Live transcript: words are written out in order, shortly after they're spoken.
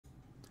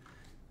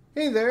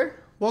Hey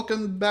there,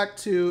 welcome back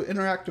to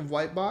Interactive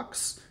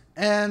Whitebox,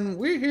 and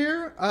we're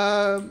here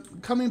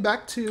coming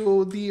back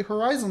to the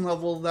Horizon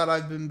level that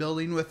I've been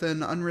building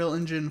within Unreal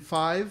Engine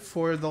 5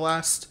 for the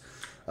last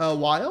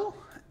while.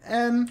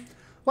 And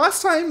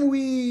last time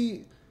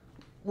we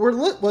were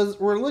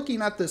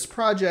looking at this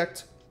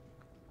project,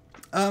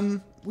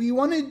 we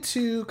wanted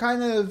to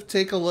kind of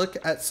take a look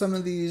at some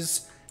of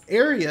these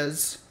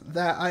areas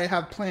that I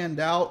have planned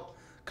out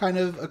kind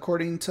of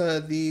according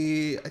to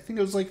the, I think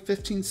it was like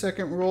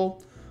 15-second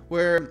rule,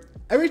 where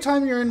every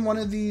time you're in one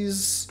of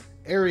these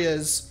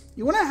areas,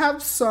 you want to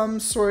have some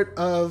sort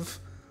of,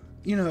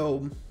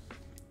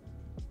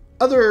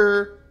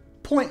 other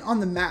point on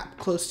the map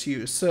close to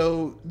you.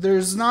 So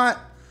there's not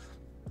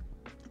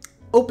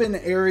open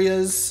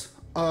areas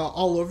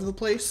all over the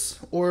place,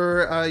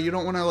 or you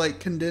don't want to like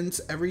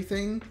condense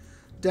everything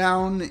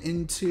down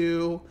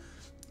into,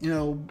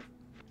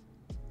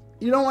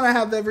 you don't want to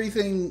have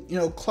everything,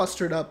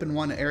 clustered up in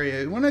one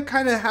area. You want to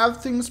kind of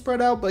have things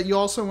spread out, but you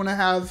also want to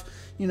have,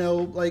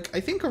 like I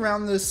think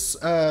around this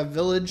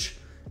village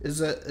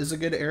is a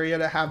good area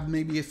to have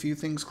maybe a few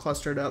things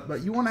clustered up,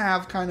 but you want to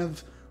have kind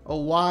of a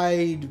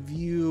wide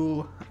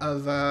view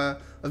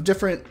of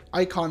different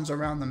icons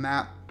around the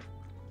map.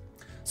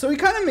 So we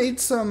kind of made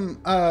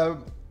some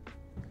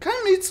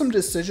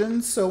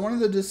decisions. So one of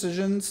the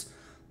decisions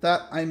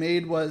that I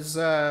made was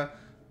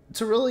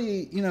to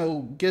really,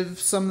 give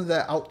some of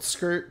the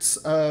outskirts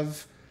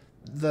of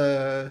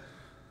the,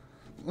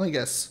 I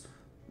guess,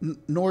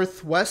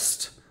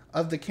 northwest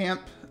of the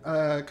camp,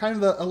 kind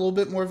of a little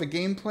bit more of a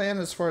game plan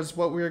as far as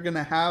what we're going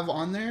to have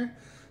on there.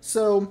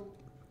 So,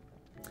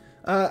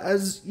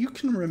 as you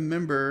can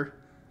remember,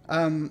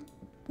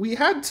 we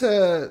had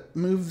to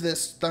move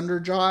this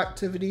Thunderjaw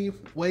activity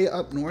way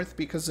up north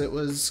because it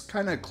was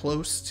kind of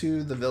close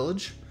to the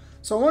village.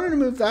 So I wanted to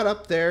move that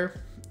up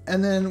there.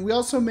 And then we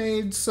also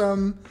made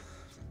some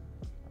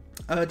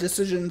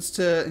decisions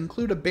to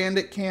include a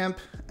bandit camp,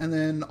 and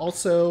then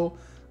also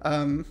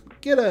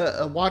get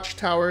a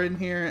watchtower in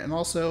here, and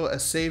also a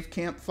save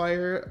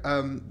campfire.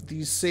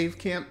 These save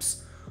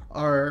camps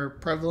are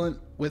prevalent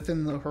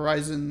within the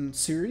Horizon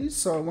series,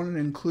 so I wanted to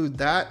include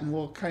that, and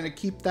we'll kind of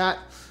keep that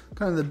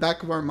kind of the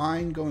back of our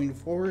mind going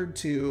forward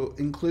to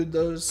include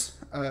those,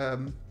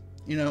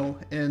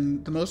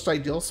 in the most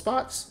ideal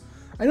spots.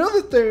 I know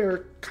that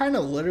they're kind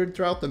of littered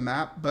throughout the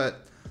map,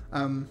 but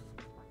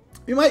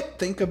you might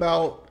think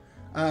about,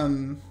 I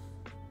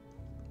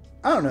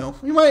don't know,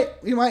 you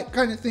might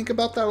kind of think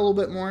about that a little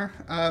bit more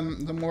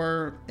the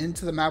more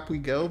into the map we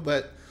go.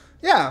 But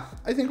yeah,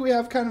 I think we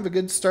have kind of a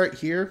good start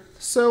here.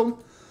 So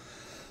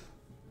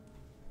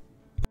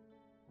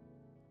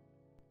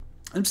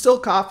I'm still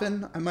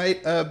coughing. I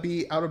might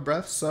be out of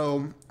breath,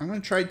 so I'm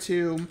gonna try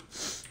to,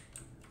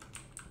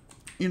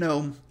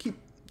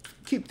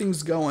 keep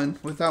things going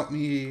without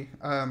me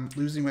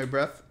losing my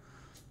breath,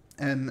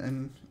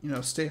 and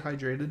stay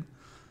hydrated.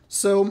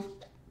 So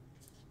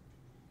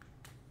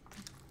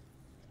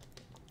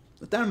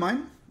with that in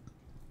mind,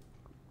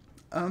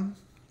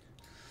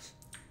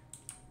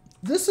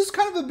 this is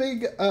kind of a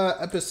big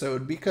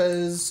episode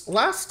because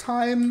last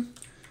time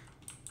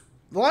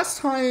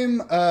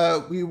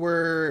we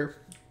were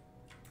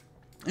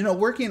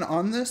working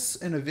on this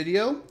in a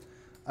video,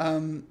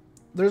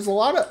 there's a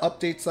lot of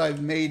updates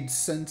I've made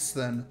since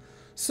then.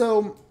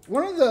 So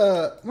one of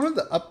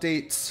the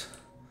updates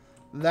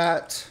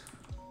that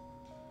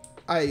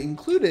I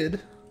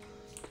included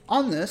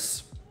on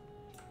this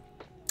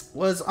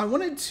was I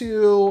wanted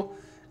to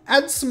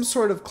add some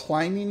sort of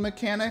climbing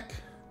mechanic.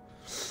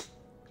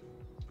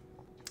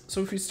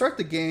 So if you start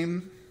the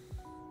game,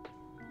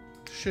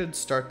 should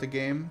start the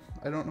game.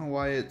 I don't know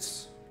why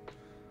it's,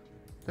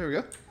 there we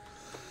go.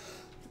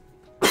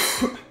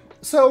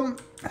 So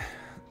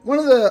one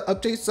of the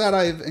updates that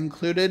I've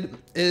included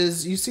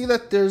is you see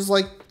that there's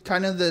like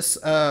kind of this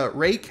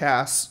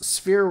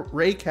sphere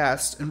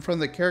raycast in front of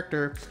the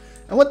character.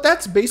 And what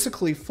that's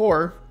basically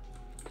for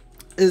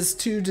is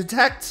to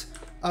detect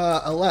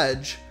a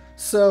ledge.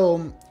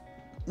 So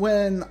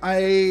when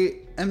I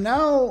am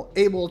now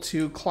able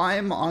to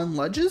climb on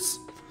ledges,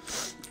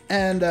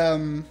 and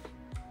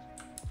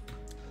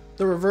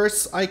the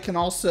reverse, I can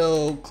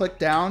also click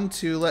down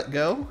to let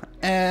go,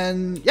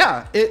 and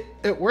yeah,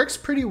 it works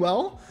pretty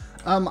well.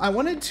 I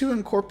wanted to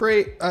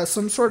incorporate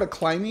some sort of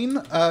climbing.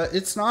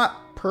 It's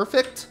not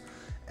perfect,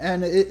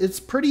 and it's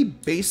pretty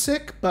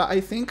basic, but I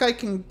think I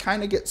can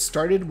kind of get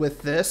started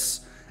with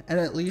this and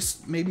at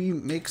least maybe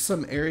make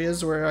some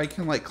areas where I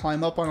can like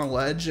climb up on a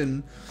ledge,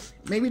 and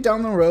maybe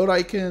down the road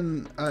I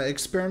can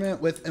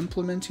experiment with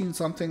implementing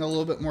something a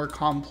little bit more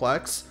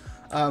complex.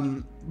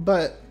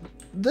 But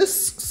this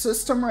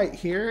system right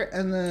here,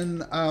 and then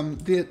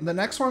the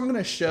next one I'm going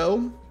to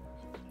show,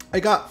 I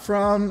got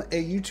from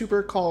a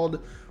YouTuber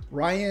called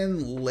Ryan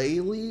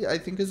Laley, I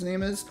think his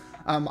name is.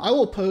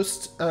 I'll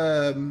post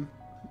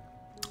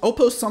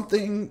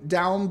something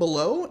down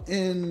below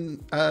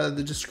in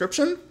the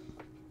description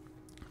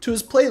to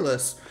his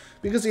playlist,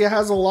 because he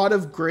has a lot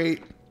of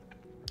great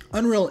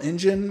Unreal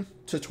Engine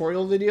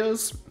tutorial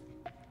videos,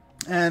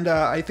 and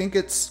I think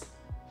it's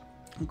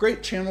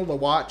Great channel to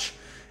watch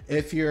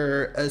if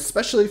you're,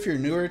 especially if you're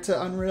newer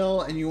to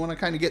Unreal and you want to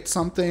kind of get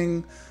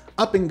something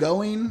up and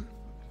going.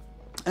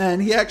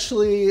 And he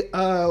actually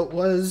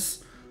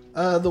was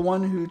the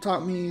one who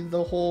taught me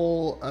the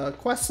whole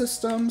quest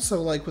system.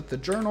 So like with the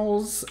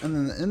journals and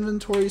then the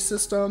inventory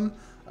system,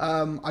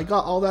 I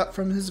got all that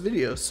from his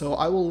video. So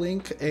I will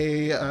link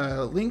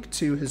a link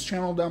to his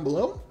channel down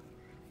below,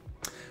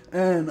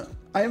 and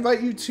I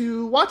invite you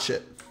to watch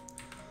it.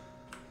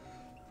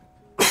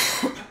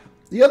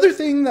 The other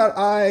thing that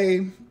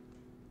I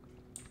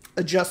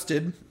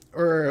adjusted,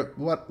 or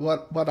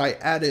what I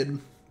added,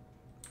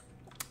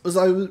 was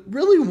I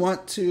really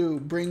want to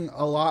bring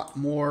a lot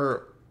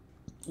more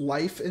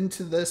life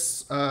into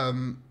this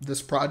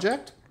this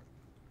project.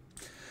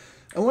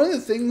 And one of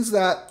the things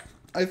that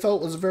I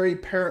felt was very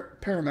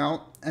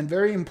paramount and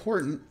very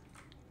important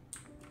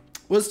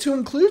was to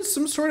include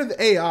some sort of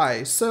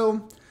AI.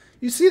 So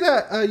you see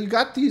that you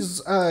got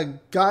these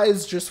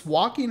guys just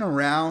walking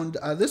around.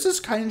 This is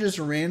kind of just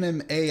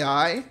random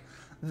AI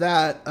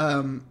that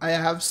I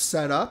have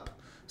set up.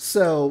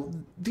 So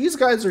these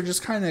guys are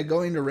just kind of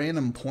going to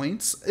random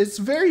points. It's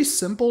very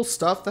simple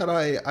stuff that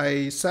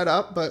I set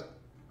up, but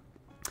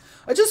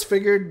I just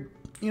figured,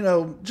 you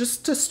know,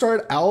 just to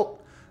start out,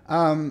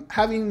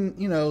 having,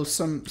 you know,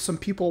 some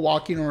people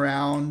walking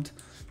around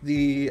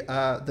the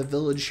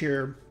village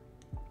here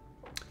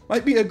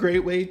might be a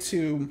great way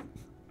to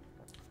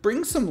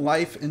bring some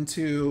life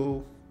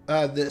into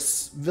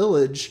this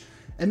village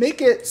and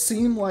make it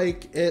seem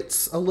like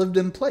it's a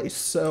lived-in place.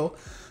 So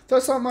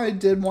that's something I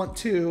did want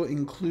to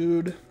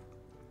include.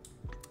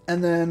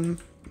 And then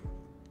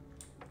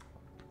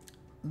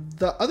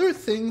the other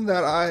thing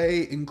that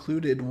I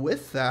included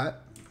with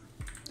that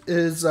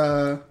is,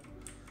 well,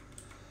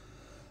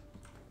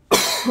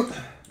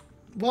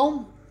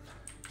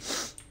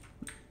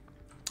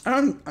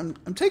 I'm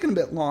taking a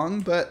bit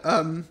long, but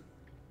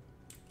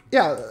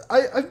yeah,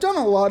 I've done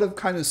a lot of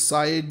kind of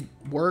side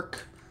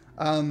work.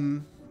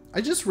 I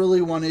just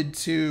really wanted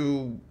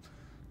to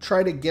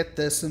try to get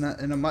this in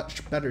a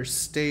much better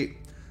state.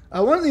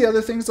 One of the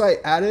other things I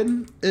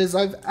added is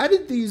I've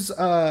added these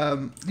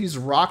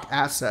rock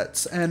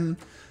assets, and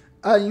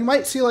you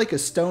might see like a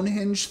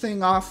Stonehenge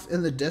thing off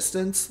in the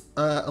distance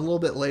a little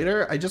bit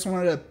later. I just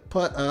wanted to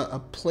put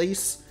a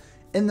place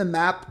in the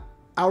map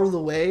out of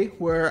the way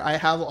where I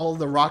have all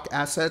the rock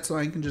assets, and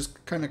I can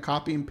just kind of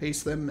copy and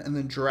paste them and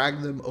then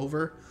drag them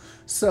over.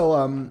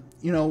 So,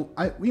 you know,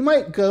 we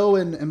might go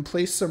and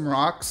place some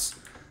rocks,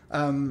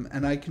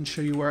 and I can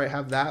show you where I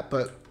have that.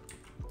 But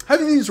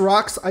having these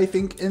rocks, I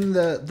think, in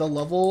the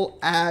level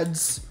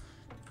adds,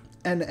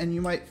 and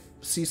you might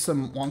see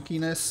some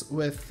wonkiness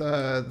with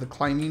the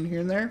climbing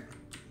here and there,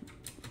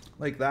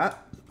 like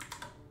that.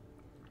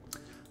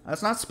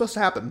 That's not supposed to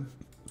happen.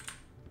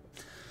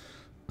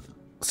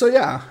 So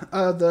yeah,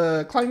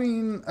 the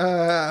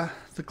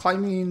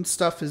climbing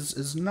stuff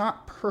is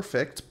not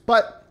perfect,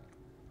 but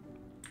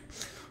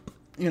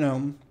you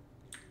know,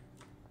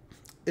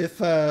 if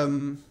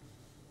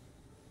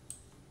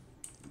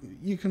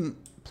you can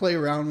play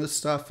around with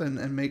stuff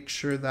and make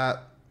sure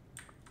that,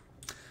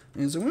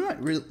 and so we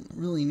might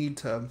really need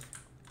to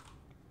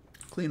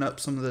clean up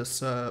some of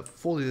this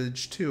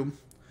foliage too.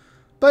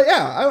 But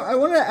yeah, I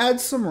want to add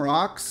some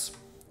rocks.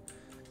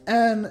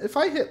 And if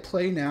I hit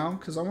play now,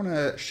 because I want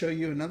to show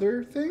you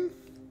another thing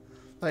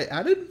I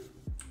added.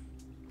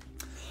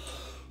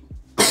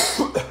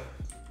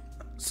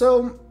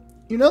 So,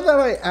 you know that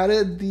I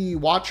added the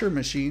watcher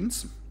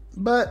machines,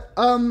 but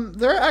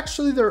they're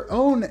actually their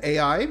own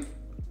AI.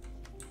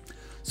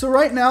 So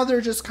right now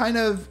they're just kind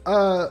of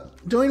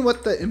doing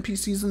what the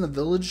NPCs in the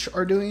village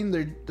are doing.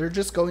 They're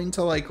just going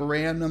to like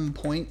random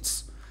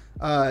points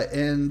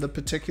in the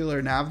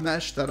particular nav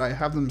mesh that I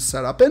have them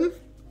set up in.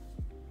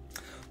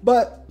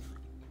 But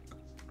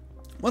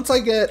once I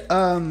get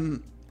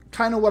kind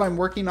of what I'm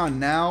working on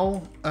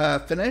now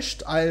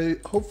finished, I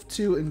hope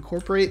to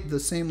incorporate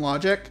the same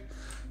logic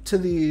to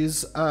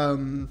these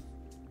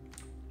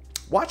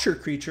watcher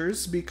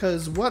creatures,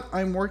 because what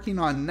I'm working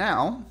on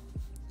now,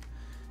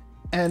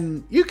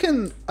 and you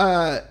can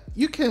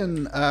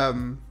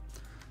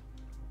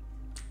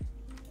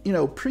you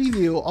know,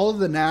 preview all of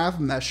the nav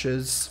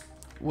meshes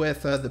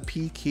with the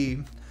P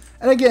key.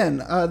 And again,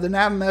 the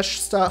nav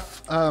mesh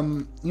stuff,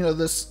 you know,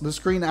 this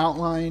green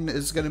outline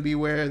is going to be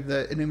where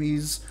the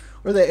enemies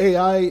or the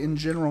AI in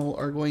general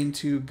are going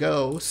to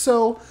go.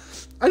 So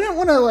I didn't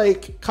want to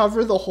like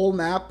cover the whole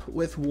map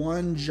with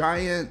one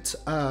giant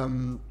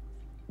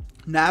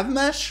nav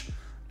mesh.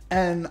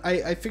 And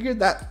I figured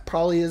that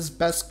probably is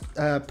best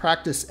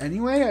practice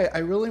anyway. I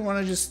really want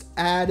to just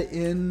add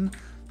in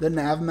the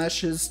nav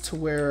meshes to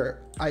where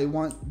I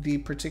want the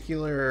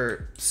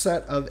particular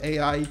set of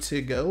AI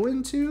to go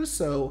into.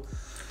 So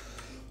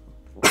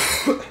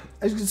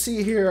as you can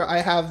see here, I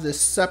have this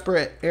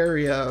separate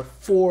area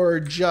for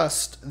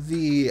just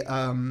the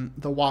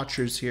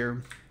watchers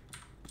here.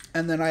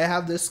 And then I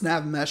have this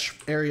nav mesh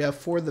area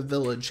for the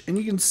village. And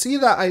you can see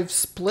that I've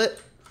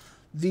split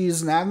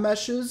these nav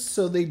meshes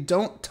so they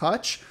don't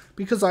touch,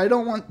 because I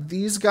don't want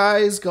these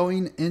guys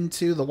going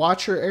into the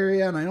watcher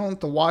area, and I don't want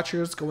the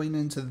watchers going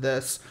into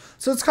this.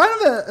 So it's kind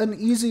of an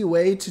easy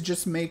way to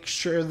just make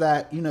sure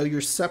that, you know,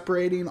 you're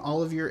separating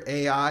all of your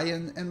AI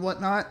and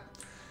whatnot.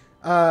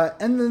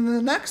 And then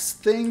the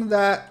next thing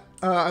that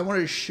I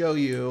wanted to show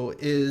you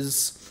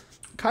is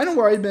kind of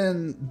where I've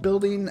been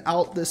building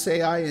out this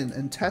AI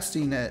and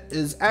testing it,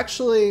 is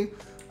actually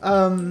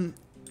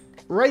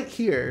right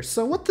here.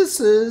 So what this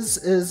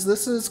is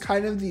this is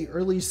kind of the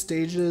early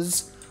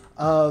stages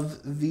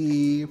of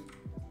the,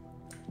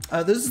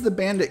 this is the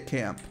Bandit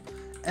camp.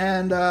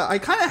 And I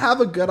kind of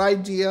have a good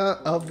idea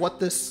of what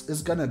this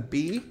is going to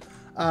be.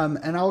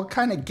 And I'll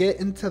kind of get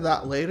into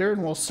that later,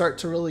 and we'll start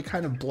to really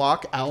kind of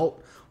block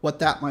out what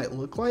that might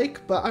look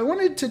like. But I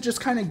wanted to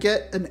just kind of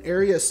get an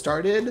area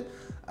started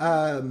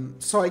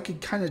so I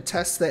could kind of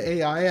test the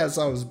AI as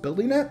I was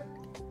building it.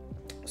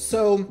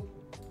 So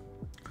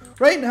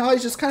right now I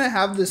just kind of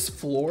have this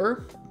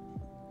floor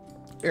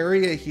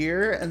area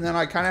here, and then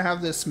I kind of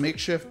have this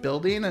makeshift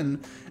building,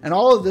 and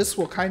all of this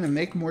will kind of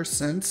make more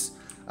sense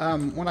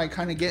when I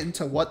kind of get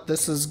into what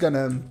this is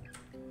gonna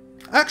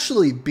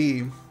actually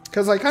be,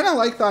 because I kind of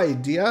like the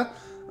idea.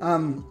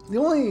 The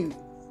only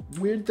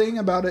weird thing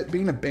about it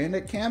being a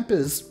bandit camp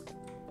is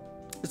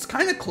it's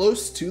kind of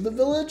close to the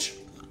village.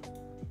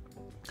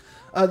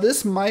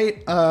 This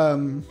might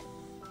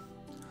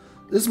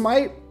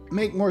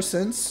make more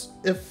sense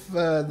if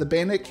the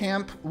bandit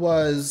camp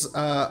was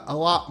a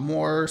lot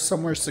more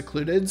somewhere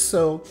secluded.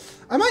 So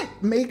I might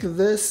make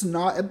this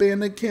not a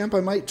bandit camp. I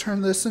might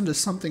turn this into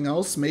something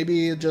else.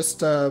 Maybe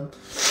just a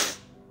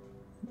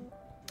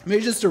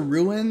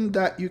ruin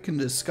that you can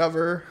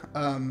discover.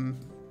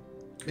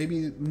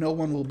 Maybe no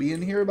one will be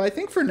in here, but I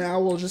think for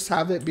now we'll just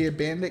have it be a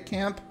bandit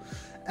camp,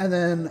 and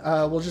then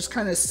we'll just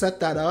kind of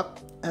set that up,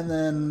 and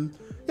then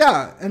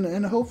yeah,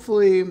 and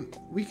hopefully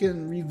we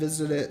can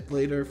revisit it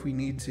later if we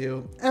need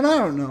to. And I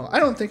don't know, I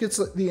don't think it's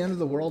the end of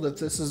the world if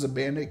this is a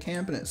bandit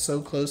camp and it's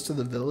so close to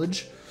the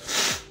village.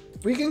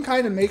 We can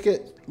kind of make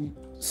it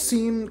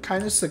seem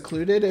kind of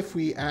secluded if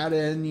we add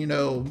in, you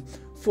know,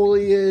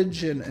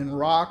 foliage and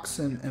rocks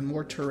and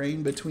more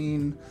terrain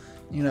between,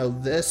 you know,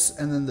 this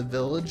and then the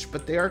village,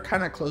 but they are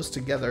kind of close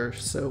together.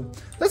 So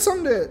that's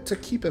something to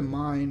keep in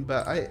mind,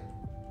 but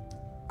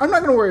I'm not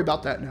going to worry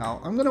about that now.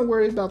 I'm going to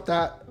worry about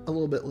that a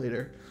little bit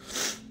later.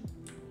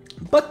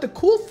 But the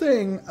cool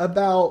thing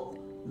about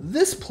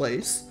this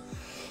place,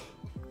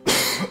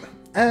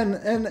 and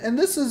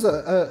this is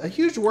a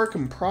huge work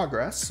in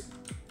progress,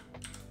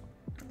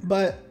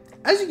 but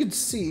as you can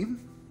see,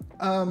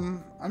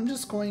 I'm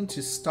just going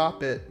to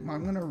stop it.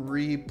 I'm going to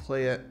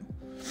replay it.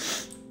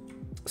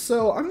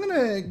 So I'm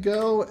going to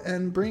go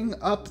and bring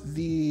up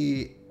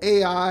the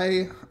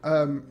AI,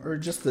 or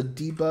just the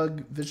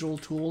debug visual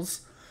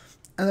tools.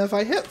 And if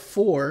I hit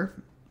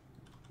 4,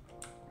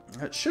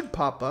 it should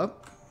pop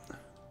up.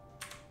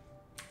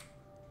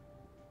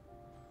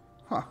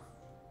 Huh.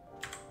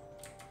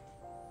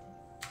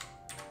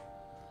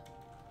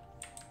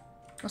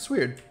 That's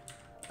weird.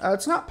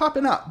 It's not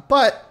popping up,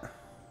 but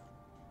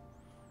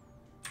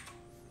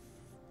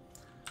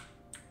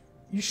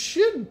you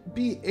should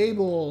be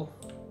able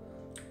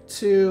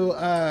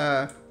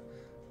to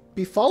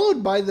be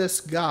followed by this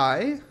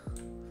guy,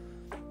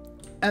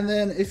 and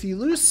then if you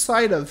lose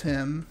sight of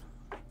him,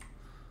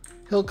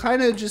 he'll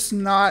kind of just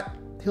not,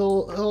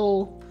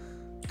 he'll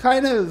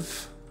kind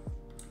of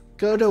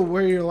go to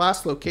where your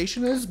last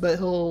location is, but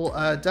he'll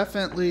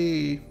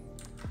definitely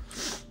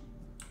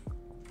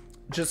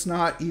just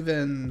not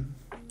even,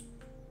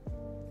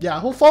 yeah,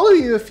 he'll follow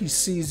you if he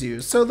sees you.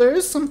 So there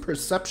is some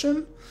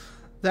perception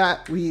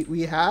that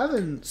we have,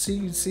 and so you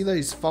can see that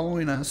he's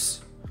following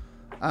us.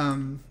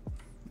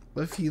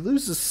 But if he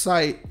loses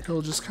sight,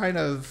 he'll just kind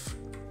of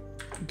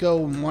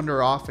go and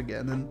wander off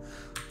again. And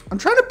I'm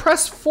trying to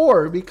press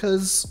 4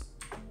 because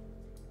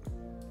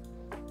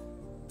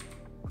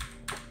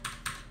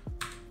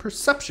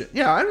perception.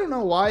 Yeah, I don't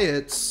know why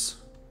it's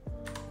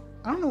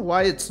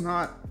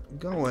not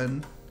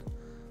going,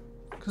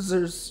 because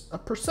there's a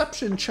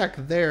perception check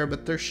there,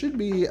 but there should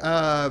be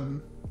yeah,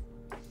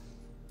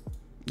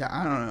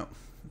 I don't know.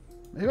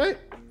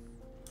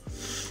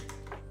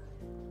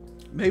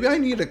 Maybe I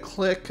need to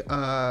click,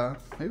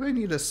 maybe I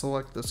need to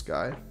select this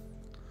guy.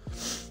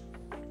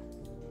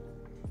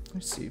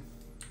 Let's see.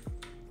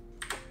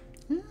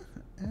 Yeah,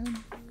 and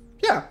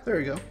yeah, there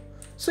we go.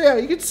 So yeah,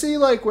 you can see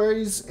like where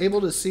he's able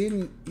to see,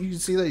 and you can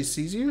see that he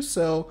sees you.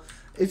 So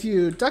if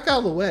you duck out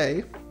of the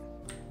way,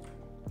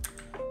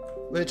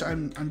 which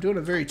I'm doing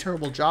a very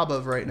terrible job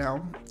of right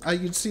now, you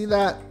can see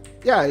that,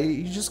 yeah,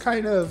 he just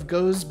kind of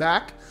goes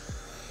back.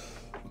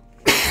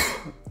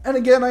 And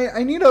again,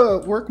 I need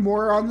to work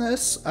more on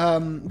this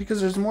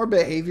because there's more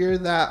behavior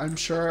that I'm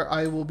sure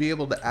I will be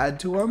able to add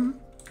to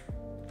him.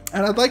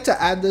 And I'd like to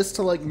add this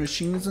to like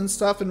machines and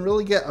stuff and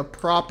really get a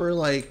proper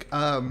like,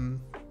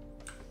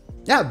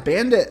 yeah,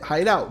 bandit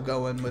hideout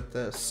going with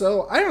this.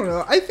 So I don't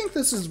know. I think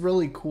this is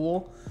really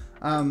cool.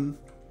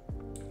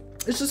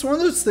 It's just one of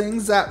those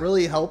things that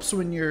really helps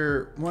when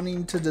you're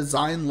wanting to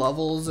design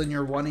levels and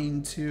you're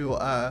wanting to,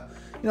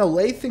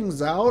 lay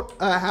things out.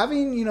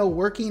 Having,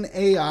 working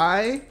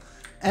AI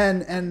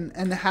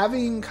and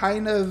having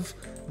kind of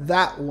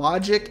that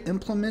logic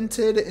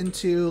implemented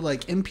into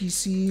like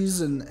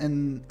NPCs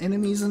and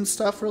enemies and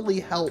stuff really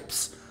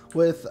helps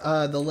with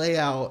the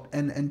layout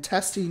and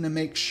testing to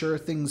make sure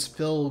things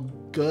feel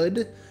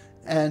good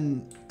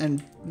and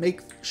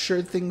make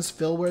sure things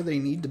feel where they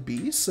need to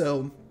be.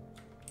 So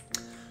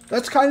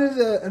that's kind of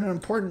an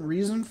important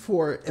reason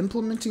for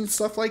implementing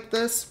stuff like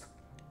this.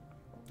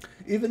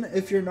 Even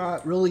if you're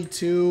not really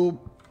too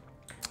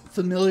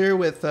familiar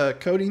with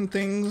coding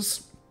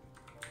things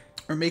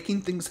or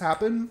making things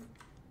happen,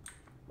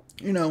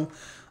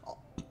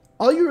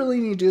 all you really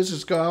need to do is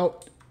just go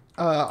out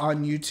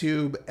on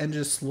YouTube and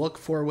just look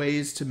for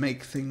ways to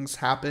make things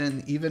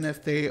happen, even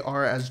if they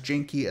are as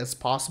janky as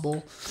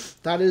possible.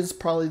 That is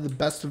probably the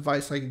best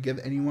advice I could give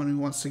anyone who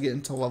wants to get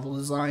into level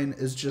design,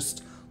 is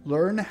just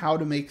learn how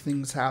to make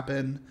things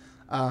happen.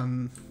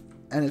 And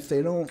if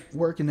they don't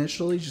work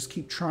initially, just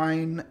keep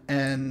trying.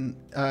 And,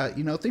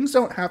 things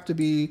don't have to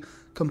be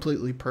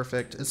completely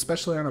perfect,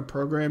 especially on a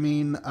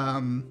programming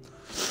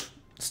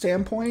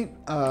standpoint.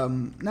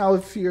 Now,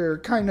 if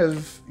you're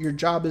your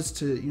job is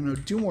to,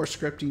 do more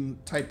scripting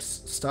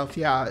types stuff,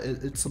 yeah,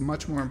 it's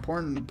much more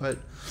important. But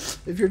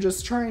if you're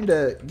just trying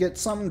to get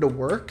something to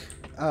work,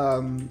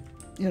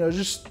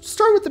 just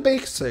start with the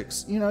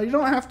basics. You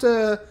don't have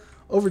to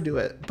overdo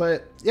it.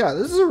 But yeah,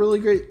 this is a really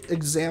great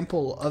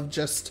example of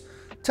just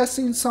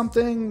testing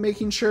something,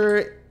 making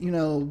sure,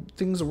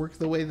 things work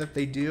the way that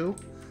they do.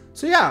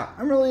 So yeah,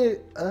 I'm really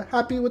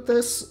happy with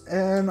this,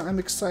 and I'm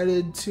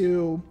excited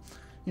to,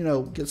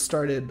 get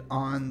started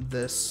on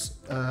this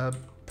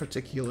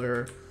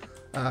particular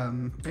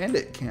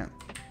Bandit camp.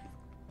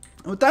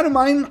 With that in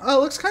mind,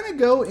 let's kind of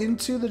go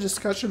into the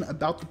discussion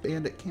about the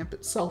Bandit camp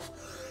itself.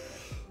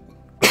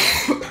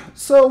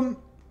 So,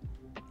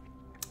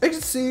 I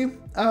can see,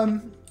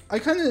 I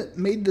kind of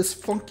made this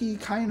funky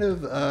kind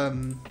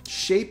of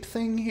shape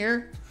thing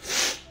here.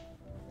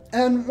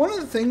 And one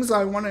of the things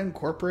I want to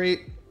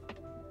incorporate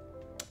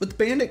with the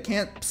Bandit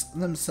camps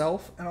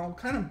themselves, and I'll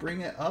kind of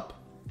bring it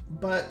up,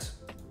 but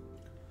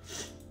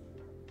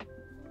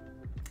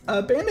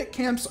Bandit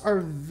camps are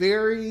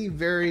very,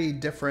 very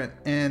different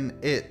in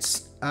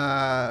its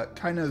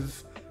kind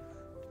of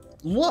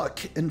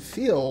look and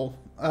feel.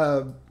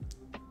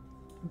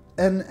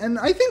 And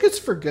I think it's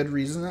for good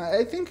reason.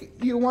 I think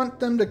you want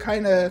them to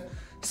kind of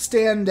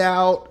stand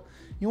out.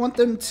 You want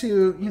them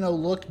to,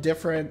 look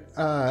different.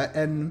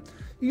 And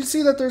you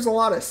see that there's a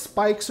lot of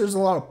spikes. There's a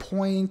lot of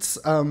points.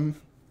 A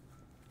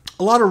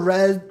lot of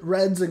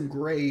reds and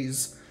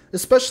grays,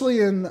 especially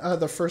in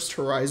the first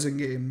Horizon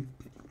game.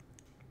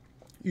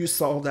 You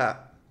saw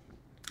that.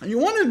 You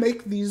want to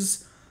make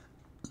these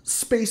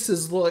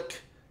spaces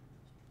look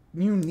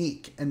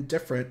unique and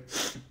different.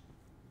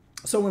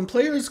 So when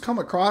players come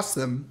across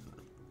them,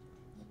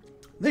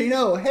 they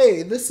know,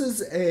 hey, this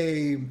is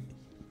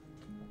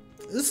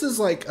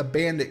like a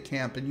bandit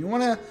camp, and you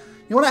want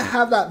to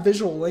have that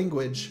visual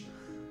language.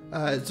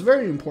 It's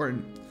very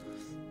important.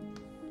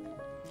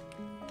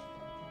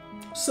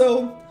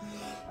 So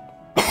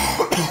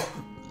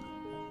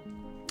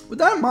with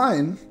that in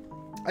mind,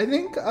 I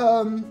think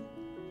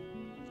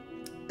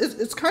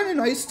it's kind of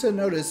nice to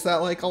notice that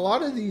like a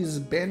lot of these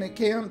bandit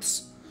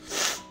camps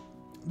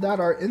that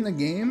are in the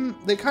game,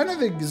 they kind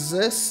of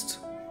exist.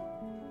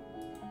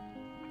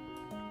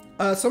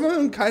 Some of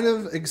them kind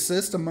of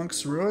exist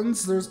amongst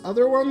ruins. There's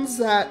other ones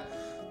that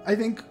I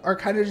think are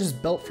kind of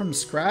just built from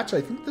scratch. I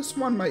think this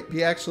one might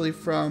be actually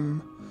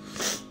from...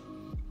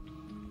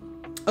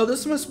 Oh,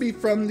 this must be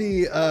from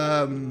the...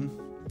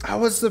 How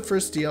was the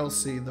first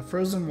DLC? The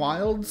Frozen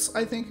Wilds,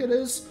 I think it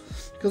is,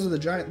 because of the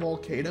giant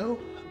volcano.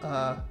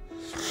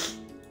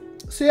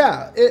 So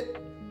yeah, it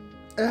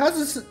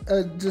has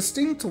a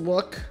distinct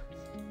look.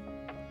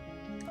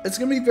 It's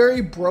going to be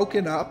very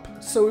broken up.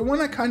 So we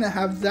want to kind of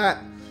have that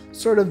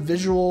sort of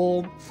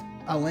visual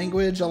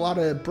language. A lot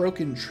of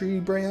broken tree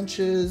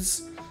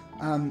branches.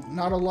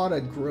 Not a lot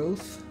of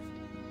growth.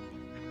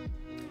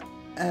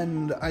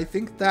 And I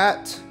think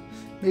that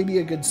may be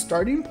a good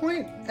starting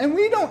point. And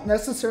we don't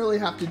necessarily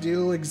have to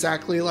do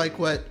exactly like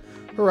what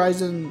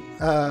Horizon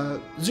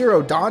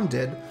Zero Dawn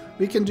did.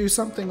 We can do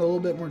something a little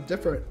bit more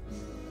different.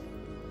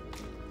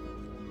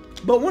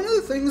 But one of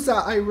the things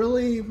that I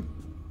really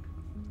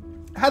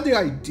had the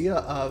idea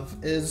of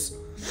is,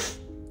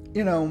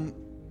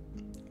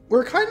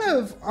 we're kind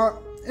of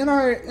in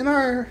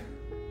our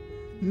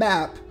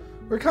map,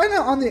 we're kind of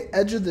on the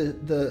edge of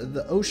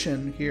the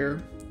ocean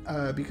here,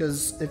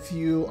 because if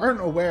you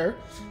aren't aware,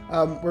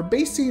 we're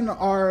basing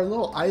our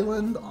little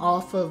island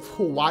off of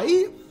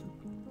Hawaii,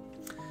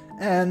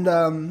 and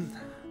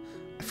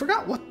I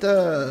forgot what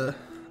the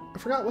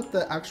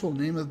actual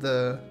name of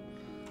the...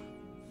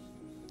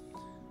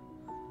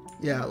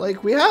 Yeah,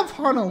 like we have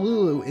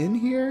Honolulu in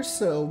here,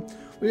 so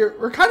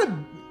we're kind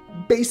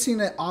of basing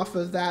it off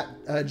of that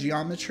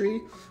geometry.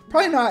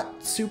 Probably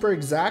not super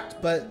exact,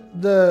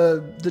 but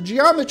the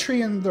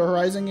geometry in the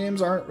Horizon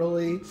games aren't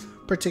really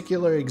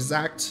particularly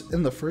exact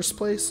in the first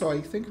place, so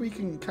I think we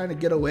can kind of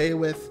get away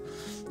with,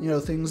 you know,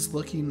 things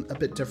looking a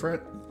bit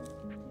different.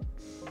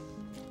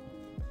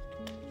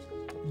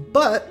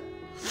 But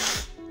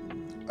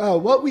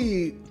what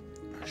we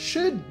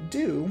should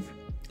do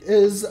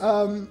is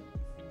kind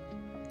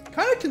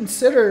of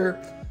consider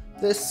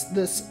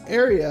this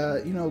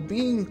area, you know,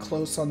 being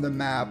close on the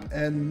map,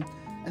 and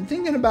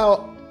thinking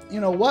about,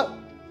 you know,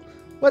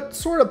 what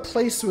sort of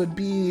place would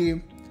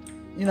be,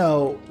 you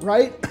know,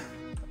 right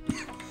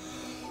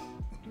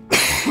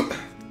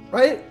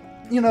right,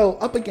 you know,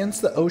 up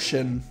against the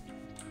ocean.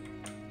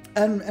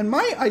 And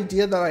my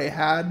idea that I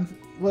had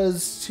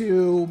was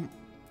to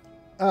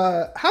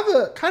have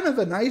a kind of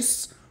a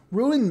nice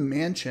ruined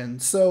mansion.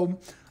 So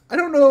I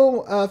don't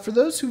know, for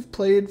those who've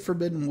played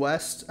Forbidden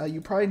West,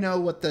 you probably know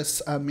what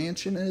this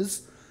mansion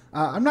is.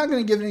 I'm not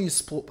going to give any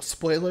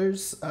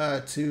spoilers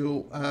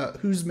to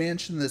whose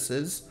mansion this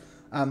is.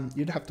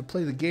 You'd have to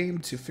play the game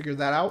to figure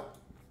that out.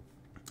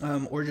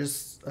 Or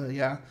just,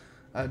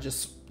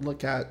 just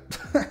look at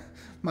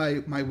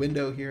my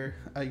window here.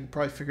 You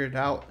probably figured it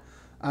out.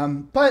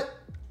 But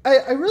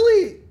I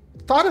really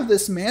thought of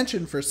this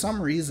mansion for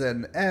some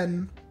reason,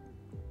 and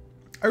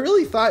I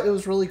really thought it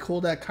was really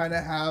cool to kind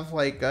of have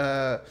like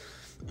kind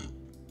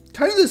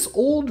of this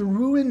old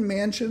ruined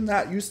mansion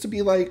that used to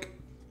be like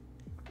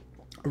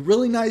a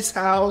really nice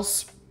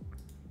house,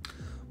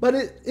 but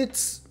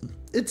it's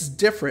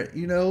different,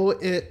 you know.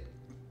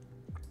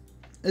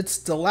 It's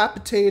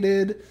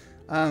dilapidated.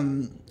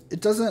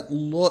 It doesn't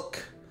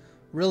look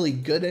really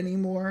good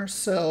anymore.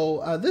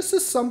 So this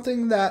is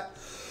something that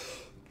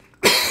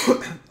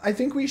I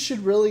think we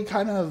should really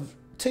kind of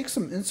take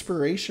some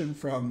inspiration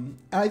from.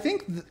 And I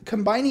think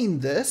combining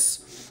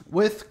this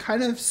with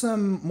kind of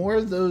some more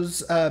of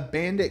those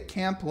bandit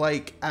camp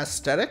like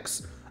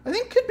aesthetics, I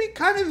think could be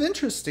kind of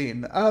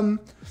interesting.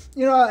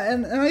 You know,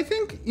 and I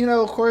think, you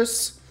know, of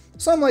course,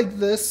 something like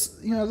this,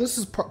 you know, this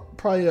is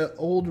probably an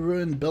old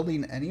ruined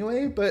building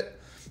anyway, but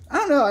I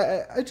don't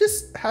know, I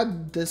just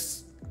had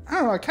this, I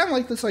don't know, I kind of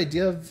like this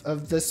idea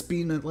of this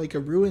being like a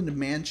ruined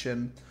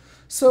mansion.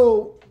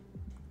 So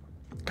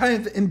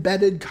kind of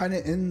embedded kind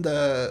of in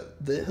the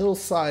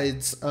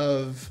hillsides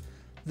of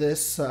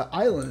this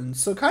island.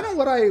 So kind of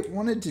what I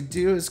wanted to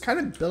do is kind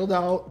of build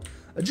out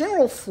a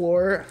general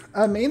floor.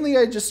 Mainly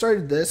I just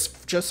started this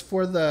just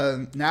for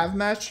the nav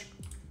mesh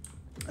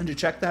and to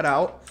check that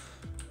out.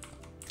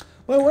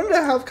 But I wanted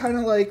to have kind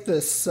of like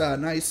this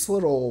nice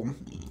little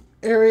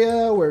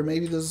area where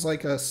maybe there's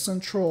like a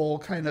central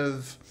kind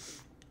of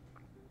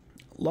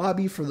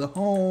lobby for the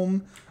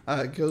home.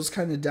 It goes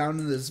kind of down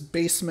to this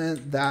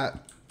basement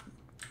that,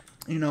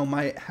 you know,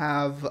 might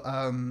have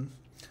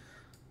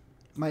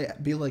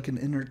might be like an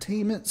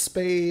entertainment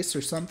space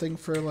or something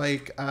for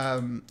like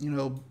you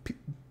know,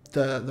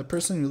 the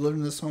person who lived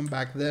in this home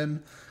back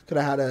then could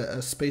have had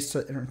a space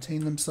to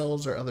entertain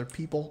themselves or other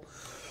people.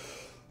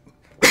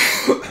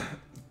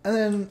 And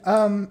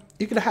then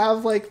you could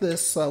have like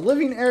this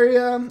living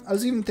area. I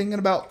was even thinking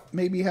about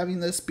maybe having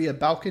this be a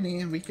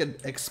balcony, and we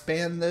could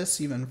expand this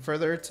even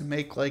further to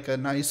make like a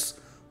nice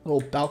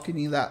little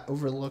balcony that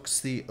overlooks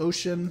the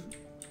ocean.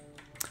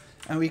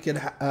 And we could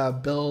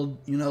build,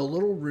 you know,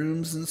 little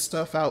rooms and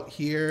stuff out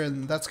here.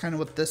 And that's kind of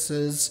what this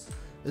is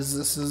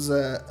this is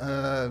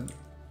a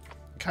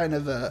kind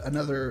of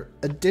another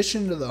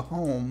addition to the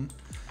home.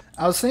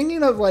 I was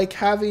thinking of like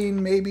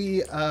having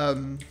maybe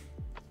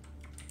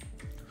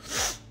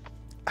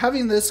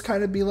having this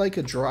kind of be like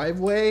a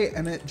driveway,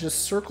 and it just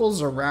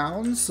circles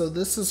around. So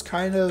this is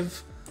kind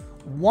of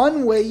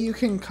one way you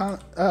can come,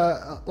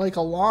 like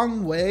a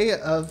long way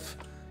of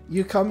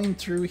you coming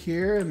through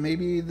here, and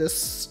maybe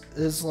this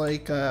is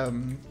like a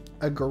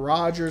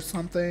garage or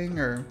something,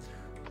 or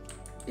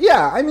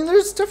yeah, I mean,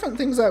 there's different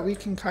things that we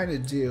can kind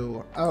of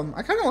do.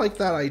 I kind of like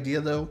that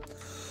idea though.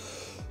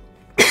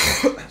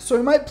 So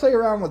we might play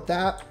around with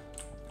that.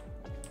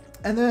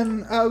 And then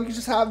we can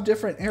just have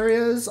different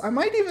areas. I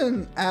might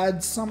even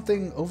add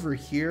something over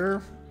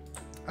here.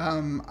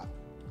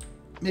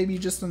 Maybe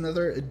just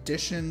another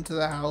addition to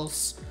the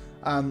house.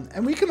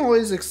 And we can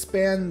always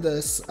expand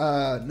this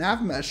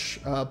nav mesh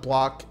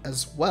block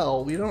as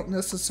well. We don't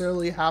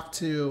necessarily have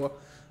to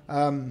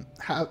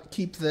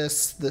keep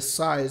this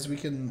size. We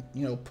can,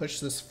 you know, push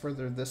this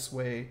further this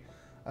way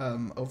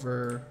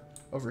over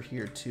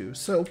here too.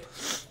 So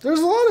there's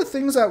a lot of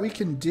things that we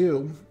can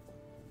do.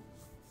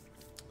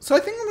 So I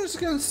think I'm just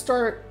gonna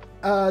start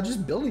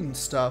just building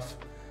stuff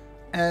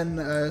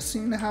and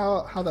seeing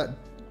how that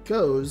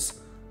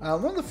goes.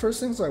 One of the first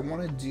things I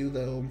want to do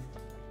though,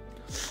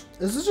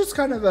 this is just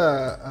kind of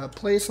a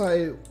place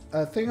a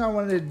thing I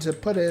wanted to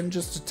put in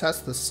just to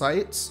test the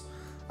sites.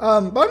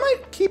 But I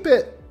might keep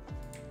it.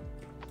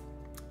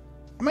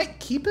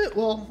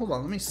 Well, hold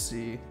on, let me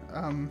see.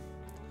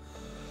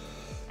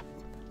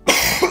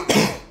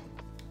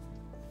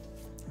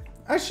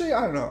 Actually,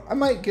 I don't know. I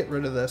might get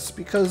rid of this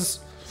because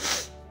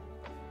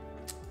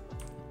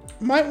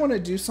might want to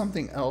do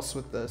something else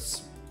with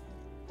this.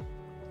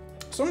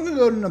 So I'm going to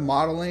go into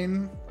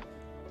modeling,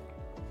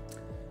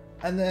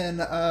 and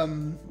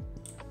then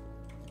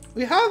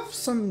we have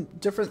some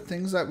different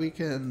things that we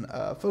can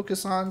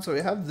focus on. So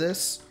we have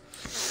this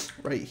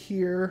right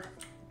here.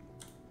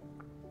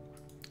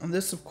 And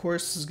this, of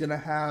course, is going to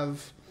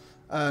have,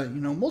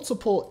 you know,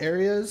 multiple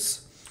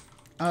areas.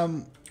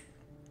 What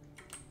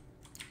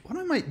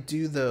I might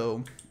do,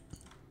 though,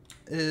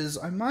 is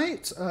I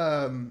might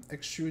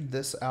extrude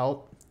this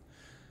out.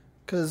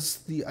 Because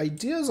the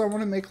idea is I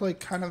want to make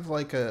like kind of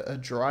like a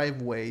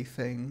driveway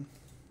thing.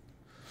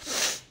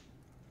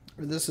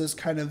 Or this is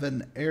kind of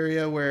an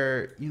area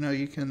where, you know,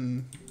 you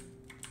can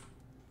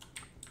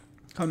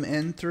come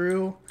in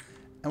through.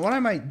 And what I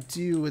might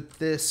do with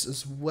this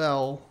as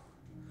well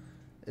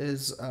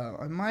is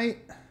I might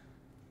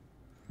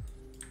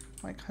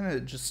kind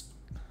of just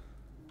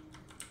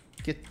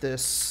get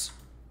this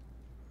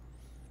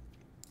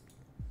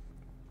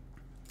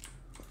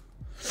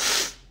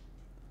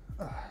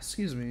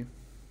excuse me.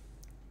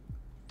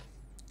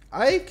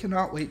 I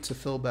cannot wait to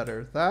feel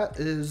better. That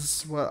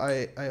is what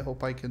I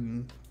hope I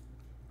can.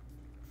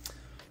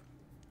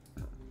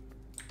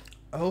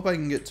 I hope I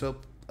can get to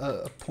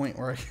a point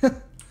where I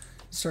can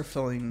start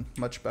feeling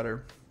much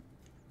better.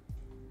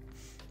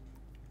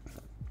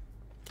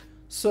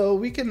 So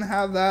we can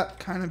have that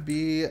kind of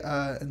be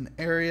an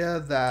area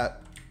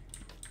that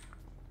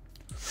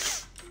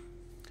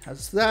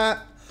has that.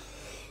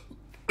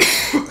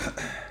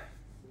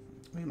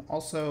 We can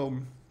also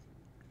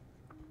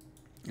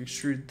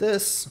extrude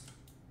this.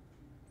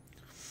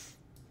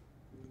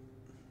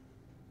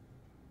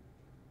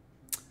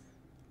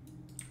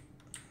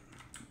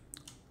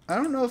 I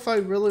don't know if I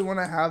really want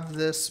to have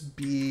this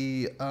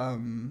be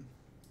boom.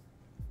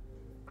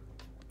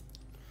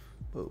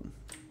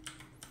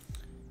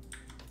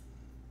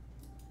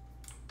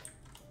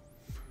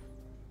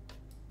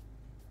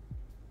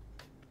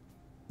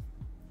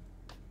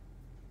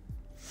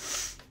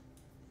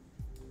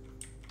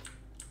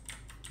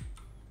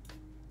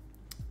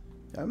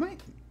 I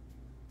might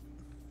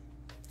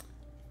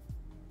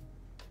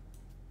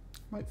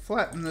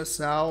flatten this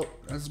out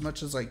as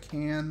much as I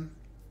can.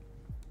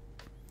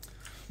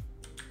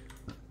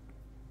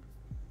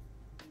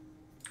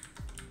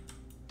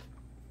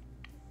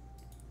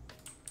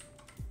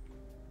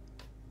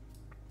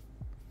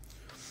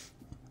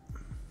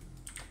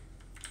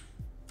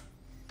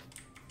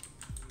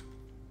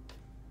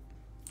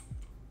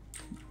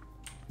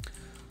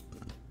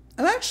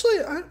 And actually,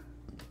 I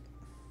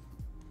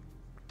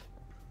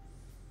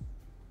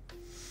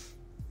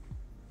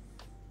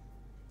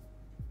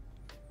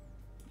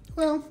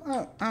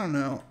don't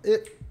know.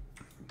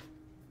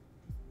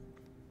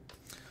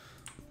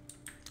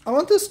 I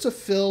want this to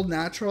feel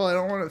natural. I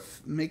don't want to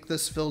make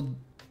this feel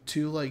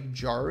too like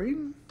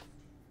jarring.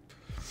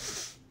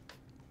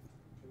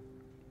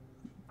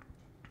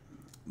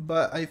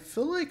 But I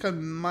feel like I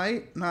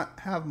might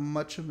not have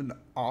much of an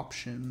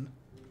option.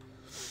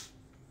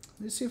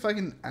 Let me see if I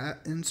can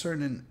insert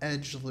an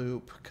edge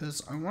loop,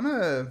 because I want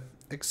to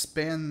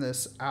expand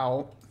this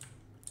out.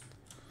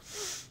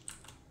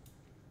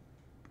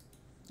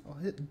 I'll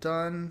hit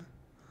done.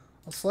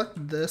 I'll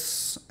select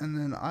this, and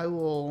then I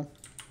will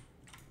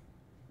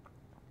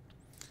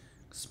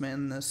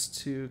expand this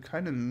to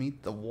kind of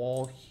meet the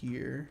wall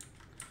here.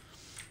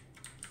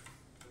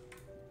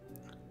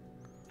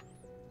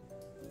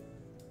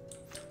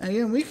 And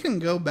again, we can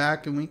go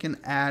back and we can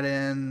add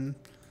in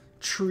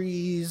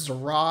trees,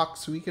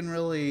 rocks. We can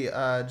really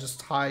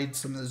just hide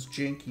some of this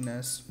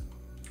jankiness.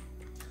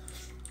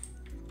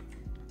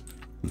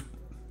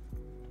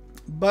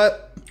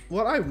 But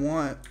what I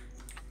want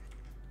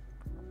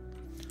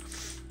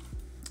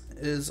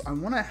is I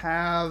want to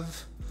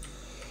have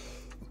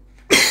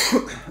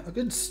a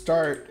good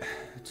start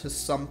to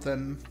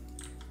something.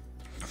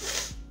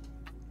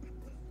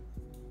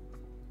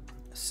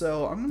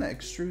 So I'm going to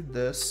extrude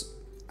this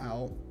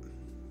out.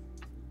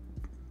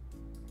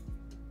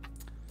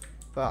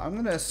 But I'm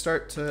going to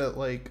start to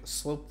like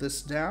slope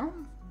this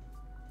down.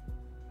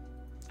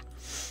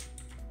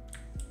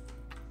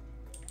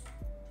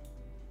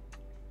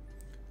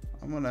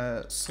 I'm going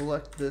to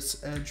select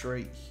this edge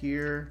right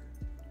here.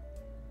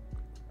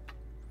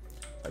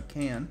 If I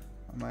can.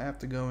 I might have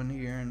to go in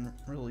here and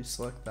really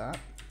select that.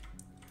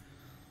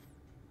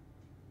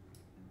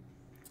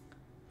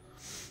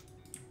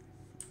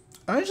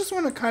 I just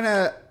want to kind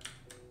of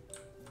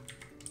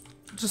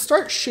just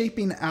start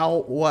shaping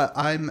out what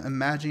I'm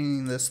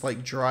imagining this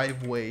like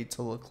driveway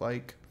to look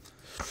like.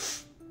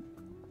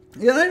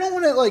 Yeah, I don't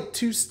want it like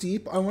too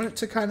steep. I want it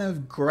to kind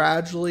of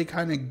gradually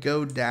kind of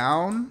go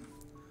down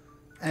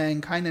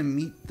and kind of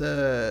meet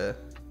the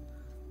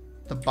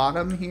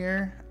bottom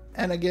here.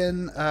 And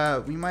again,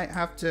 we might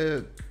have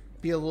to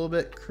be a little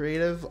bit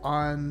creative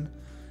on,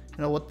 you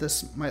know, what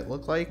this might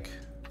look like.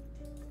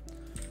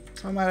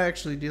 So I might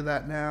actually do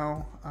that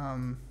now.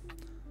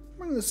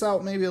 Bring this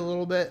out maybe a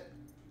little bit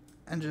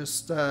and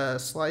just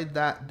slide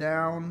that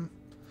down.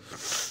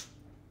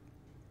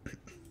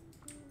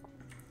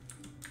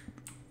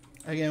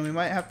 Again, we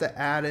might have to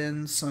add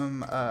in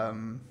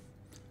some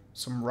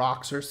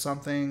rocks or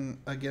something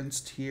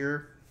against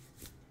here.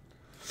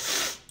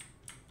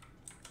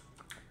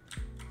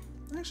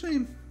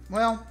 Actually,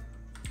 well,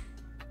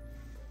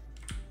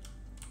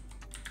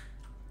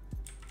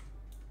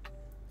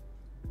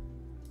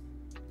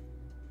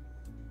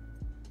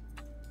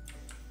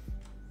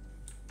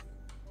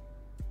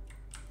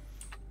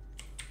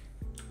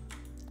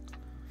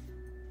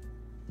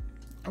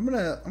 I'm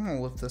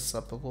gonna lift this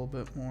up a little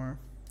bit more.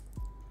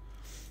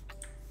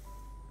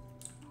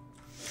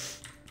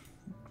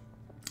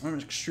 I'm gonna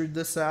extrude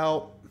this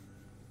out.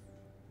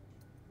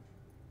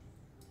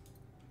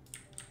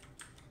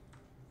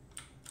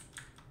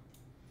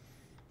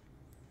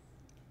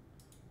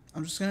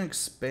 I'm just gonna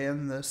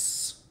expand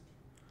this,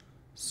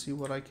 see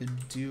what I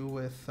could do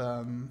with, yeah,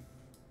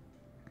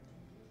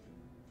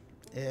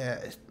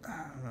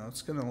 I don't know,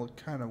 it's gonna look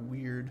kind of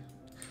weird.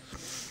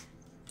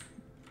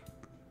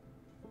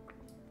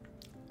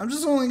 I'm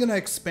just only gonna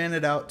expand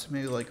it out to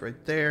maybe like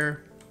right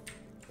there.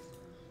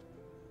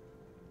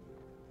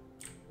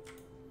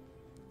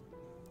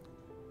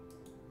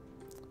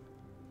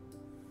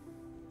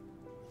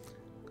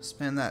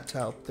 Expand that to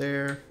out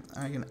there.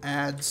 I can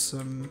add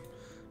some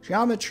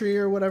geometry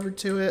or whatever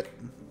to it.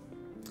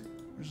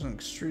 I'm just gonna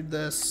extrude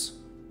this.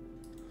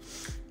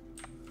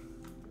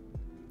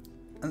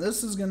 And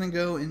this is gonna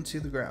go into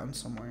the ground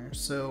somewhere.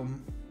 So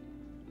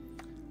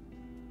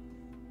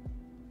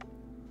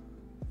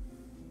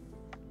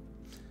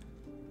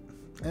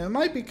and it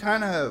might be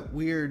kind of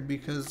weird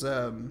because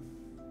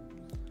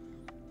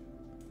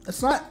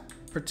it's not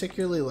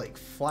particularly like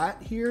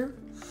flat here.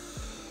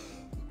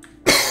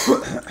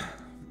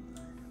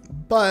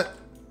 But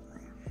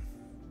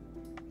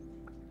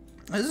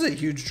this is a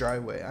huge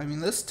driveway. I mean,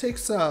 this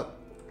takes up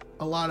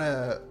a lot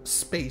of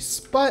space,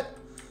 but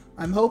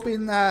I'm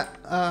hoping that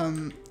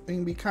we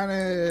can be kind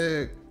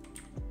of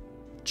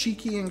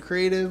cheeky and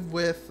creative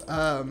with,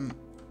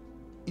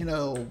 you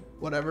know,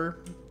 whatever.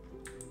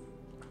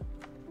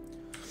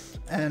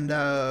 And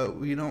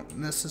we don't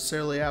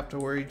necessarily have to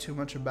worry too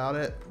much about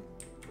it.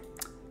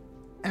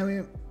 And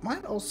we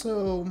might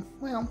also,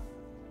 well,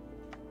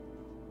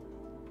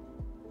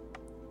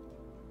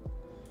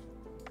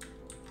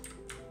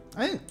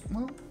 I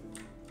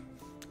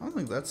don't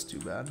think that's too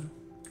bad.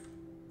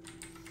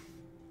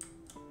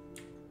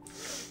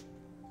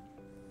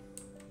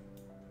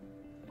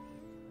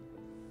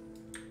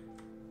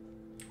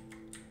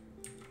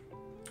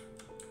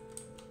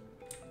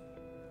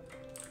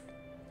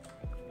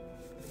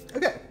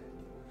 Okay,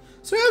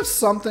 so we have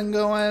something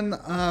going.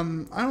 I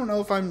don't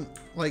know if I'm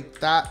like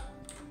that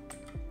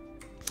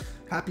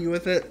happy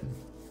with it,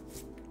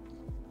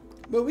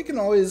 but we can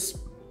always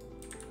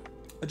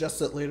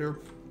adjust it later.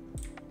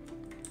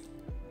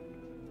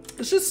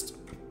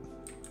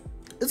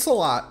 It's a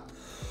lot.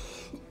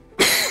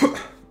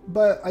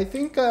 But I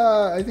think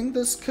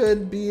this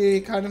could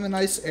be kind of a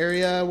nice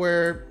area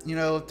where, you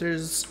know, if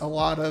there's a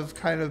lot of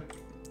kind of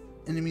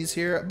enemies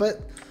here.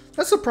 But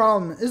that's the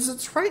problem, is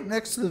it's right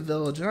next to the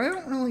village, and I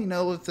don't really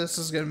know if this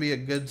is going to be a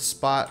good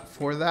spot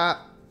for that.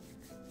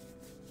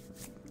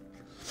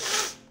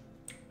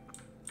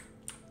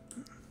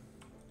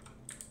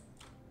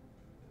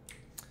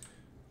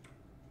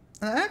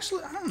 And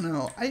actually, I don't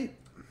know.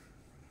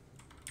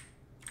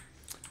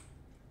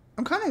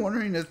 I'm kind of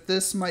wondering if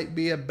this might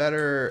be a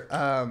better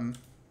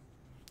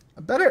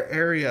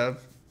area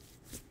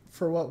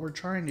for what we're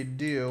trying to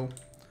do.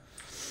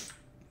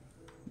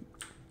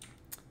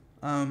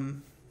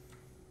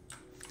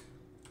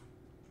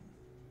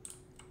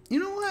 You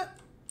know what?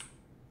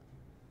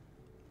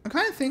 I'm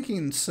kind of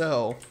thinking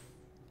so.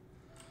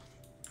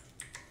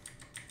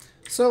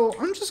 So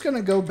I'm just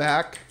gonna go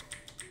back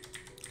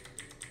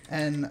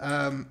and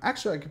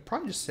actually I could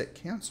probably just hit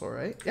cancel,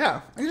 right?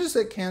 Yeah, I can just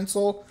hit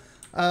cancel.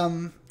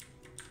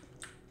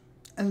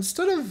 And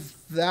instead of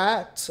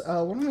that,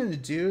 what I'm going to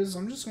do is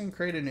I'm just going to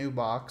create a new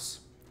box.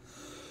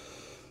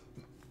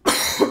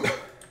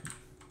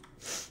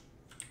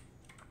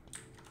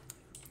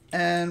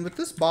 And with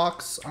this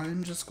box,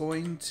 I'm just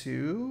going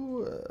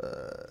to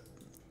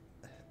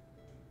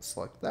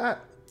select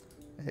that,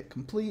 hit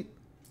complete,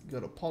 go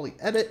to poly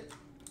edit,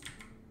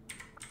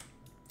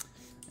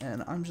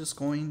 and I'm just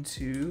going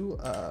to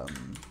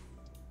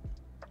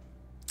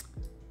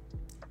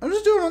I'm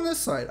just doing it on this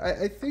side.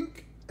 I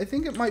think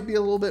it might be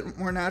a little bit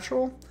more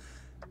natural.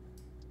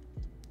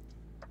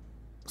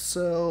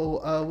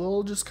 So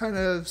we'll just kind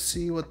of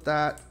see what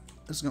that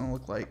is going to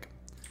look like.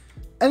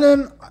 And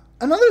then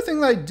another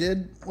thing that I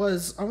did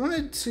was I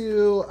wanted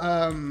to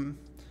kind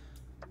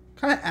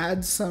of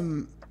add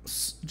some,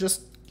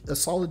 just a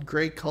solid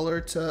gray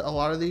color to a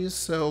lot of these.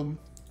 So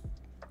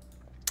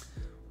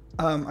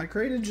I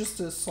created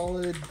just a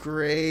solid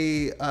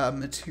gray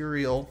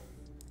material.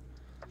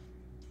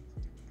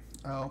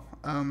 Oh,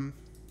 I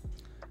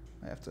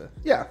have to,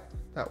 yeah,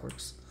 that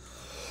works.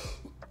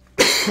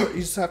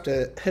 You just have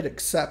to hit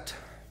accept.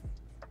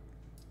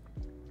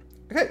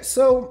 Okay,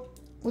 so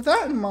with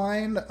that in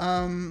mind,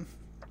 one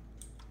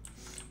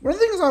of the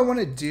things I want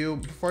to do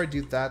before I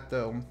do that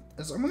though,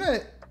 is I'm going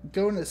to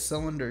go into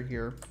cylinder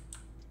here.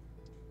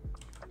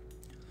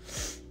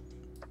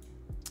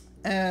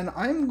 And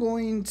I'm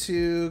going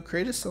to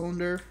create a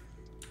cylinder.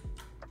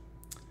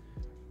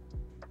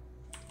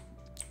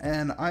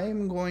 And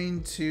I'm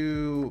going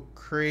to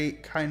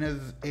create kind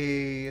of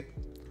a,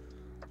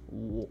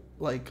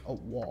 like a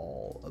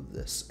wall of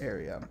this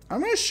area. I'm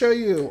going to show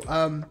you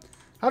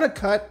how to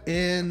cut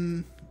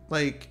in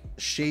like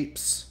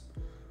shapes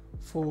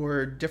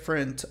for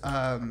different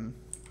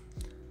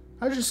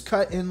I just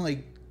cut in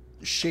like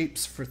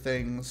shapes for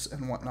things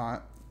and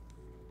whatnot.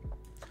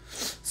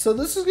 So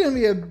this is going to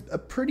be a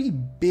pretty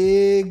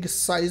big,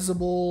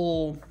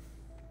 sizable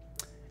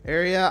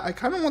area. I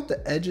kind of want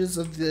the edges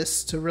of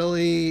this to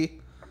really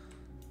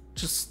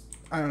just,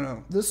 I don't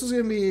know. This is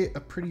going to be a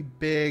pretty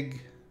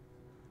big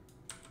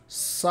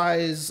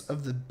size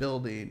of the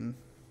building.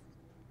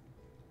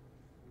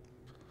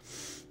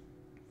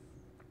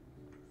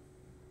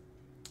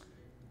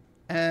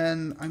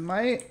 And I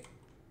might,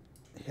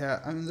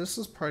 yeah, I mean, this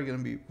is probably going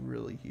to be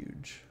really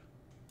huge.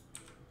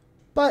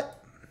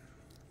 But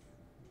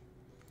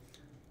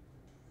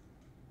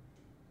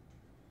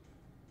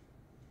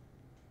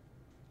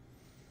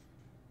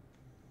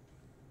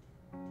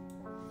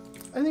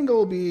I think it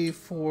will be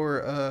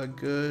for a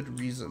good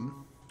reason.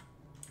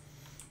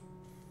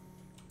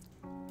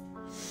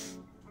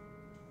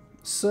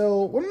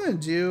 So what I'm going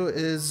to do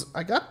is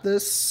I got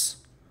this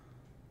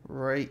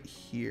right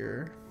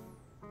here.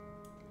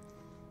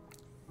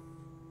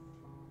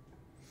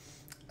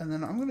 And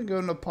then I'm going to go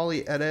into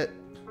Poly Edit.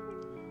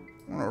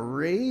 I'm going to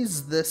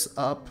raise this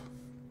up.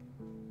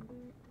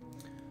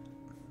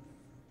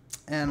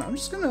 And I'm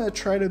just going to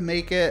try to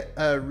make it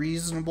a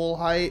reasonable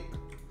height.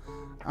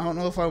 I don't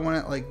know if I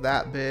want it like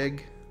that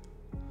big.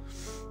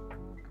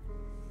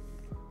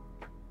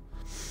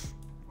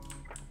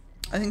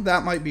 I think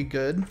that might be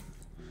good.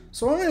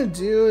 So what I'm going to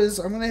do is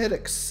I'm going to hit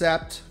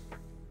accept.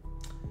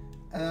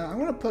 And I'm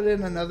going to put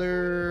in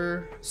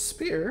another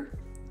sphere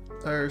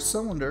or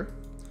cylinder.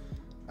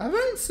 Have I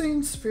been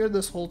saying sphere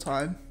this whole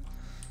time?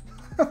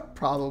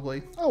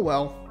 Probably. Oh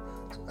well.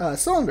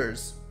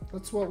 Cylinders.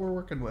 That's what we're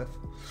working with.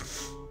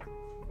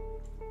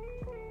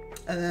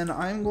 And then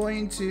I'm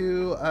going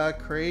to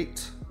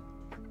create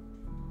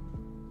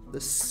the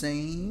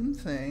same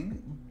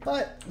thing.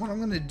 But what I'm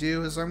going to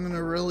do is I'm going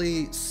to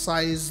really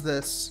size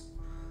this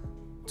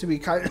to be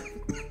kind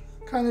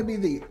of be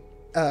the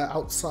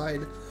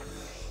outside.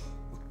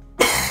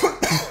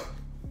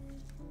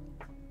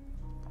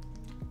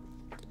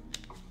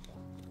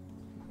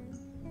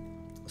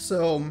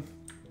 So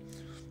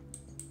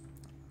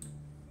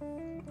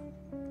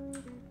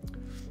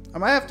I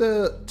might have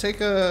to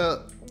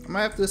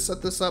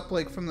set this up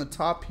like from the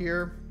top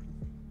here.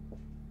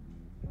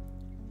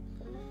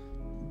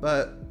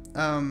 But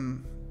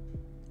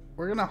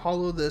we're gonna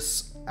hollow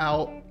this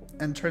out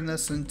and turn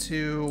this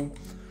into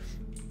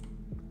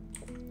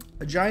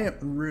a giant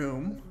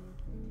room.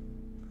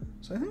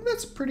 So I think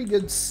that's a pretty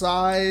good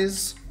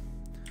size.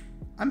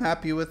 I'm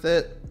happy with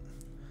it.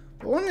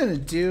 But what I'm going to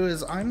do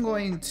is I'm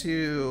going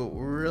to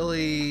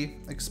really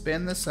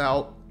expand this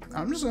out.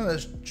 I'm just going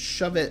to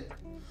shove it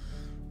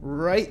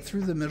right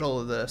through the middle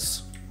of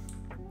this.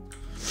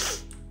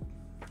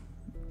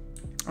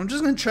 I'm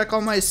just going to check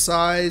all my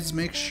sides,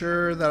 make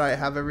sure that I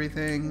have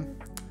everything.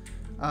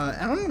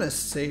 And I'm going to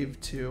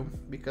save too,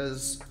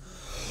 because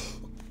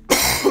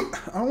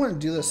I don't want to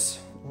do this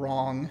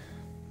wrong.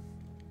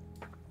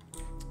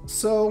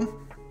 So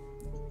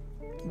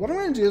what I'm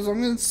going to do is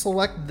I'm going to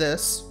select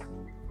this.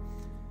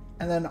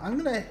 And then I'm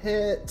going to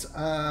hit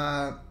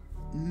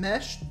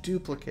mesh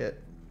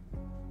duplicate.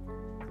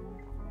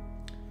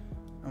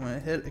 I'm going to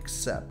hit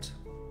accept.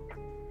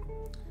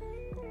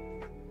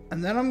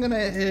 And then I'm going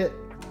to hit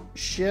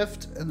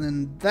shift and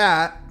then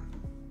that.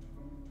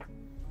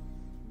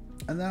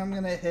 And then I'm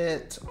going to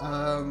hit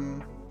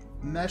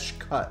mesh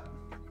cut.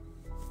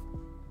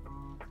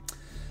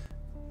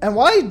 And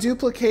why I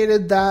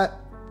duplicated that,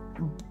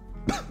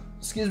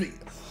 excuse me.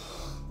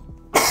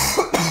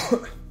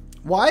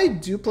 Why I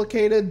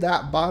duplicated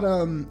that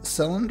bottom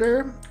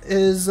cylinder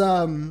is,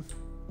 I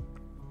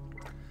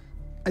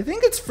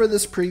think it's for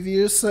this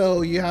preview,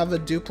 so you have a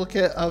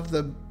duplicate of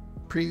the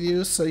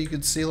preview so you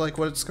can see like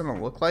what it's going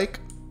to look like.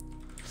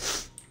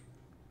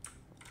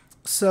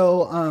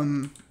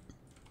 So,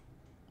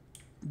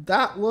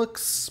 that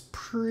looks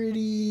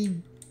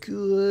pretty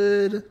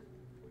good.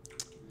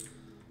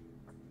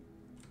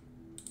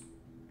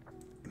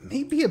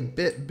 Maybe a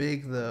bit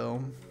big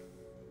though.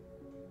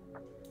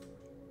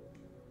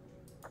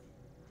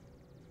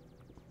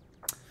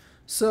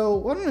 So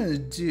what I'm going to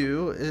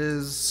do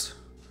is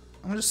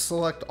I'm going to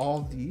select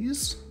all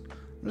these.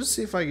 Let's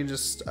see if I can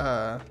just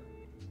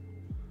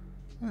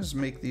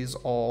make these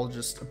all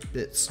just a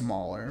bit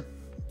smaller.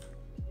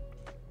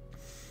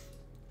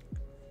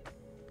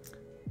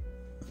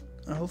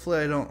 And hopefully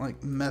I don't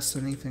like mess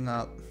anything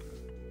up.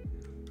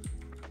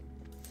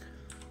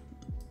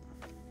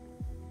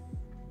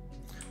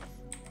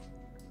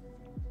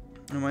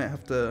 I might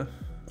have to,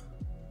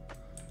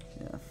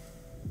 yeah.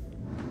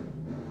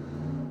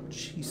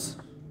 Jeez.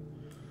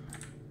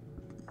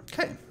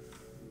 Okay.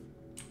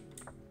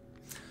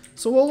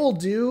 So what we'll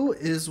do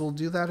is we'll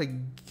do that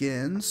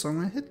again. So I'm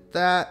going to hit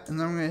that, and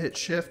then I'm going to hit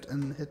shift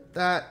and hit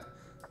that.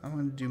 I'm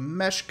going to do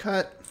mesh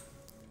cut.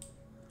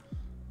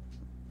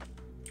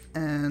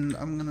 And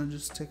I'm going to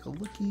just take a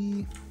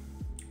lookie.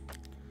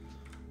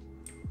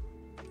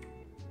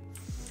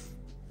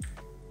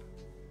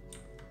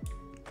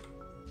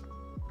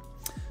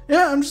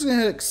 Yeah, I'm just going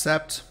to hit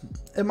accept.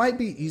 It might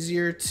be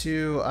easier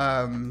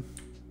to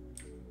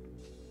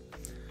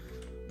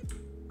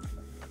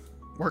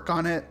work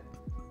on it.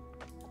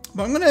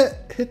 But I'm gonna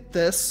hit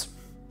this.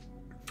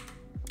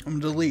 I'm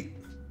gonna delete.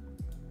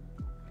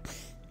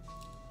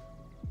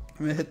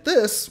 I'm gonna hit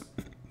this.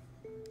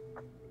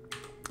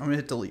 I'm gonna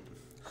hit delete.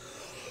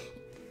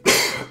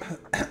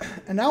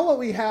 And now what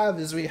we have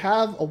is we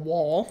have a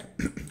wall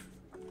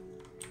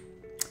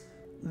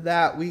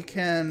that we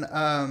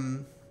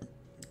can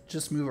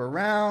just move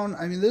around.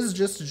 I mean, this is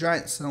just a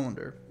giant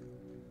cylinder.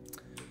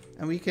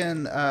 And we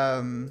can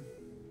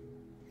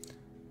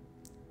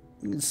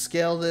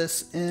scale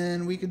this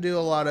in. We can do a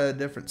lot of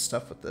different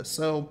stuff with this.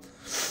 So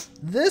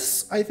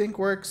this, I think,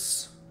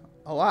 works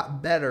a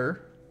lot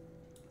better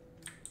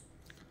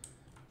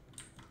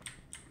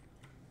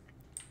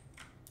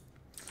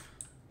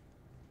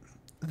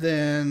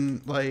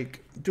than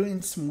like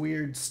doing some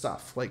weird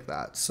stuff like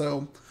that.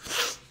 So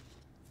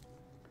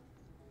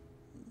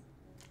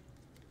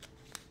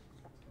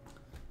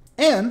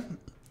and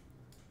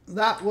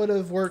that would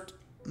have worked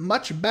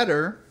much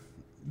better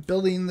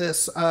building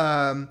this.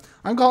 I'm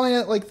calling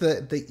it like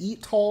the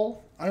eat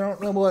hall. I don't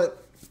know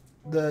what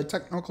the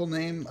technical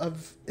name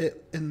of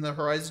it in the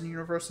Horizon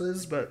universe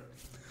is, but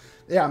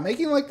yeah,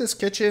 making like this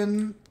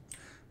kitchen,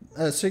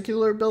 a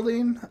circular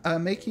building,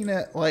 making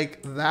it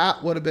like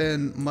that would have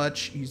been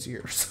much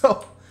easier.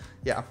 So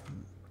yeah,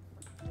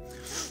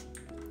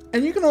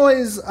 and you can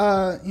always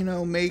you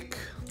know, make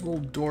little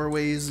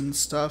doorways and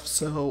stuff.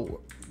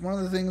 So one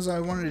of the things I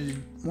want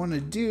to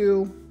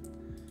do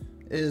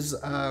is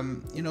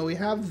you know, we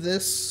have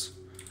this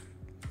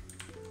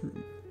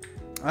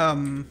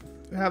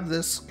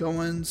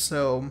going.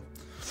 So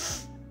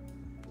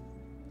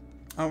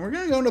we're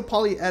gonna go into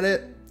poly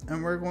edit,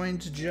 and we're going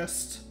to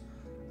just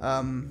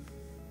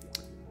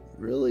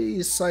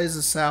really size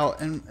this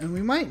out, and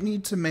we might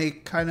need to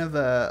make kind of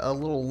a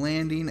little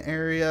landing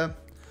area.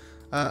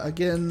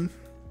 Again,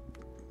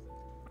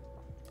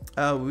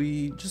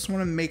 we just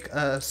want to make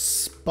a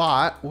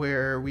spot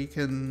where we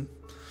can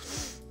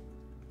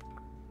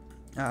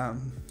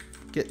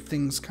get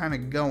things kind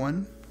of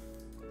going.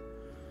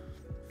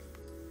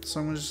 So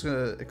I'm just going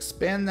to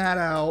expand that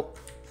out.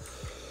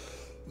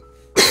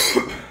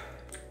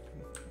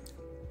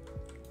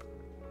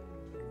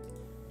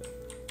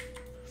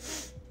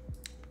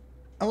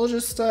 And we'll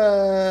just,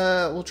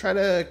 we'll try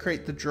to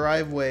create the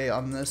driveway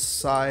on this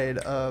side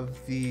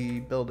of the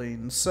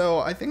building. So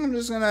I think I'm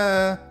just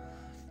gonna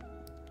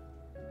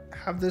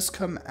have this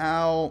come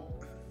out.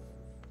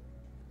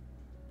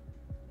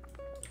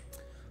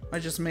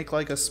 Might just make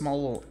like a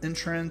small little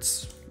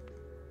entrance.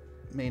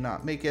 May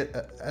not make it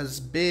as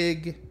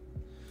big.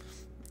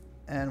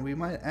 And we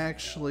might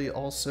actually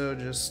also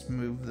just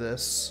move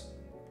this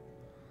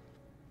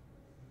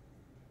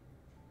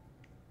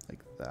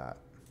like that.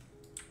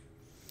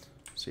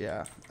 So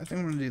yeah, I think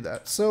I'm going to do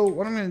that. So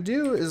what I'm going to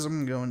do is I'm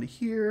going to go into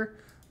here.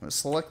 I'm going to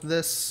select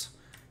this,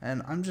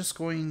 and I'm just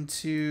going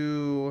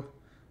to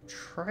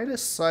try to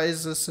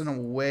size this in a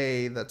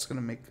way that's going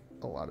to make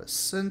a lot of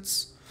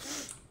sense.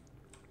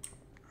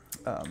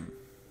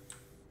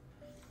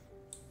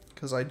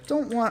 Because I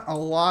don't want a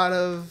lot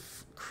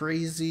of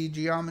crazy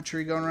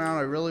geometry going around.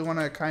 I really want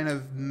to kind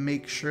of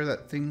make sure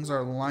that things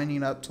are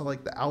lining up to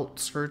like the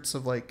outskirts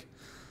of like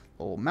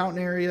little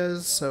mountain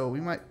areas. So we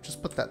might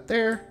just put that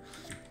there.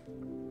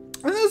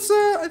 And that's,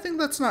 I think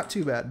that's not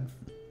too bad.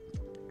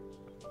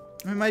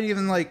 I might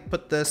even like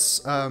put this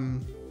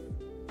kind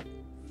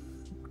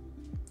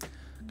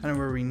of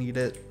where we need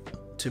it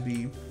to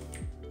be.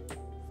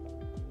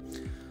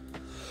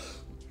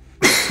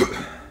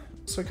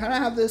 So kind of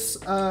have this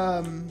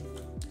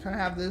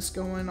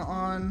going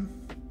on.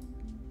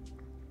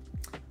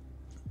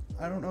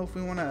 I don't know if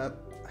we want to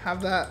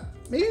have that,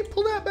 maybe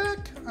pull that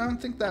back. I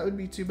don't think that would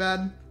be too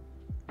bad.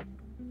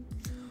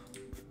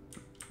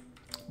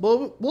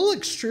 We'll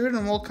extrude,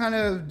 and we'll kind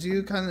of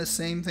do kind of the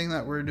same thing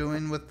that we're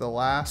doing with the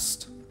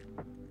last,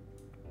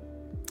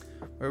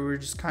 where we're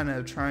just kind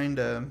of trying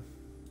to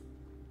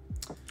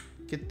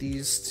get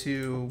these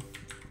to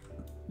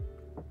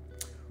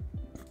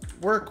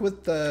work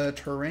with the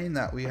terrain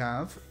that we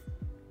have.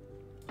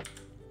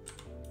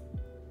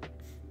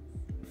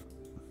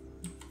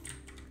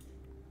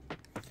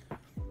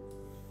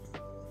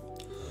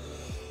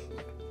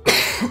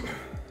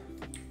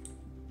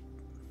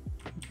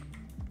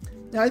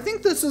 Now, I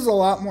think this is a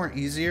lot more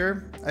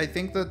easier. I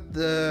think that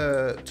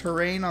the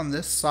terrain on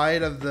this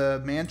side of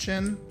the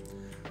mansion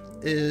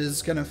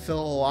is going to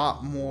feel a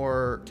lot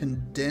more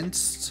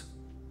condensed.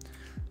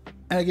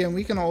 And again,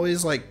 we can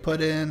always like put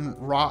in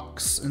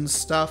rocks and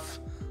stuff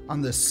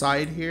on this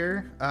side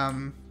here.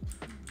 Yeah,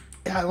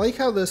 I like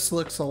how this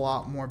looks a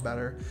lot more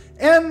better.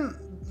 And,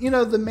 you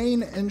know, the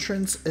main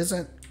entrance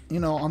isn't, you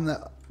know, on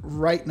the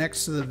right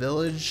next to the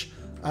village.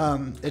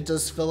 It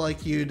does feel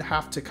like you'd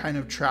have to kind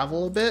of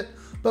travel a bit.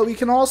 But we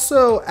can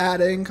also add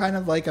in kind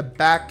of like a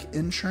back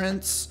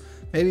entrance.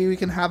 Maybe we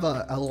can have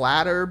a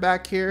ladder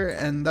back here,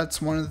 and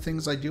that's one of the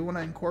things I do want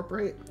to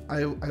incorporate.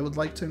 I would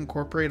like to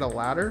incorporate a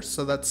ladder,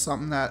 so that's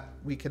something that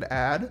we could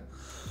add.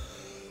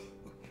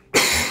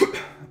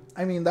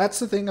 I mean, that's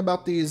the thing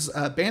about these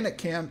bandit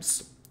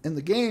camps in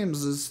the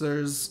games, is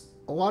there's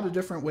a lot of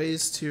different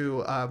ways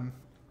to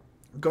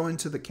go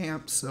into the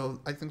camp, so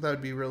I think that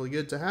would be really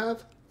good to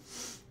have.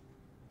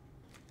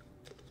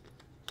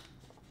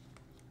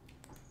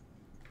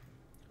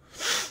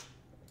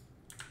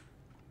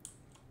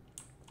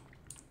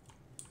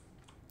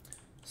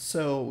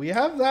 So we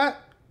have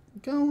that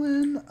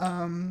going.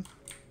 I'm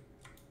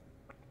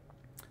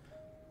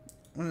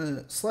going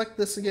to select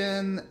this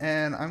again,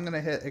 and I'm going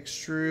to hit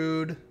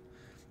extrude,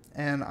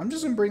 and I'm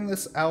just going to bring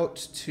this out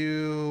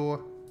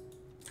to,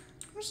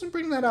 I'm just going to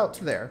bring that out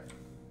to there.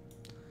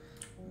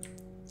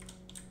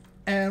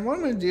 And what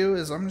I'm going to do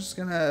is I'm just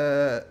going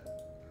to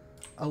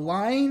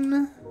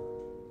align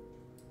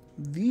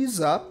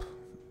these up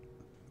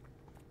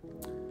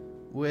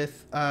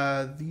with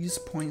these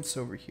points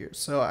over here.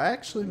 So I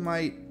actually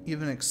might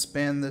even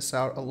expand this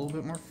out a little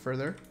bit more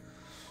further.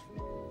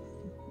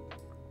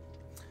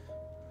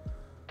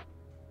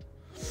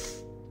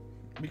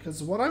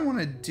 Because what I want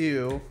to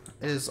do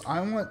is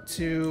I want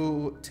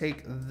to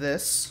take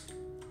this,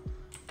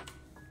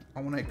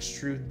 I want to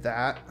extrude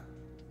that,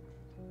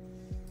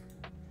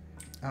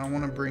 and I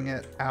want to bring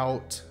it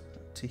out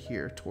to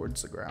here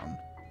towards the ground.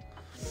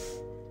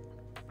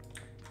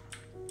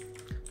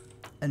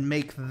 And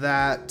make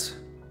that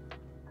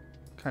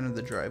kind of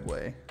the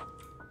driveway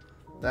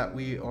that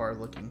we are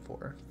looking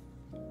for.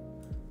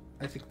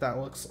 I think that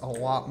looks a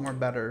lot more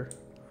better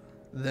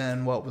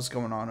than what was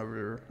going on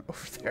over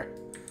there.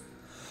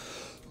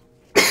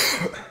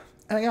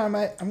 And again,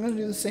 I'm going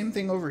to do the same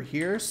thing over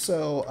here.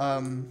 So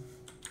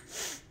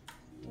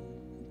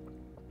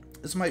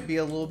this might be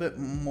a little bit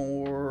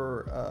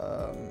more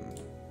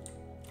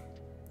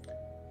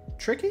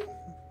tricky.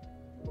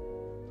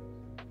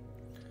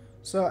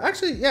 So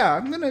actually, yeah,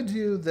 I'm going to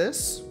do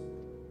this.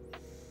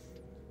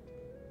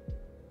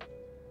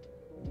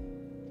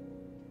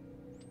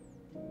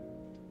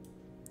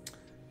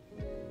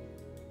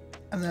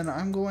 And then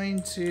I'm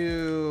going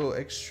to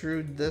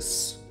extrude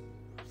this.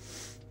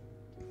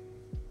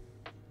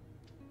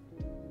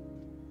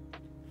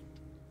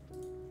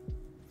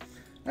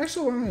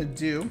 Actually, what I'm going to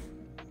do,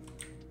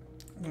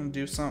 I'm going to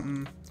do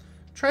something,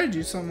 try to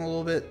do something a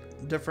little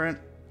bit different.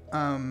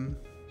 I'll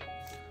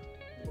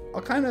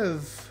kind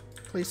of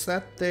place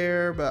that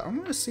there, but I'm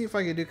going to see if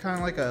I can do kind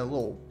of like a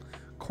little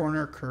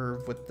corner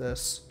curve with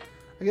this.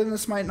 Again,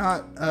 this might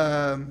not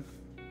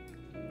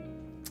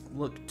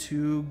look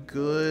too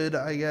good,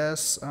 I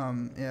guess.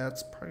 Yeah,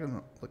 it's probably going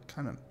to look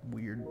kind of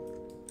weird.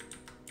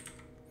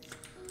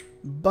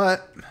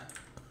 But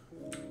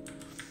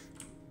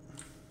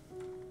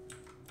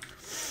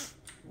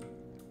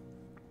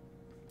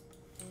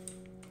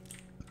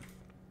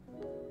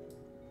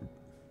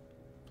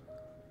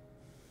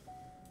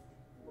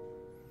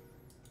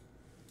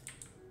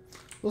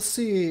we'll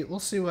see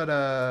what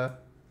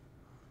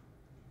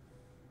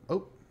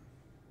oh,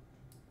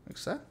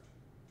 fix that.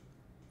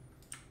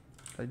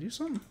 Did I do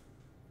something?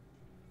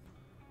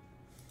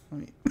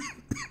 Let me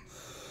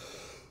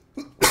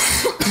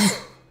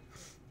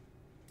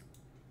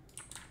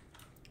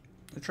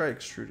I'll try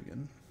extrude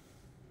again.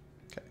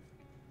 Okay.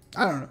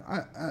 I don't know.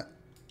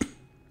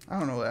 I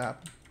don't know what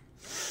happened.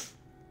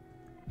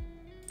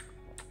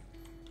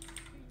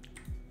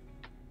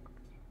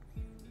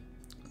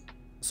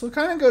 So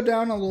kind of go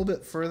down a little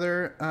bit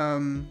further.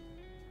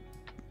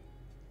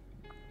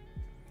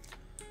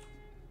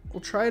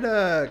 We'll try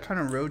to kind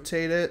of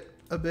rotate it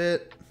a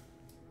bit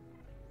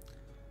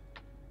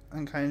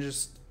and kind of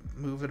just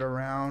move it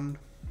around.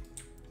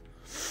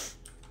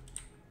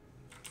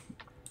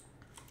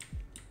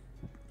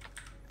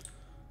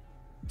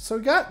 So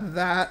we got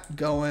that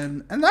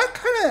going, and that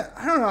kind of,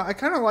 I don't know, I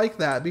kind of like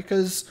that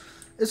because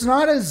it's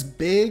not as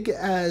big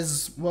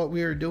as what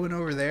we were doing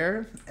over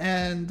there.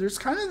 And there's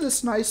kind of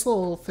this nice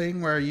little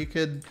thing where you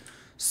could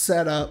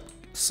set up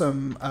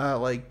some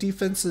like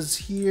defenses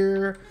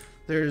here.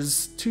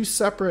 There's two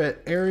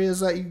separate areas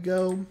that you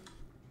go.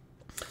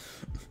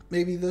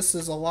 Maybe this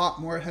is a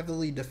lot more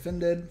heavily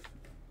defended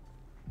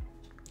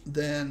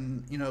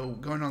than, you know,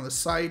 going on the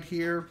side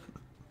here.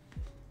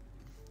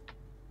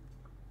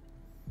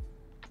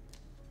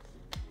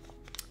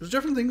 There's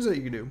different things that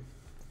you can do.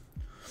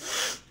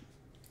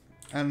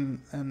 And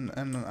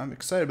I'm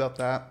excited about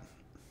that.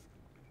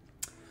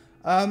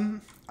 I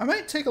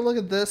might take a look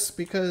at this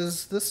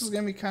because this is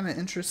going to be kind of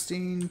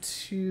interesting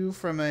too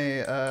from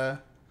a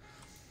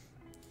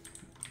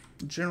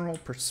general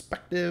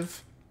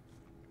perspective.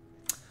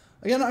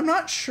 Again, I'm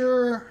not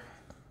sure.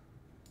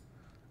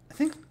 I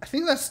think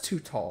that's too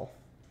tall,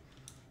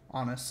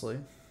 honestly.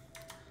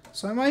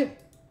 So I might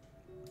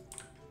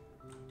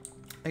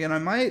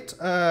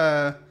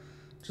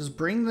just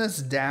bring this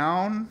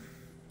down.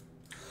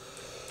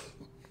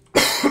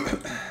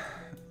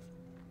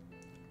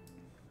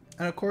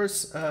 And of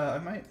course, I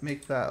might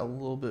make that a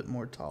little bit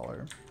more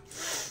taller.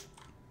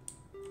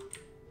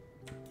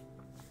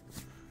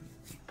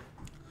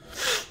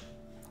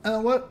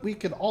 What we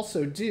could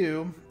also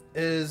do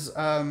is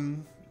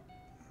we're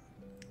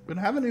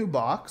gonna have a new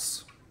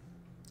box.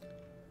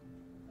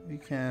 We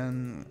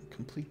can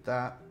complete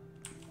that.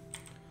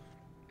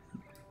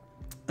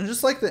 And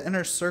just like the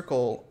inner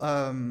circle,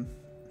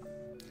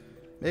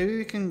 maybe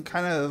we can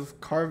kind of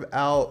carve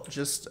out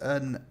just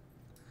a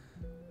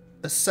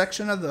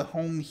section of the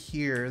home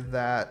here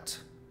that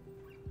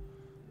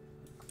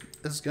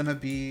is gonna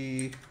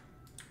be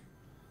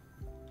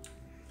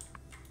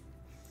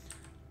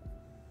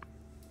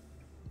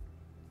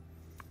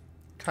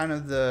kind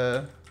of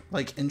the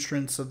like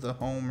entrance of the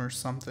home or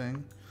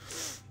something.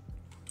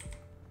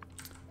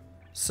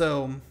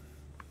 So what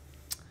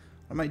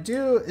I might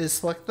do is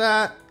select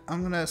that.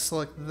 I'm gonna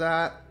select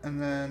that,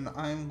 and then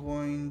I'm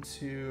going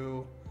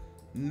to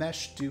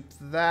mesh dupe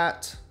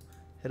that,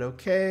 hit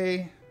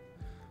OK.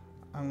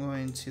 I'm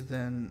going to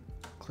then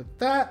click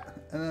that,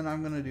 and then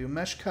I'm gonna do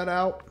mesh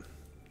cutout.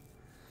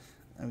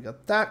 And we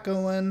got that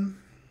going.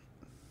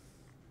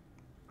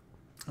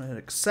 I hit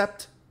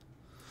accept.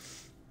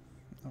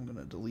 I'm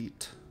gonna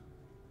delete.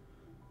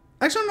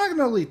 Actually, I'm not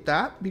gonna delete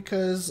that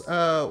because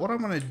what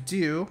I'm gonna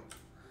do,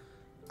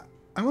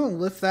 I'm gonna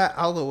lift that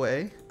out of the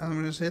way. I'm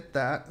gonna just hit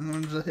that, and then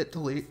I'm gonna just hit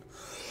delete.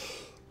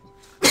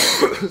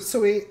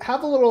 So we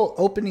have a little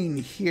opening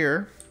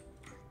here.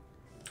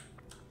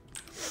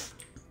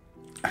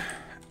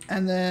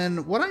 And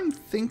then what I'm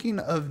thinking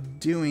of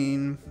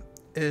doing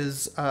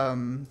is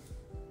I'm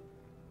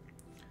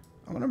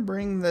gonna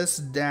bring this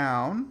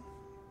down.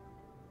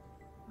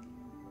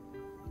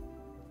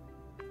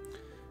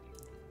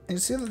 And you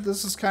see that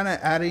this is kind of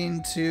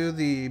adding to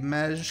the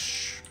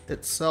mesh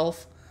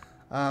itself.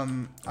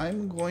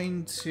 I'm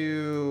going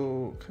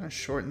to kind of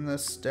shorten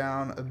this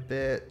down a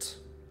bit.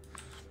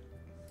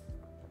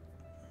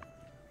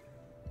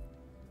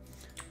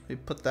 We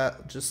put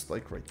that just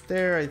like right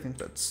there. I think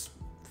that's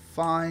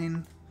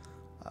fine.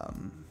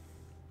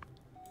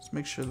 Let's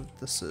make sure that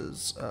this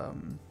is, I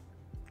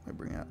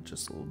bring out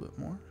just a little bit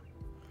more.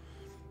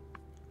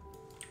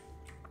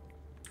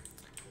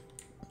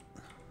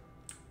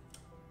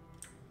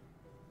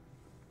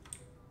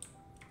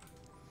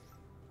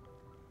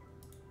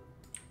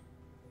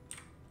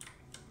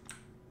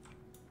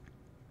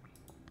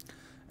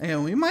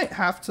 And we might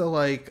have to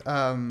like,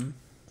 might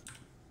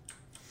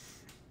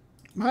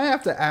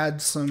have to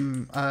add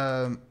some,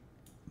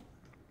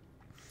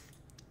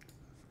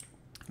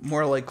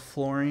 more like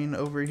flooring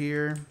over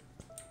here.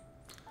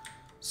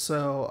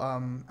 So,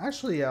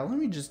 actually, yeah, let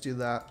me just do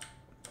that.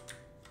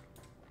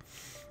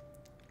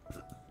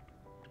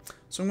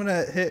 So I'm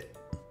gonna hit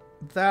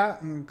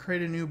that and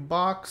create a new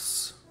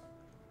box.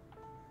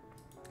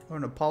 I'm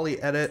gonna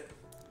poly edit.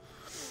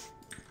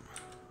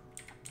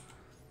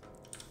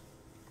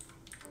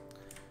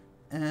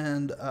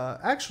 And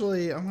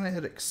actually, I'm gonna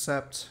hit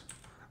accept.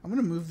 I'm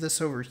gonna move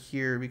this over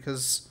here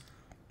because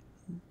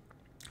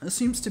this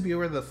seems to be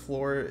where the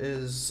floor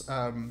is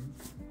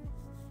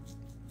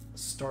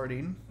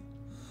starting.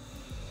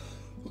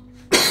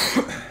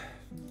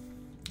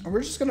 And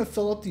we're just gonna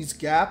fill up these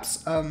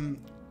gaps. I'm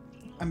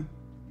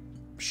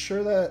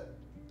sure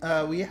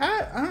that we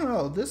had, I don't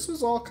know, this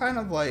was all kind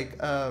of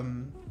like, I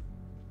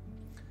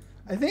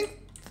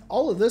think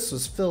all of this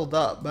was filled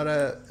up, but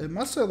it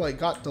must have like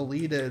got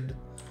deleted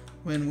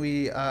when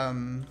we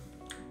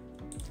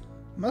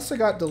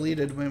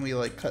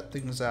like cut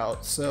things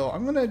out. So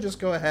I'm gonna just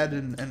go ahead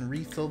and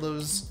refill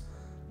those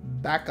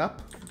back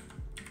up,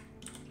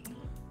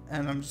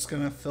 and I'm just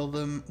gonna fill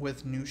them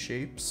with new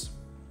shapes.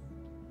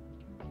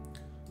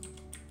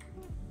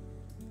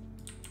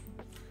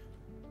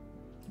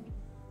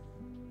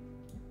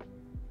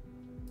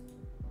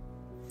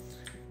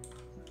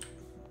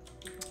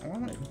 What I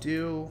might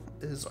do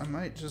is I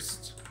might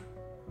just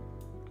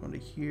go to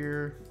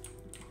here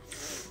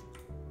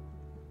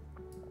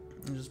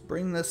and just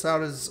bring this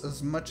out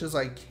as much as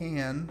I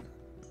can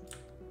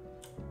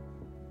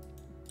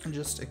and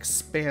just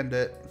expand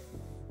it.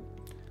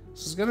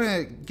 So it's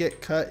gonna get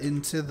cut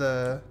into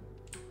the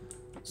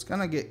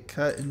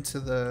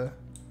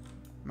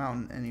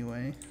mountain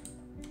anyway.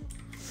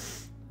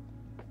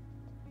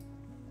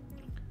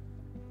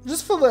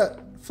 Just fill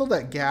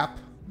that gap.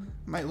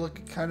 Might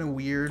look kind of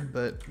weird,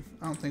 but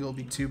I don't think it'll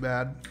be too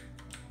bad.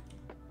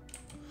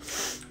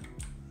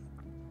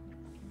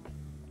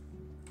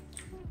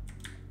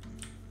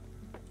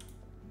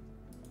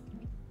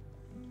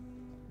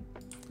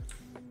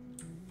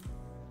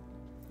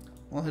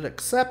 We'll hit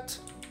accept.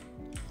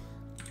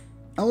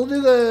 And we'll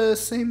do the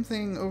same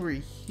thing over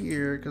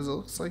here because it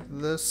looks like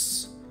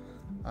this.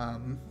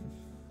 You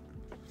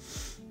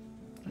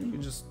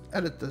can just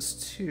edit this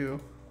too.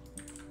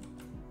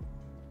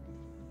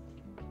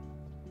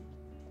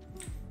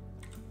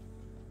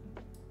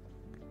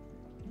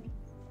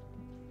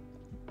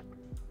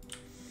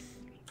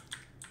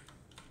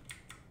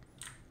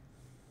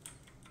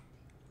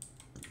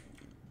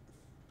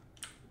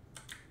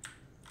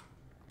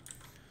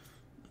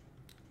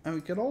 And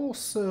we could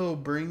also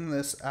bring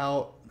this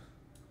out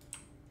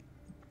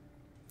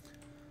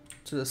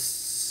to the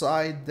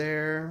side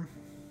there.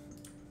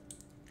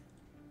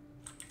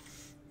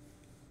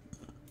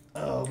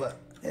 Oh, but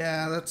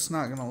yeah, that's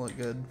not gonna look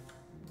good.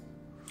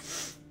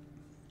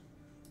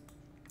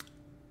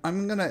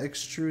 I'm gonna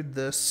extrude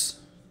this.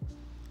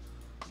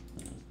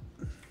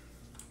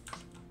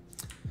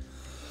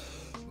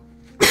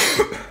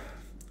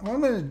 what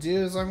I'm going to do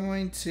is I'm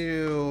going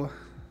to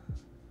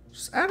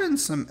just add in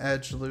some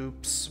edge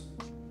loops.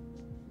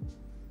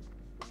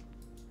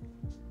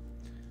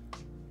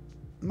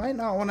 Might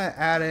not want to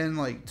add in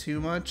like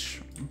too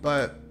much,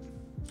 but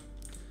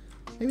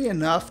maybe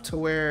enough to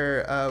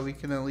where we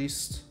can at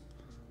least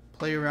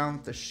play around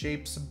with the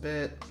shapes a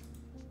bit.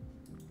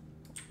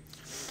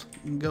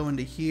 And go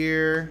into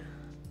here,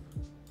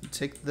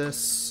 take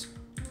this,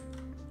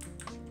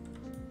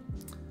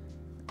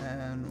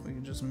 and we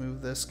can just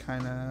move this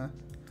kind of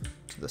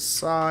to the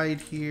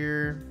side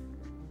here.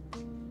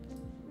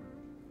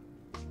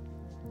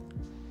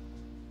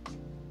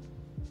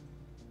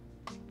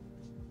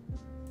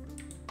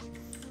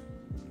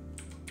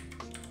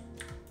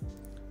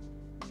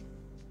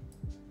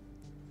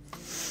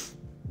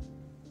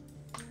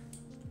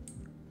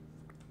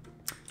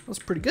 That's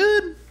pretty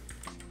good,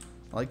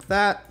 like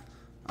that.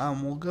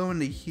 We'll go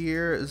into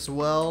here as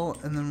well,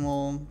 and then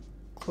we'll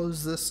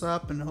close this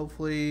up and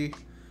hopefully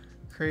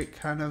create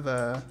kind of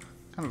a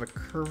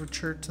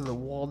curvature to the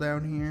wall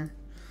down here.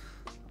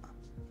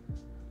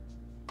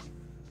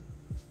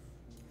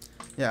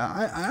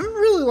 Yeah, I'm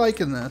really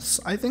liking this.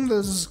 I think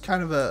this is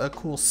kind of a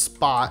cool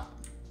spot.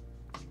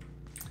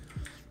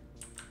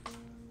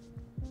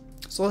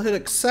 So I'll hit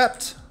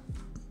accept.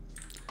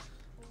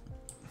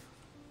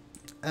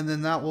 And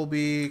then that will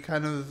be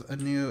kind of a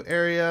new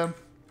area.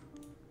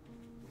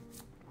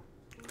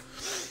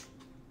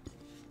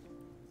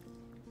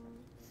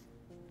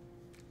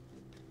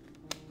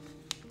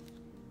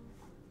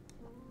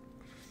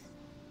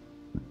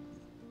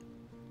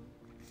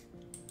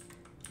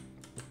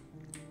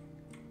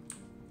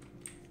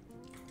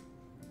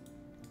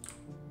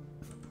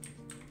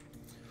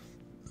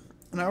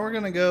 Now we're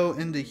gonna go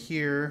into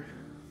here.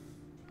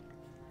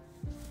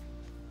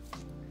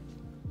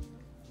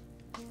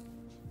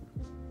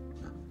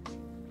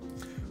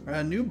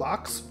 A new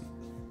box,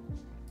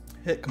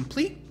 hit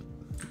complete,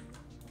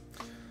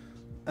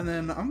 and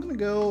then I'm gonna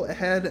go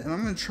ahead and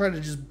I'm gonna try to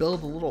just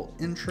build a little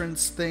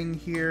entrance thing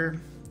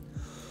here.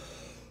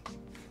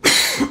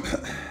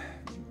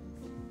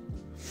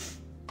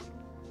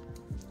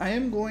 I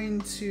am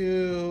going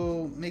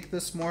to make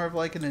this more of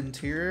like an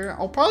interior.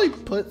 I'll probably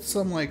put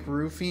some like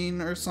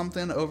roofing or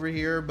something over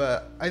here,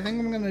 but I think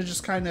I'm gonna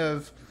just kind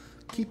of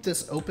keep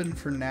this open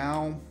for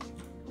now.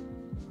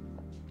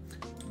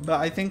 But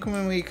I think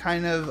when we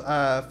kind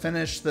of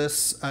finish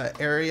this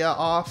area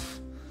off,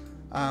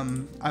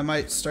 I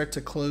might start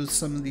to close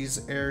some of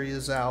these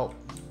areas out.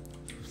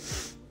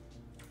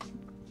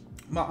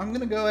 But I'm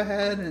going to go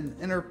ahead and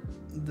enter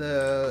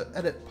the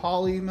edit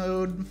poly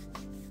mode.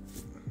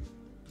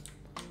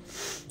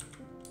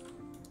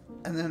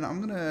 And then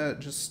I'm going to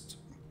just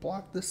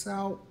block this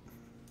out.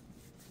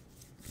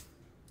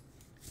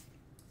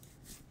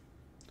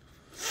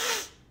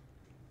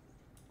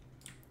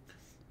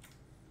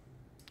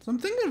 So I'm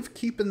thinking of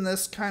keeping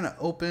this kind of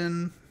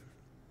open.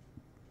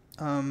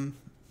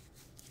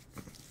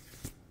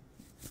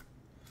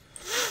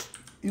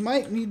 You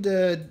might need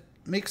to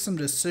make some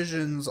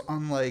decisions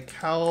on like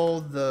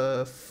how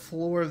the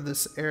floor of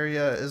this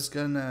area is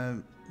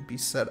gonna be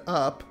set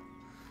up,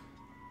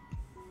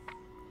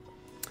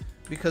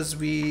 because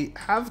we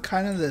have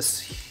kind of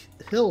this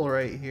hill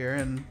right here,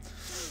 and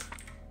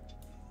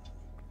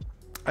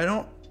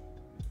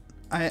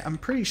I'm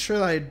pretty sure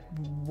that I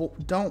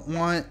don't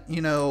want,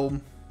 you know,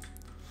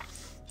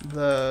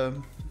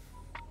 I'm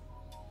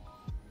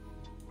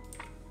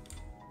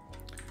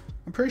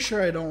pretty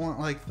sure I don't want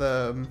like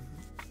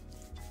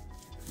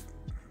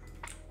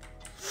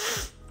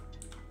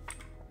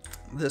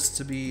this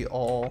to be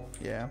all,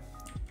 yeah.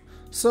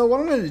 So what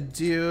I'm going to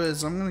do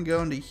is I'm going to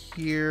go into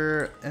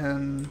here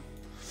and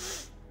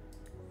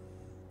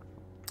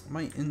I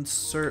might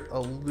insert a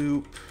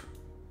loop.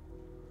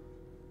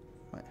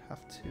 Might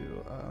have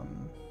to,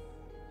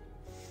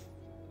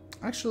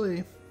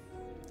 actually,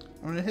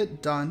 I'm going to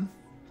hit done.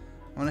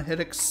 I'm going to hit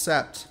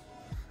accept.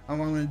 And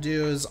what I'm going to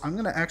do is I'm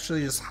going to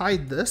actually just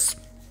hide this.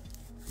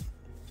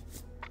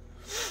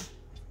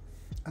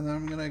 And then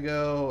I'm going to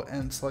go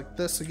and select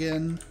this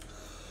again.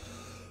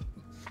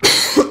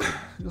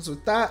 Because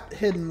with that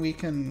hidden, we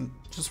can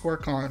just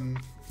work on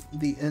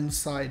the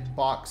inside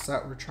box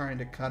that we're trying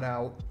to cut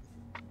out.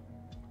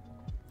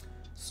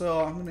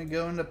 So I'm going to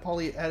go into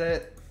poly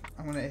edit.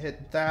 I'm going to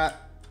hit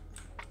that.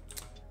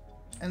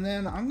 And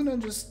then I'm going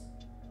to just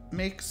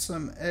make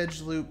some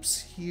edge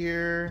loops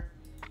here.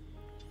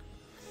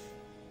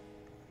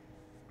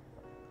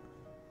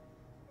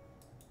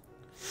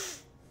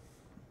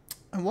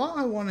 And what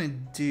I want to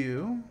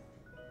do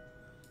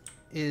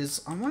is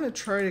I want to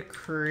try to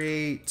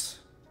create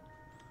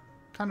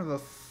kind of a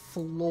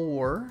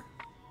floor.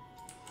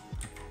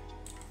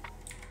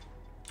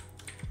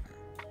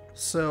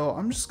 So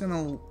I'm just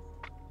gonna,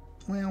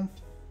 well,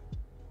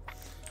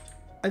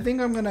 I think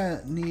I'm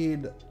gonna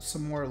need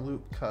some more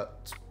loop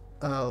cuts.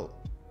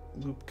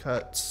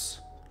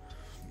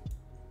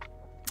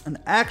 And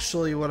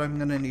actually what I'm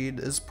gonna need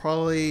is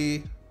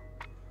probably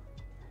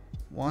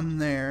one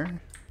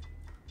there.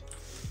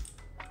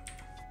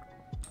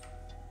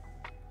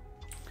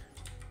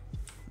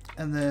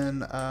 And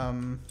then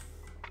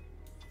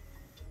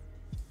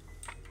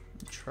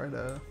try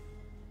to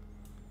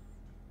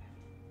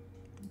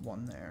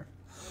one there.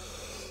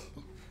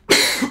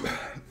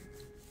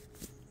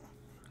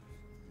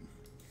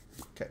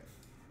 Okay,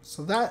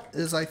 so that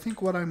is, I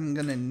think, what I'm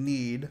gonna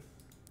need.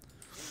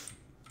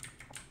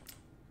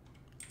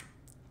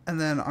 And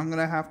then I'm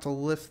gonna have to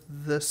lift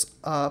this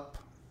up.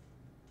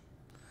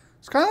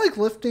 It's kind of like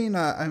lifting.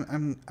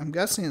 I'm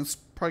guessing it's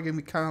probably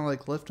gonna be kind of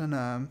like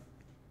lifting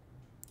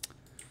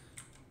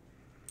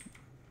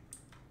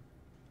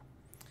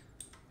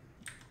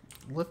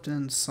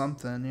lifting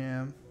something.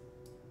 Yeah. I'm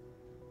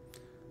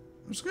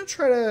just gonna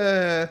try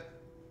to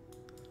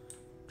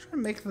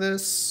make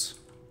this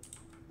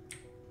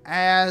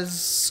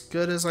as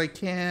good as I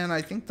can.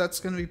 I think that's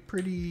gonna be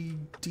pretty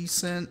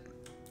decent.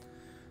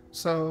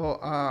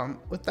 So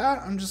with that,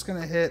 I'm just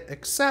gonna hit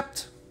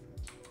accept,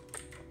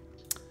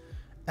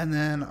 and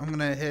then I'm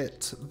gonna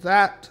hit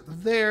that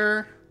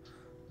there.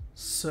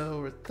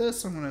 So with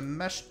this, I'm gonna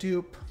mesh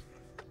dupe,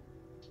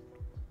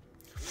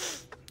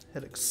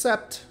 hit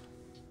accept,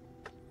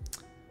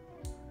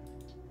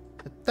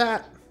 hit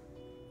that,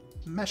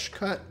 mesh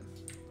cut.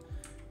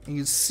 And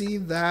you can see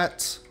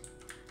that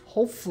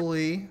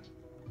hopefully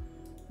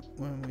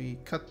when we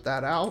cut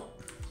that out,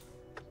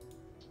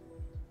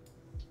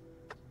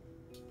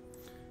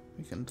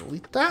 we can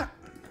delete that.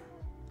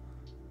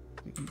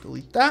 We can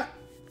delete that.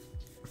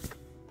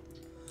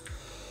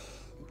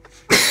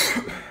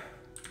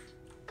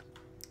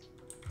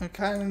 A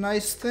kind of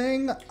nice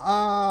thing.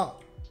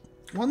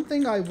 One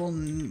thing I will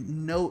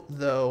note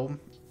though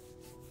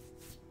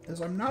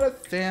is I'm not a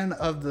fan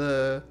of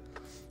the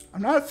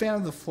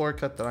floor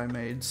cut that I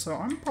made, so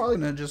I'm probably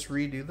gonna just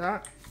redo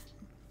that.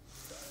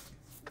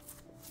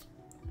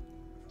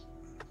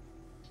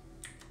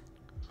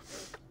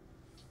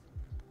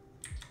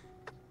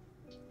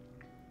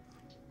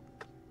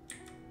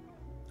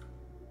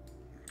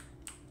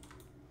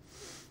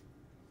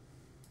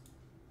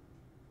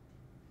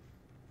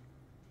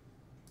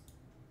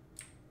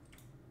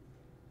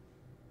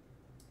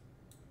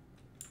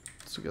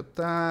 So get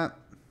that.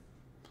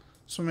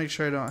 So make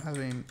sure I don't have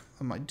any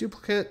of my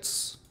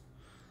duplicates.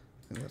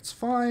 I think that's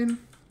fine.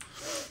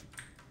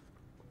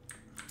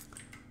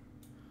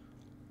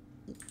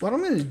 What I'm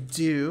going to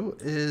do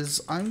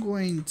is I'm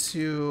going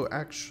to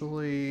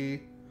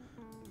actually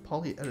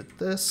poly edit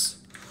this.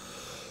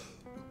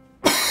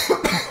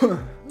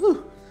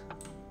 Ooh.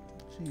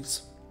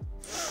 Jeez.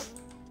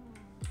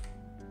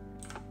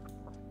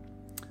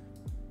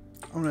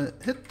 I'm going to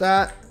hit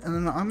that, and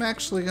then I'm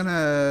actually going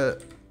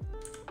to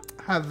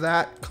have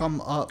that come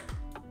up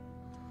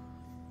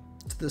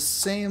to the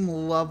same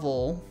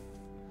level.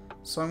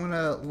 So I'm going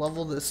to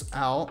level this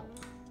out.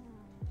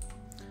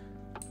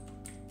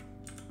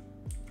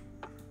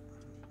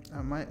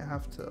 I might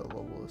have to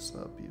level this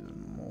up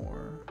even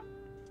more.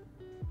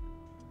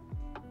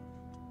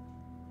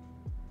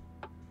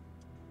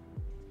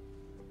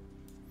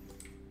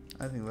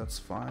 I think that's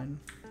fine.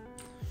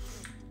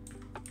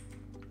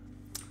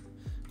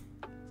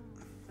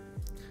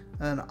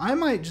 And I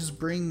might just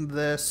bring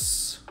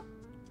this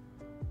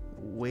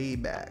way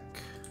back.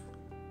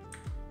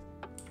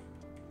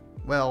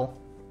 Well,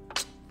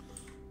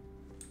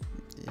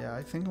 yeah,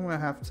 I think I'm gonna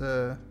have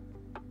to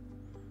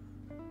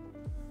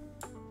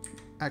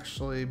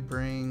actually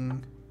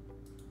bring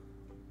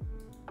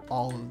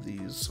all of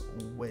these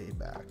way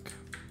back.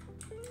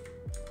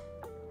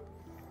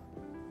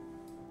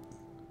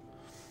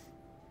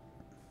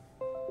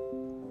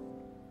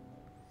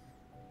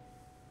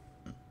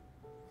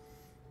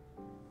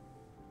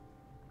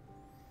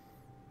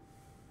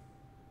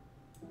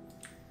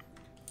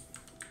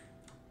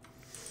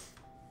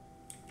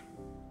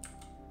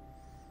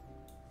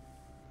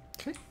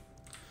 Okay,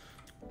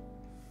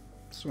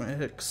 so I'm going to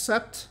hit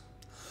accept.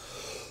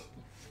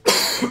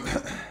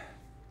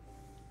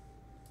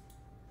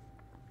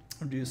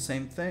 I'll do the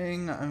same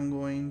thing. I'm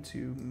going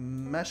to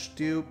mesh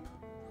dupe,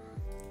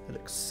 hit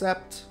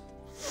accept,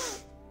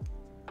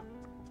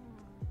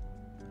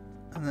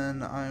 and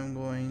then I'm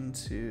going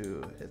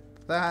to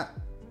hit that.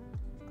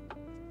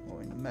 I'm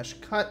going to mesh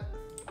cut,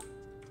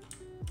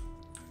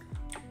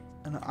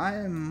 and I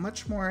am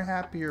much more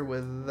happier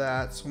with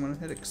that, so I'm going to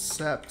hit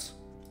accept.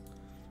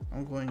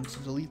 I'm going to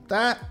delete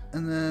that,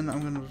 and then I'm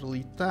going to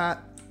delete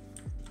that.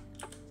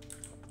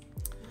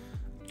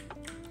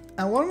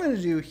 And what I'm going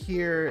to do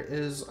here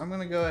is I'm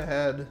going to go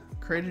ahead,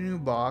 create a new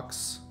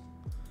box.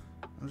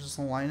 I'll just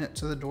align it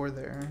to the door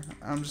there.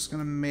 I'm just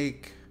going to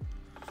make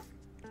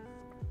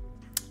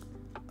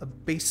a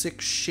basic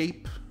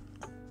shape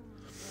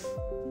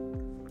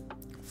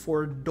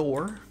for a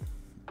door.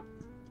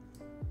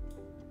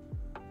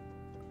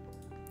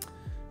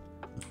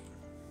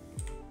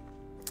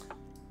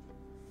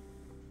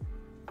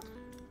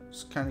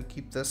 Kind of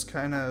keep this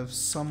kind of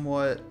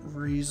somewhat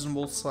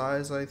reasonable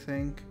size, I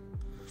think.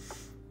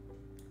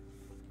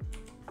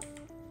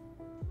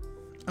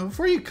 And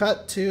before you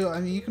cut too, I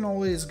mean, you can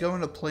always go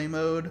into play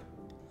mode.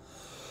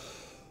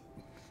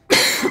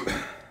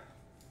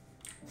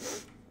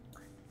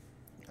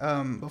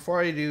 Before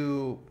I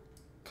do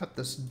cut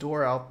this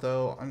door out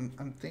though,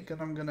 I'm thinking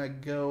I'm gonna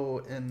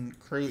go and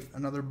create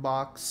another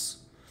box.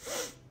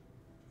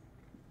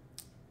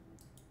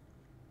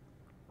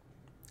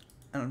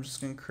 And I'm just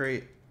gonna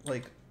create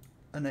like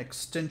an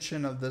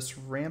extension of this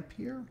ramp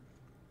here.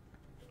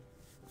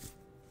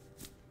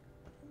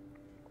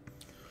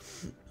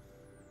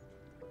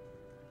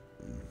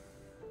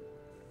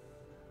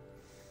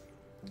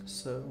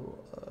 So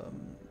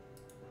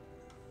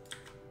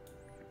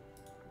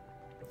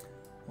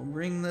we'll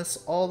bring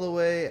this all the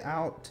way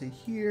out to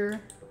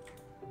here.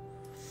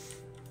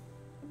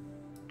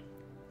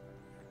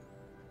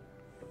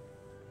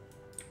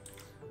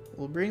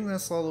 We'll bring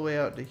this all the way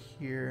out to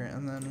here,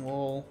 and then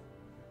we'll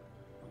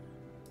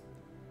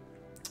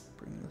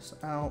bring this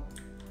out.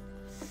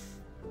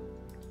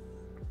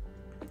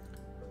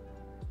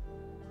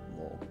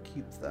 We'll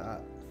keep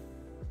that.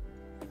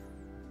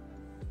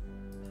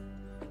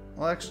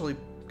 I'll actually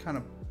kind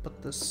of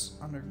put this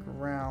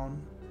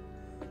underground.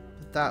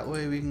 But that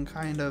way we can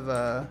kind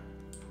of,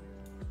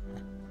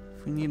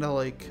 if we need to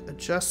like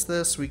adjust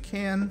this, we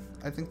can.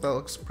 I think that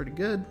looks pretty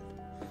good.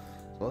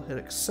 So I'll hit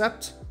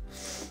accept.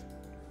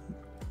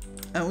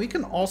 And we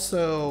can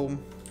also,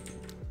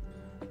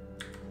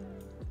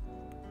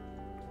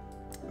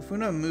 if we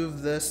don't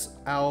move this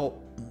out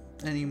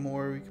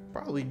anymore, we could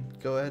probably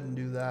go ahead and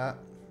do that.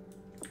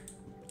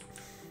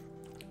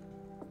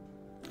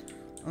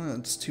 I don't think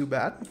that's too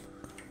bad.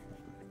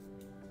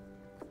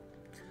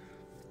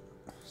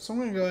 So I'm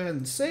going to go ahead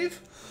and save.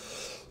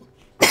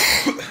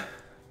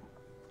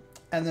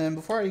 And then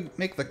before I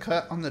make the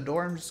cut on the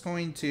door, I'm just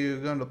going to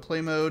go into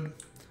play mode.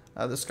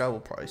 This guy will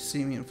probably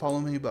see me and follow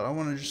me, but I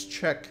want to just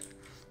check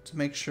to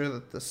make sure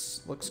that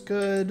this looks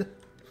good.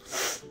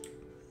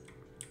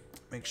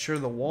 Make sure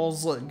the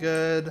walls look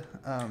good.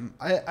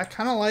 I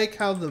kind of like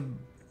how the,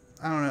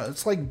 I don't know,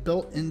 it's like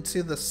built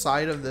into the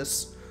side of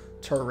this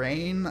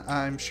terrain.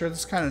 I'm sure this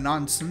is kind of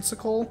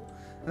nonsensical,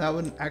 and that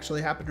wouldn't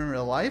actually happen in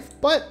real life,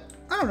 but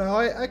I don't know,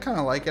 I kind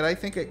of like it. I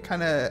think it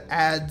kind of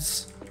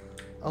adds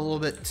a little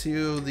bit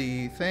to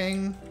the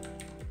thing.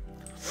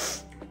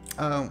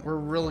 We're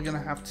really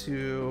gonna have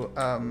to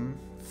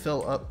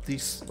fill up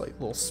these like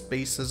little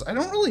spaces. I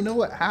don't really know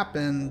what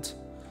happened.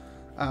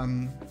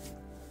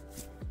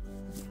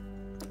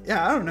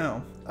 Yeah, I don't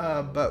know,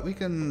 but we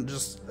can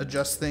just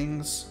adjust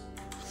things.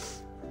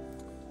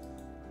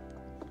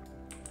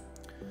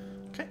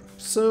 Okay,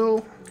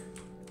 so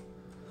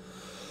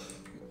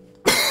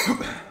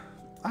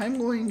I'm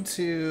going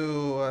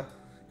to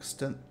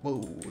extend.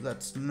 Whoa,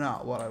 that's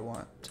not what I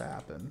want to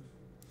happen.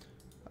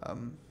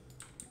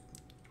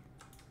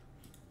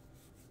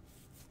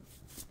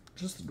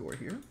 Just the door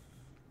here.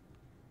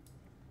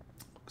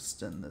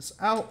 Extend this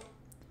out.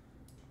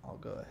 I'll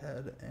go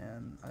ahead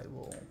and I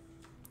will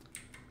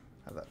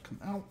have that come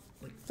out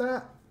like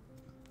that.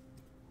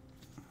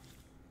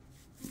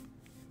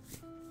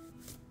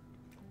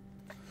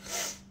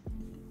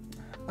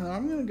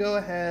 I'm going to go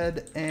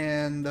ahead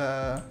and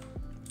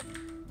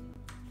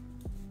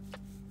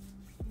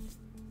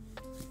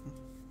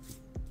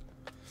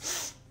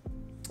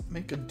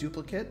make a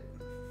duplicate.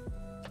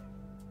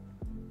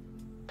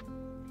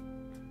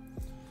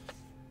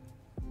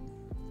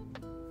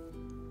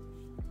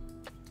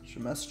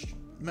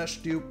 Mesh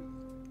dupe.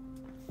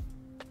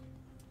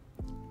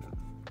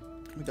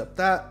 We got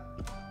that.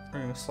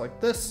 We're going to select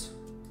this.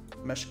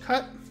 Mesh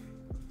cut.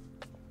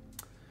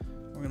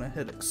 We're going to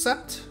hit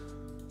accept.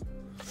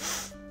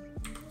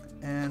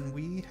 And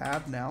we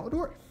have now a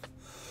door.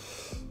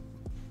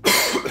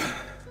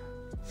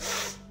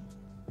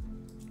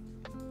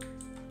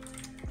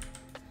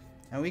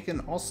 And we can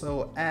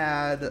also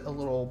add a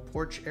little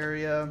porch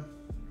area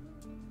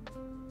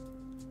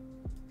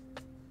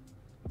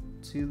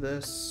to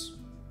this.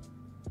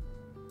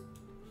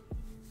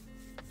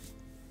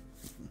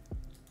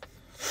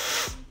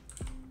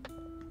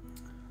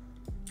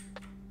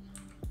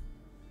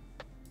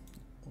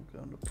 We'll go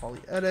into poly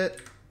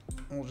edit.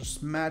 We'll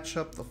just match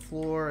up the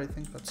floor. I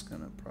think that's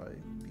gonna probably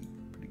be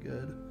pretty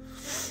good.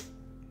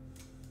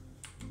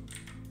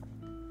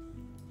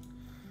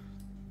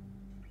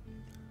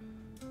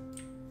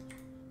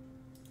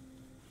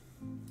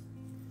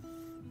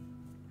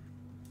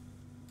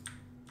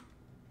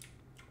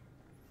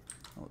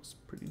 That looks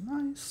pretty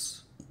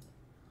nice.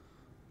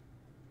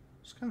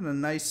 Just kind of a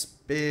nice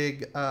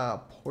big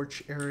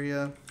porch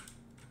area.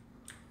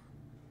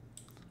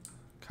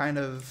 Kind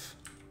of.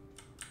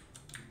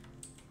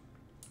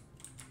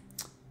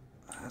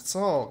 It's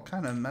all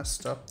kind of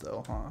messed up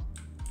though, huh?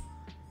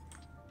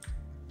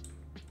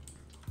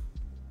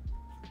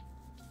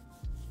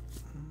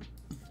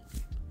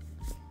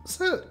 Let's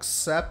hit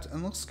accept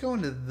and let's go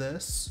into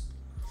this.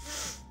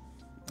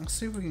 Let's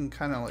see if we can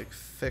kind of like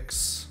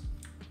fix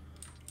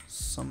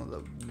some of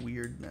the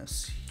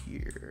weirdness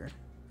here.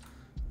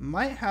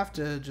 Might have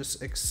to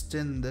just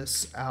extend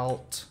this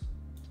out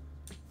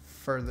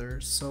further.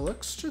 So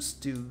let's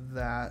just do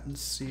that and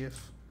see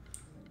if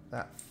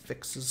that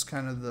fixes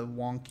kind of the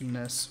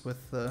wonkiness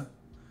with the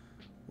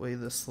way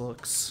this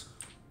looks.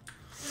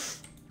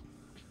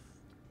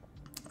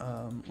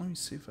 Let me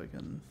see if I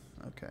can.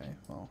 Okay,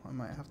 well, I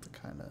might have to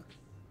kind of.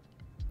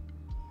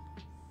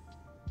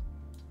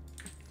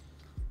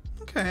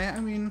 Okay, I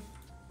mean.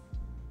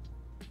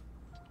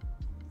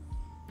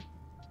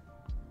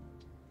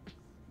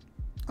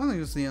 I don't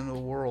think it's the end of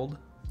the world.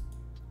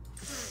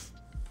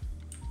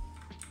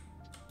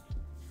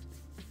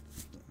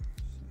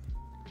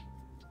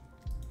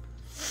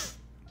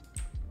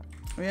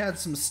 We had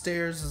some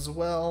stairs as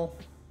well.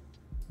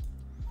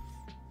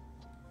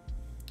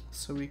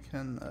 So we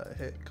can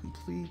hit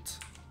complete.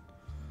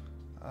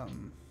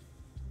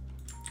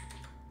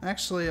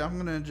 Actually, I'm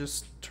gonna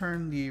just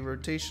turn the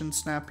rotation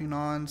snapping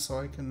on so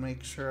I can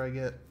make sure I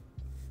get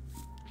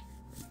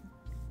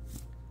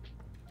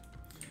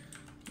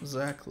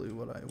exactly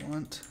what I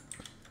want.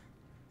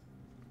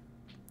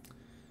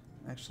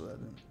 Actually, that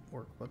didn't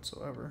work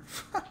whatsoever.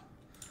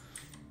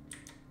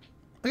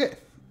 Okay,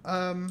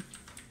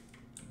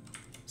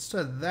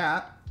 instead of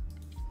that,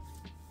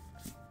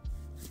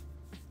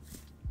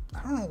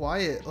 I don't know why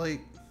it,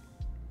 like,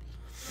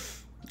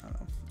 I don't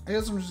know. I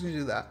guess I'm just gonna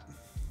do that.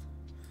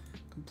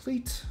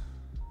 Complete.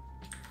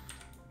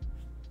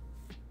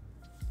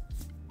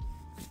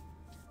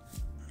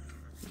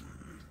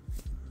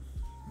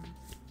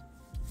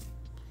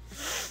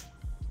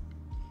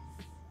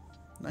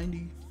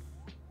 $90.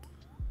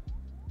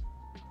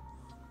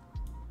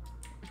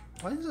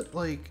 Why is it,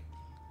 like,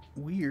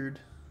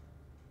 weird?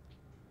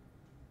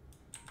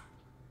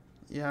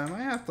 Yeah, I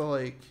might have to,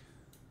 like,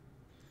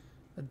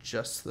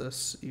 adjust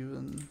this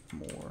even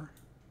more.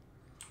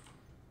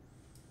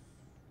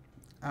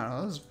 I don't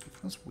know,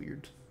 that's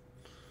weird.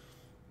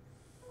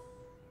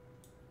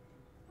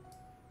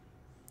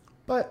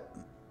 But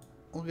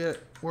we'll get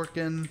it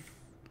working.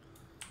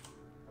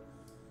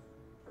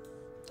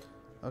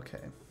 Okay.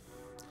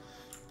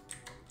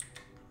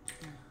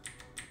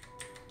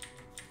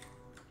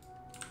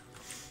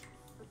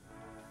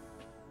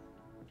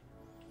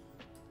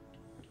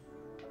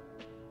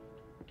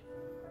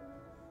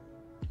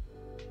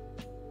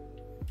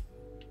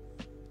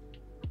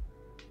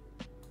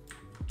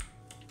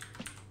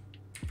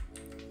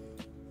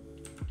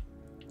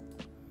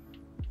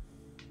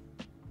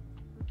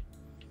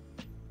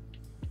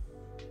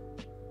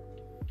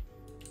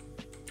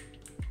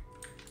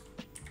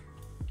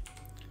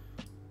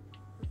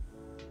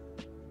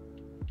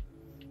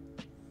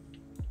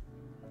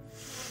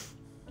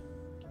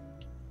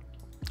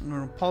 I'm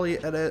going to poly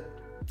edit,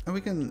 and we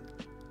can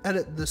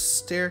edit the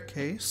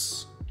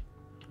staircase.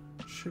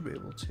 Should be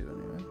able to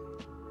anyway.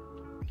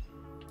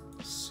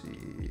 Let's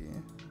see.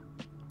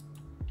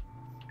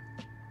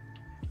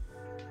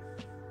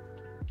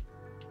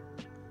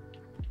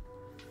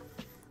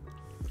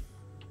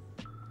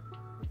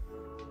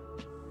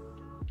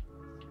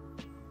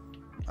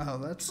 Oh,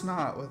 that's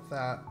not with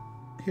that.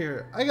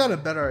 Here, I got a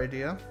better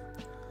idea.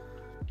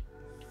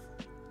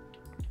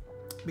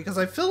 Because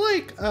I feel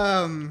like,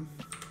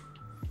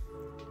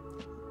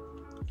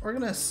 we're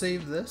gonna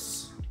save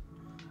this,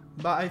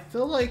 but I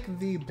feel like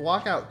the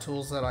block out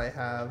tools that I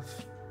have,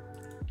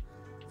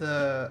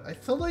 I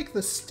feel like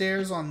the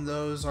stairs on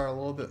those are a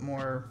little bit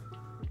more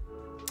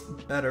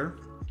better.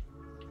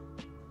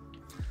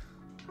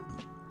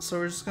 So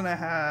we're just gonna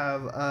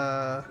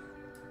have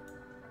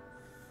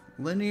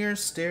linear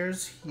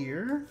stairs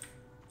here.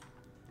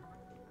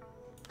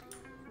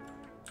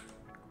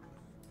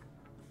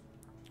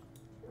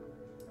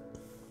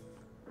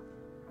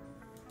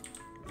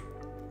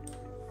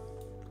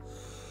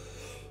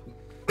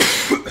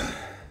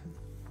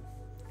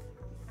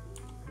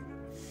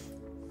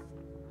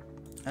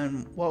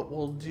 And what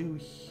we'll do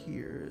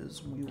here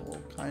is we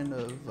will kind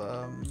of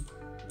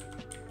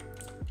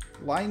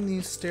line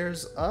these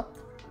stairs up.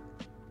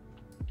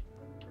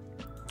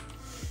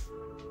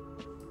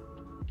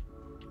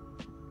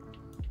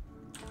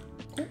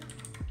 Cool.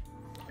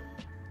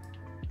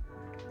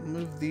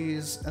 Move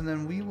these, and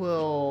then we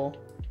will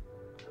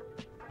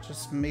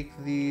just make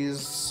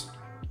these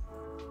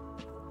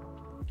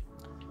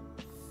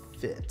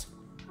fit.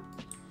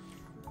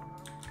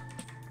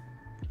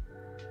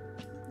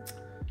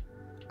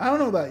 I don't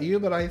know about you,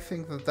 but I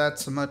think that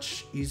that's a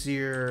much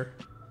easier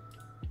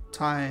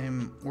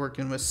time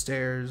working with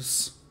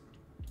stairs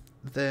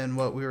than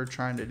what we were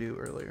trying to do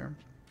earlier.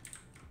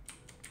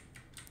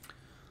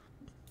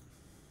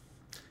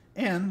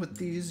 And with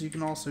these, you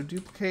can also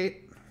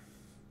duplicate,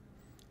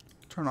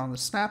 turn on the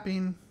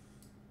snapping,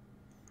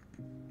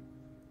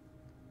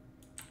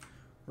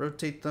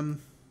 rotate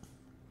them,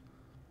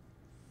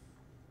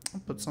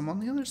 and put some on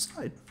the other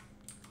side.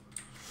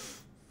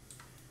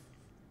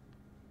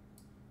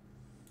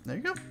 There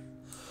you go.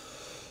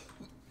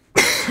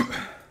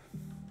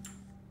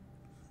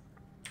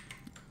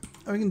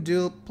 We can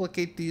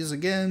duplicate these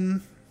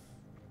again.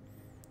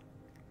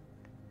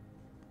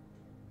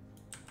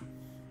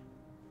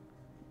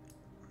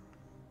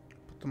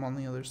 Put them on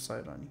the other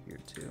side on here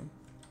too.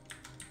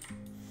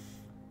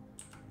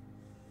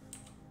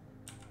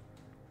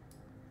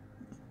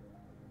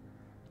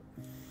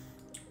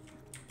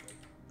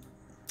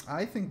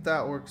 I think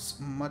that works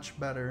much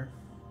better.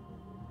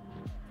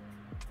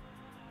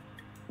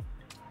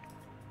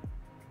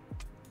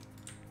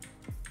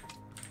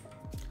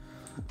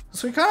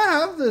 So we kind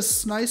of have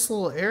this nice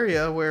little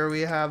area where we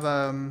have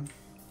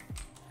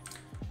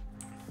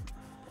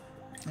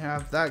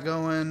that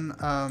going.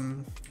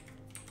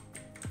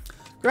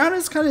 Ground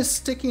is kind of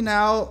sticking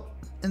out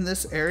in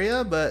this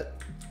area, but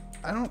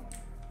I don't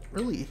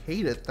really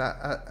hate it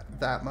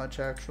that much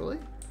actually.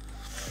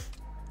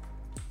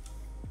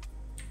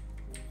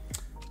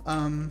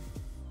 What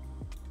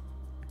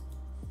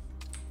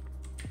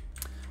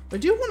I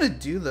do want to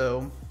do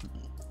though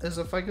is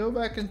if I go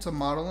back into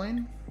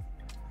modeling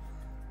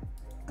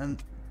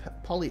and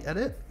poly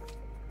edit,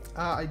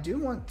 I do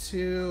want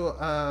to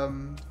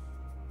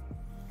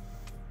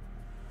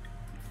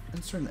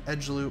insert an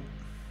edge loop.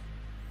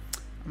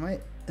 I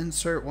might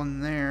insert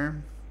one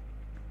there.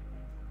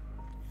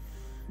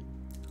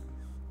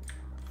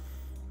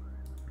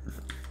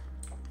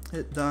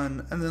 Hit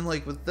done. And then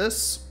like with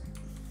this,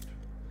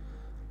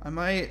 I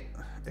might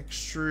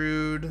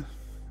extrude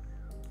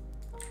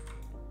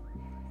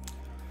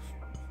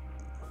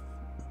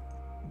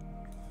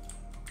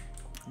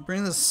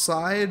bring this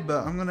side,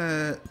 but I'm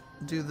gonna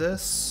do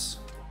this.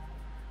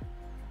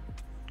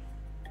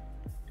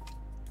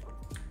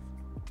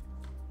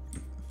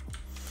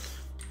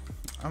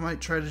 I might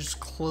try to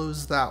just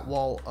close that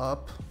wall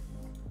up.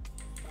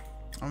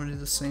 I'm gonna do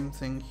the same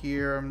thing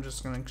here. I'm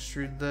just gonna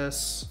extrude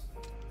this,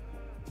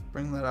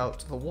 bring that out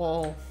to the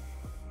wall.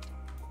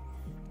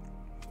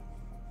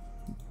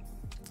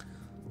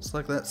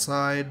 Select that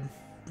side,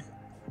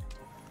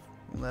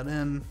 bring that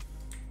in.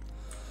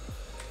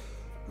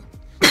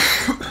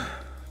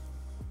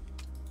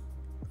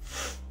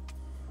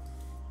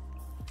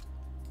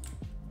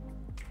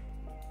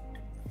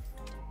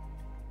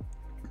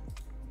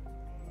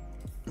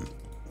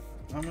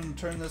 I'm going to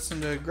turn this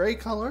into a gray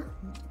color,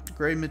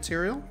 gray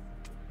material.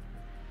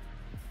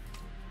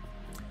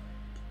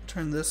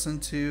 Turn this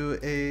into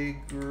a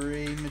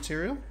gray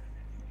material.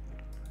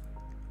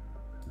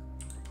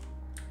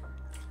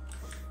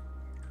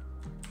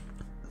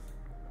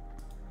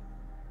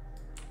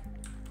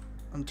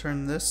 And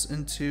turn this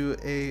into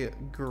a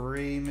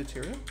gray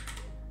material.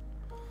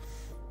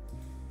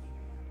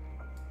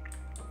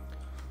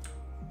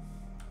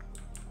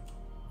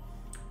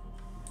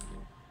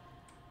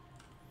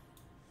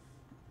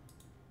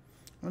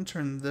 I'm gonna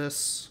turn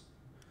this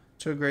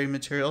to a gray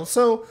material.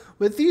 So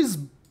with these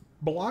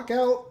block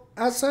out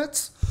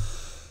assets,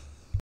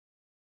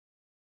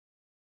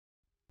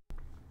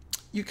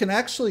 you can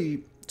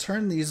actually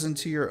turn these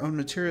into your own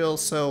material.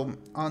 So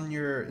on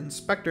your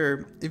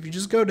inspector, if you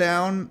just go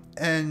down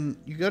and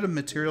you go to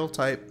material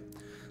type,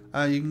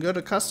 you can go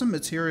to custom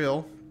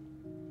material,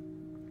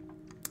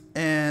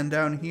 and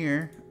down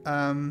here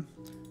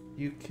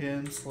you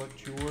can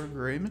select your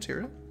gray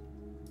material.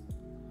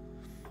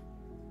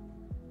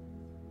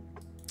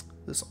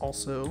 This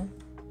also,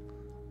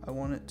 I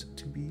want it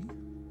to be,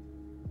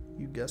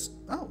 you guessed,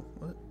 oh,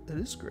 it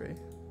is gray.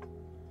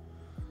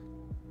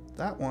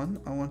 That one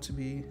I want to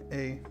be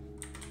a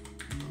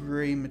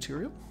gray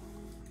material.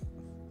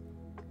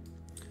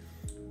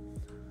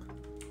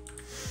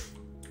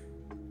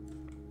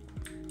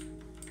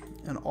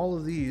 And all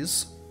of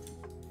these,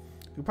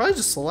 you probably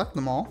just select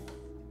them all.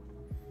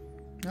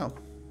 No,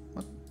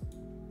 what?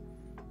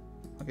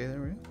 Okay,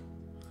 there we go.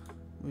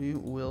 We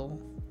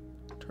will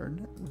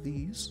turn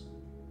these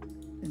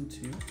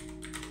into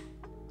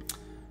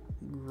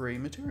gray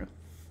material.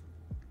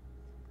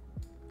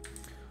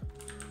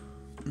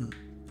 And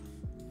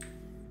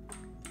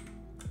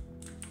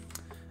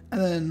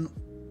then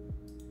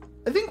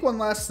I think one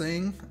last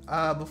thing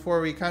before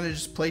we kind of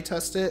just play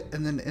test it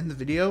and then end the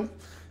video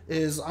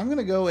is I'm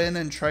gonna go in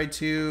and try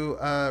to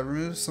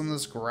remove some of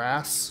this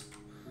grass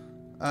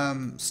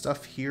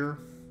stuff here.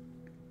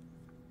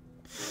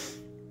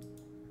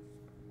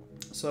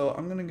 So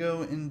I'm gonna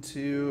go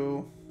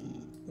into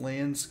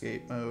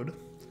landscape mode.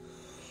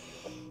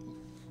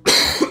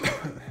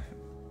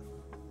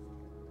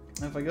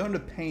 If I go into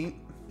paint,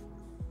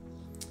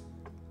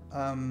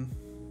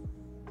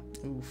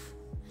 oof.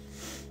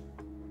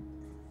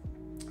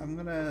 I'm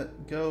gonna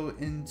go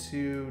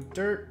into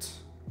dirt.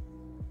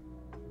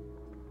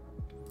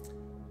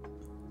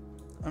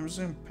 I'm just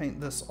gonna paint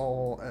this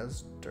all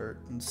as dirt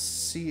and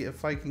see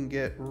if I can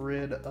get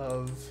rid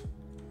of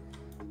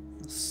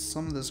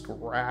some of this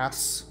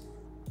grass.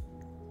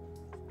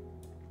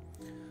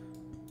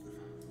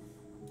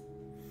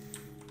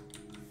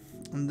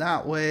 And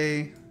that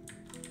way,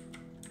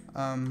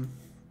 we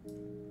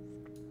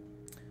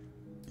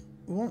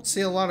won't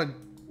see a lot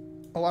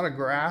of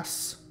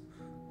grass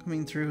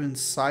coming through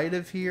inside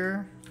of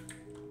here.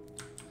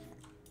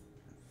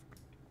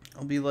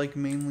 It'll be like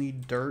mainly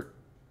dirt.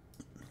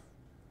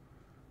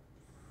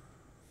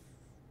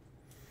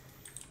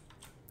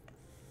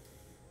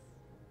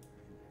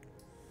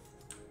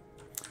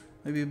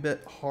 Maybe a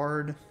bit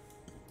hard,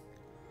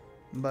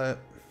 but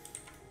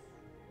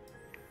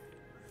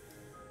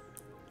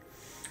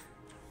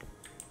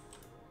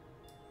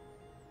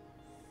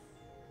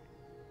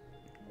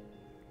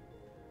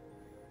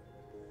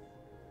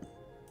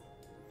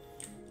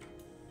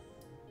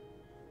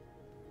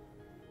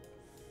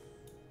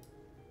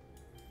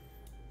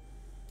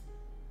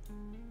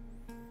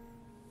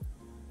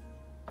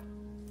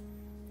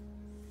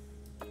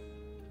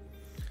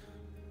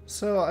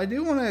So I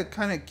do want to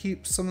kind of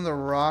keep some of the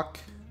rock.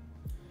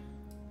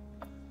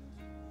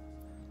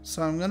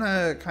 So I'm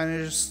gonna kind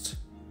of just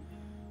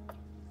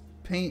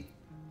paint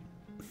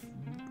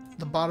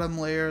the bottom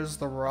layers,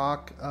 the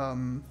rock.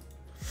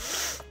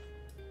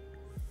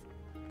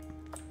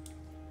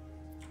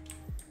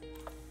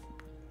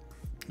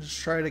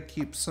 Just try to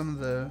keep some of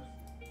the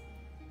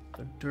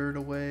dirt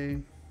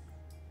away.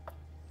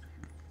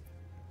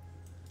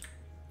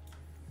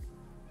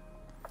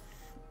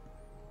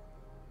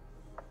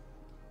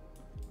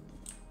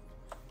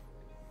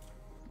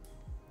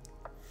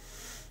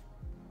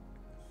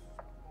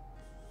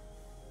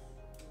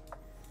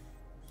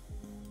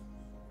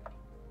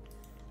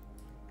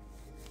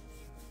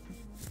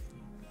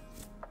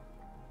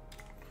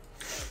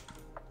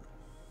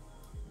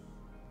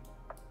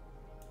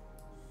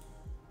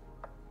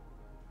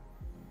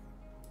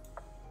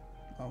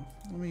 Oh,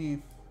 let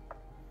me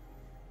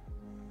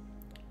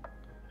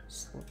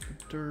select the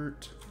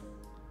dirt.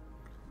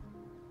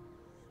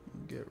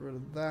 Get rid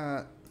of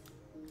that.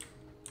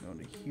 Go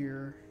to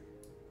here.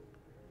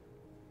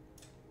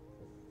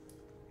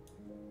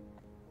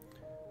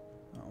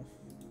 Oh,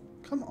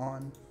 come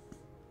on.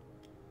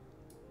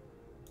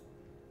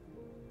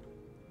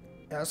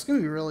 Yeah, it's gonna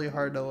be really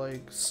hard to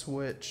like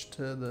switch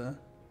to the,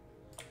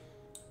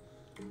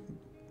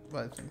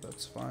 but I think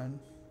that's fine.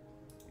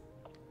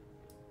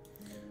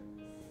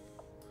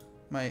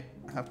 Might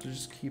have to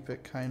just keep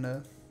it kind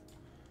of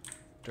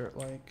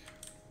dirt-like.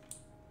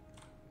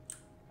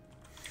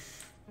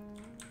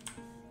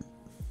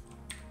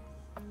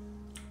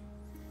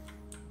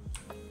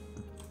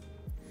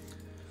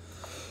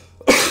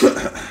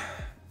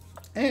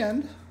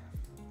 And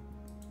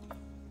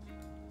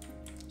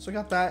so we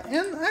got that.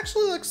 And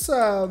actually, let's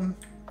go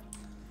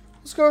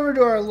over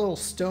to our little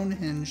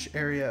Stonehenge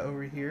area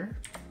over here.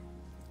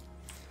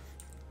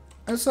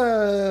 Let's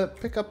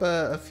pick up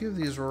a few of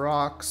these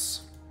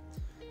rocks.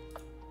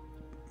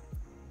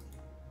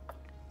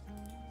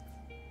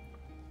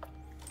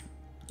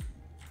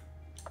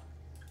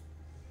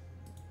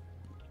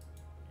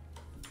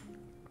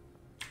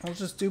 I'll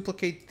just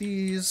duplicate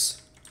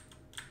these.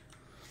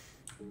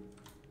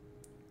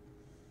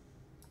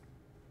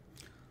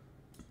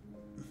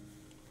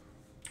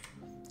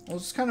 We'll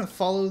just kind of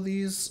follow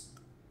these.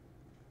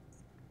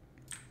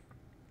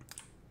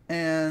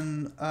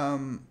 And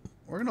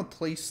we're going to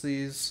place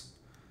these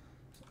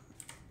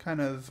kind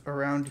of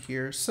around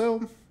here.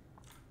 So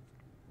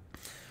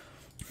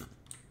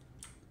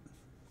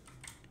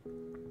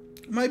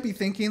you might be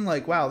thinking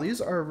like, wow, these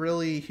are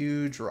really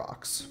huge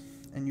rocks.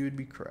 And you would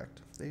be correct.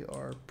 They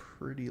are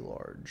pretty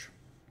large.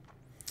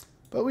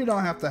 But we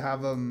don't have to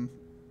have them.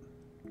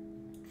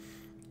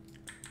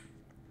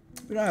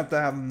 We don't have to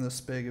have them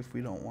this big if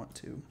we don't want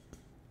to.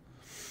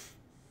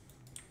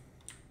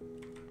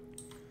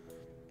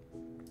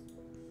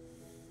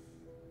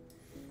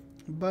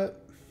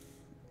 But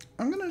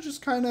I'm gonna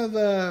just kind of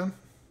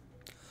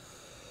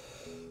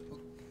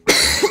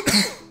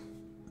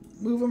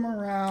move them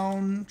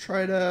around,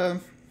 try to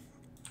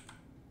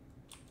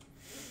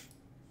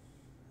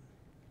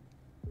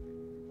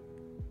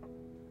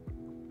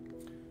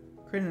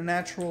create a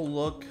natural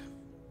look.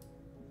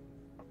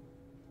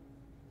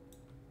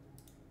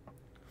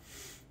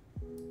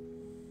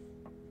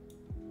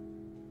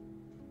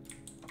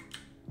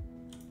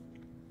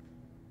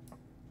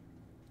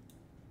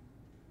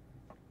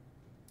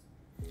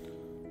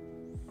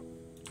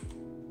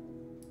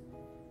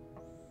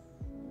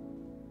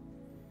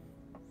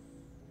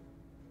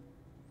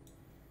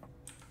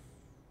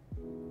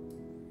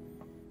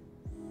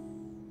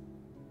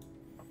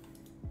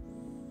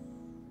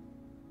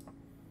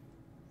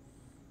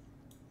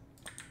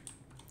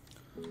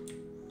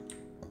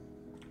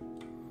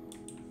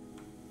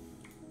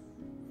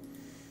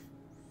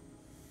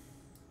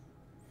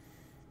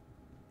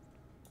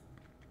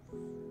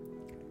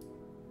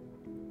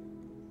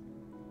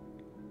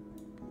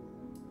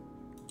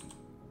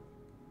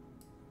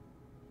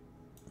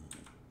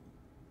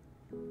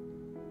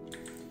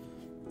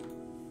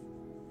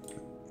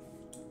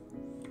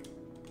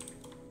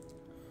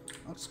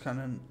 That's kind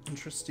of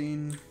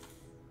interesting.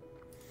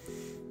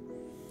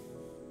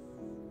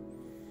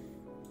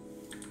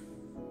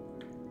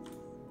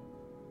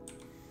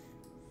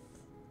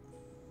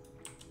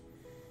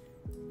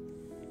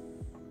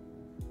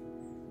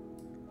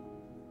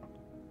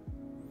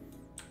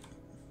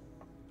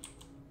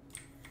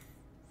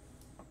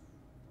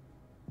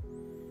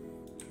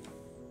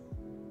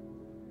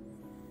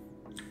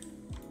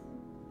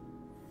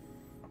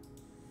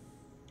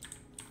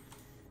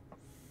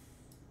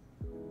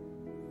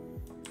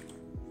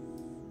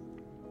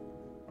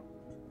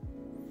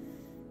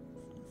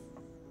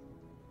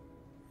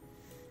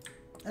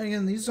 And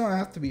again, these don't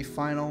have to be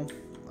final.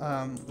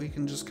 We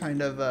can just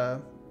kind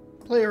of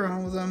play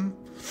around with them.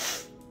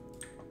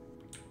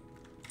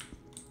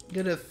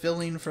 Get a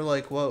feeling for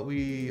like what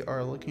we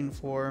are looking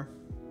for.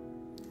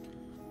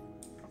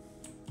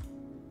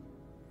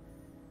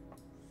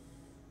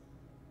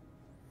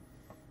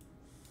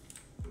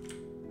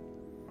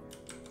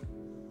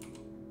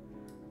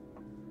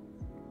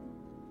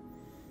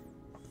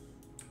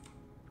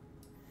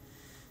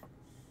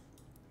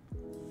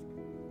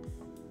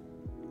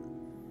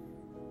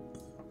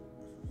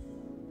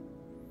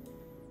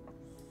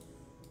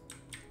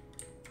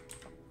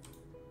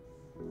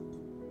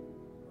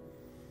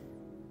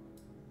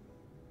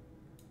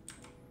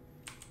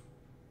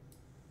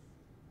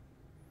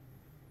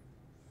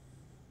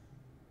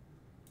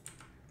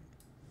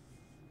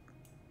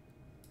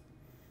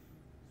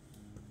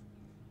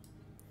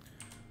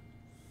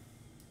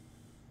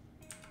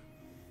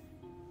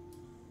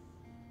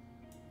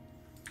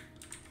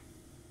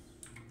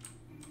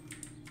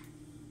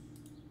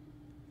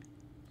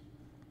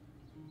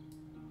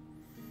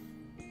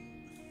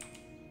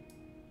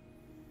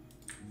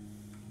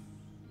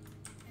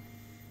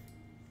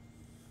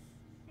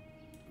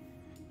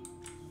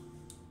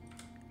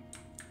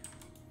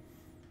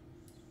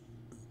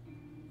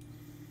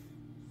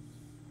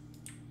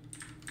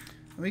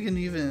 We can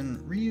even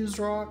reuse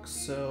rocks,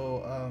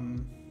 so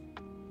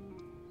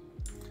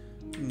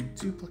we can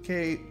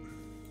duplicate.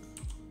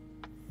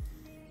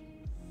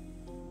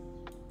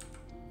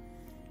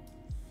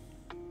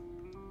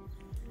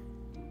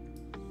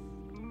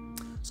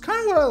 It's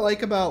kind of what I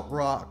like about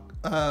rock,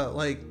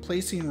 like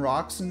placing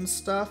rocks and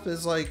stuff,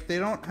 is like they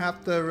don't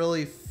have to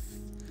really,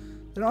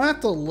 they don't have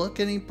to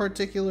look any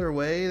particular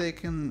way. They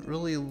can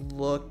really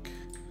look,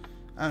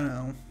 I don't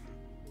know.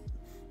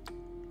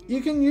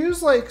 You can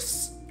use like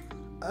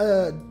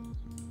a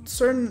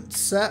certain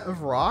set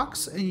of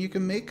rocks and you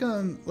can make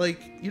them,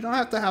 like, you don't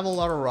have to have a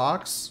lot of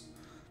rocks,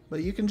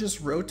 but you can just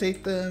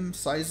rotate them,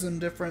 size them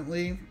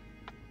differently.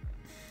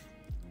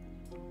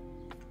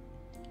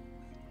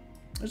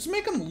 Just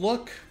make them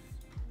look,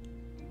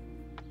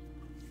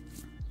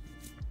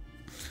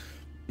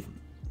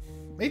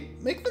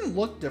 make them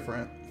look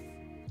different.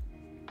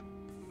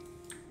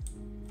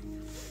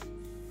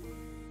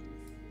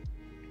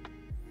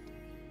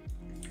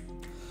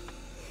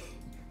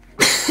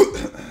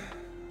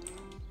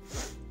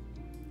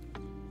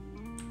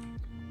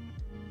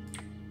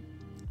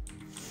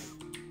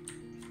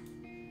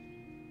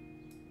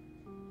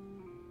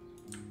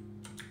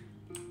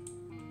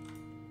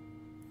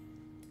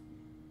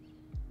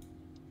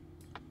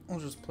 I'll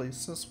just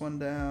place this one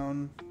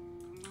down.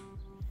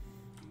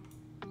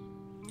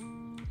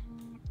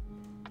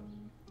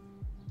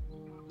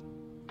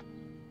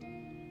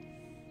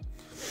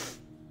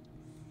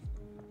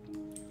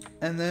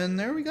 And then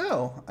there we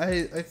go.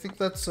 I think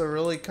that's a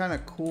really kind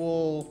of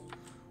cool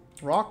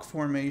rock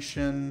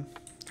formation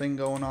thing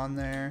going on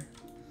there.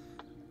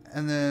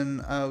 And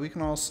then we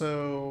can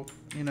also,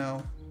 you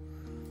know,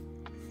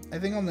 I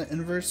think on the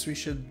inverse we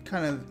should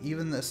kind of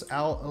even this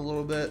out a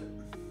little bit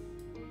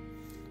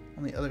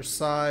on the other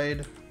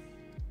side.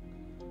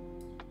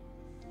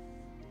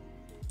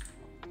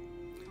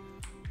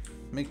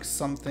 Make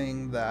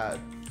something that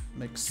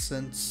makes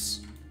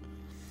sense.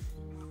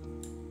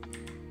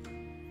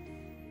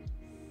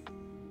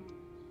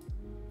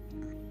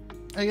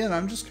 Again,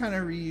 I'm just kind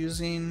of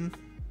reusing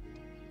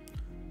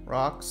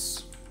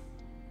rocks.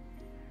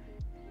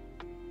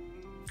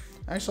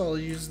 Actually, I'll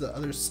use the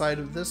other side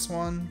of this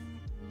one.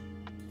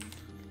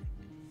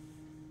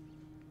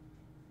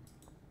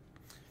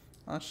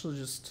 I'll actually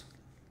just...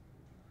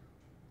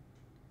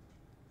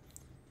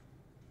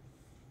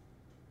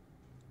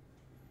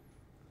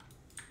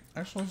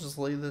 Actually, I'll just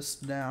lay this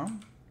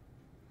down.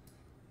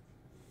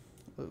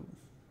 Whoa.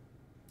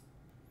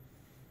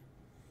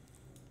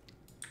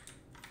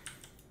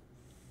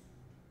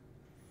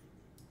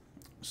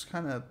 Just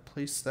kind of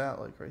place that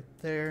like right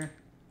there.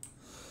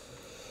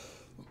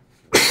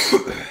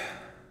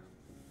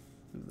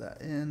 Move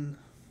that in.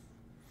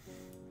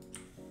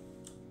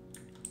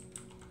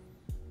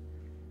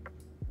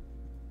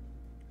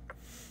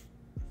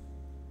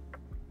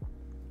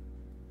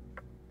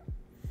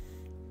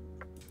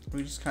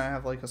 We just kind of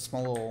have like a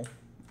small little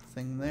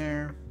thing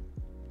there.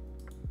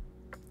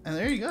 And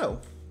there you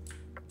go.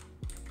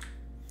 I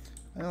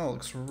think that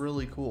looks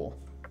really cool.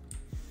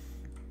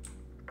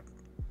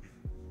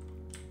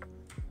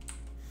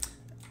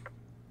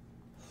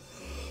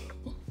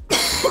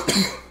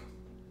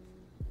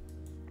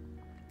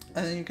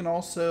 And then you can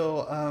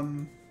also,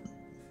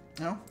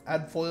 you know,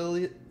 add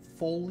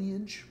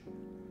foliage.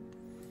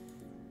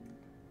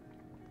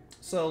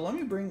 So let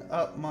me bring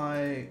up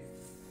my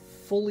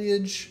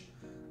foliage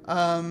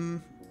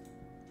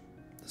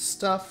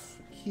stuff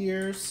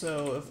here.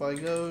 So if I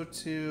go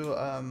to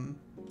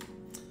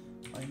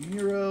my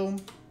Miro,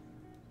 and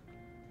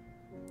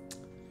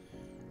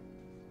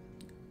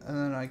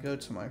then I go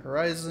to my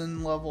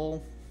horizon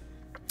level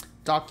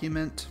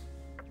document,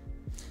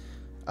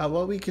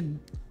 what we could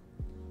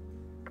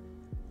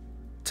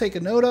take a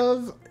note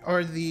of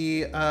are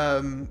the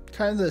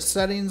kind of the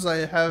settings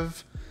I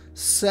have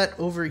set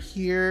over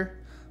here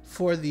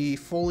for the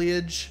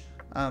foliage.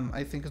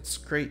 I think it's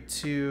great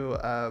to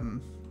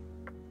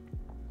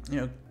you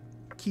know,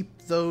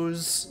 keep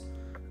those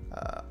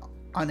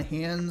on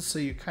hand so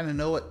you kind of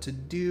know what to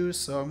do.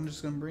 So I'm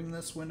just gonna bring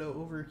this window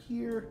over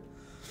here,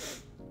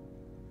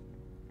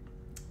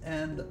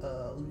 and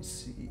let me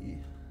see.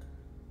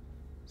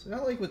 So I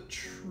got like with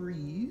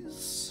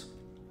trees.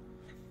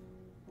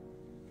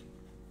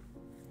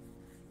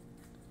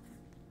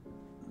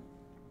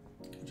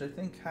 Which I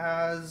think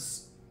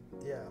has,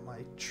 yeah, my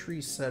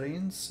tree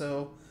settings.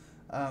 So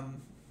let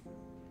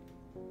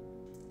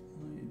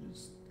me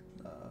just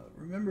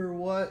remember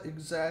what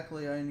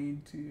exactly I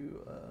need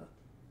to,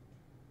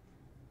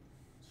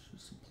 it's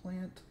just a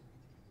plant,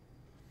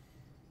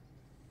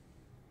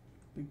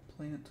 big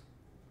plant,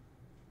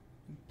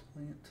 big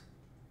plant.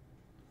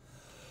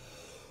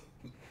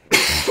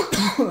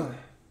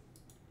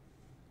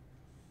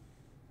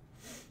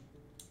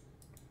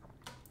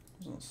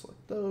 I'm gonna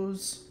select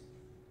those.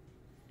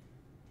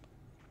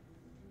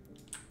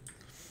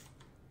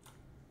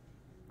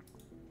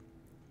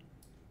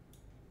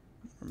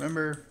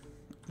 Remember,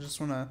 I just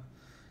want to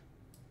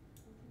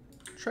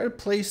try to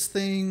place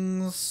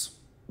things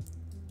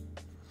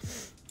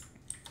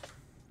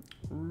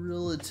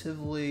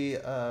relatively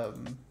that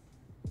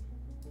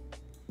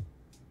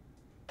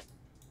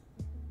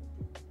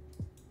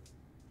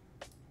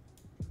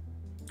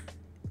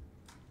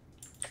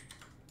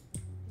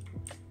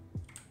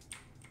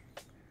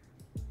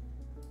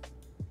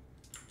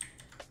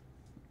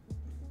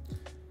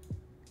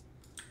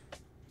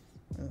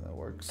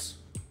works.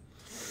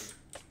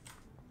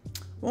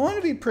 We want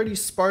to be pretty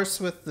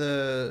sparse with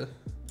the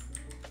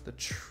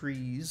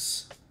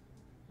trees.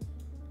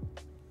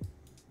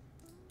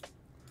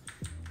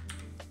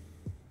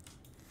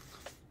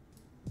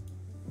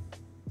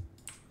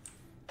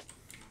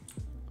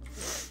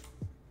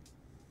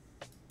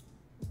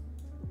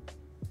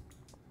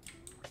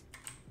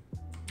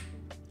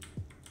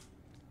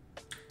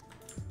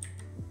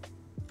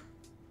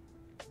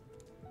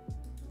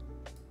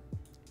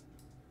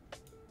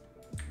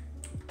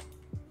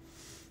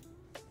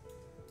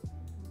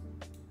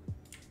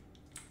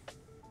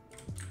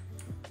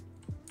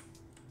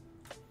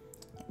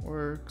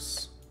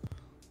 Works.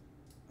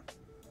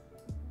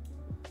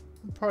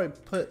 I'll probably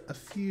put a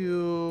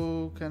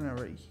few kind of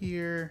right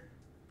here.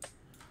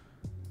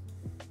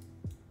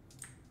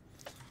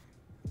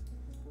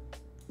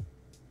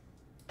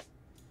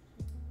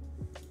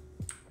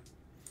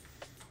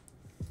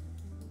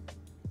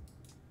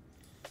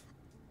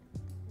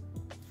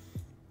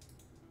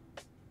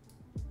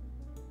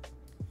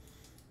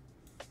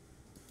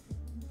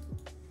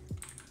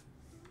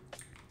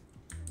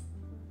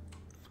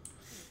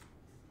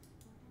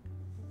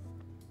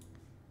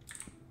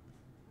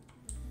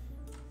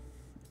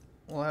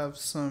 We'll have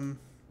some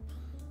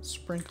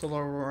sprinkled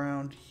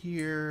around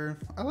here.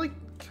 I like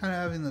kind of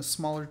having the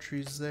smaller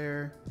trees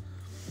there.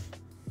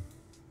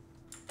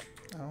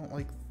 I don't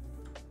like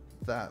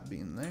that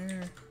being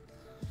there.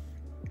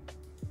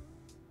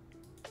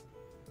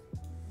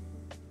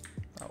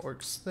 That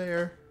works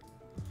there.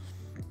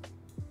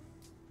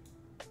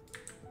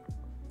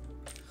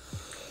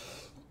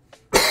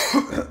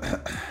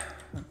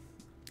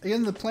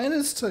 Again, the plan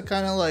is to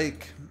kind of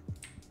like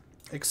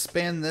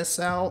expand this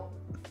out.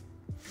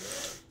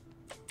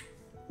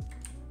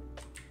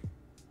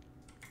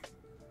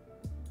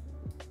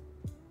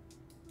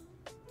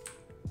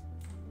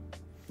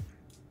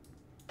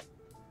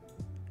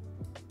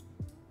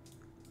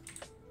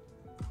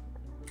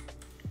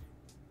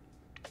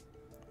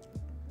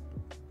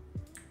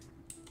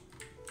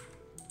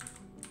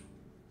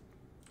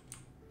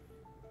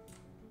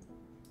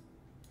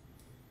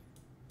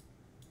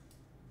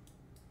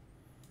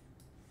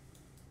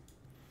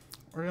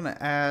 We're gonna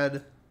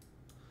add,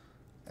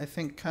 I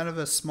think, kind of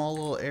a small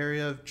little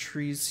area of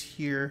trees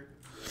here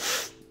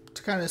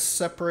to kind of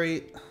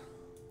separate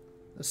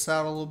this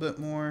out a little bit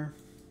more.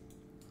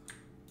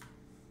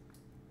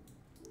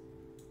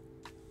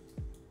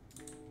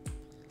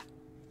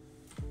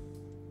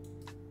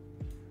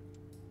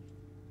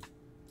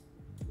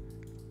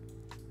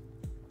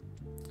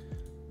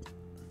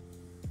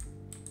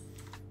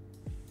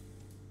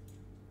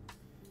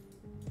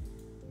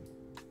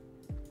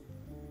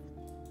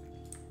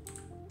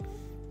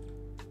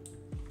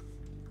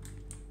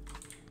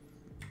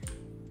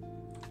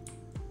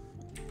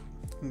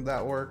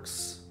 That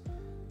works.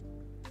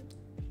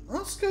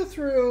 Let's go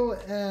through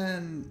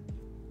and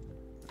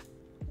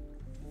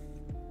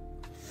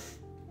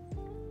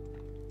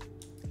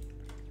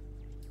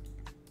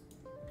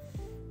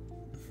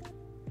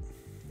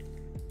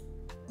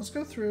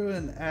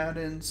add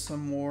in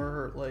some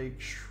more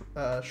like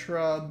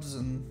shrubs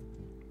and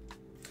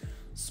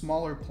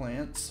smaller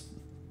plants.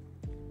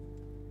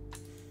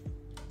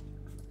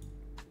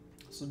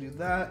 So do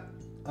that.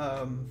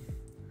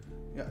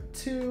 We got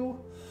two.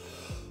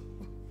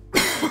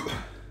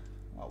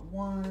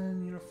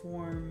 One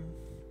uniform.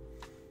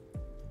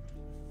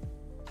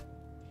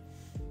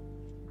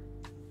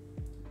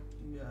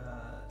 You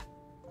got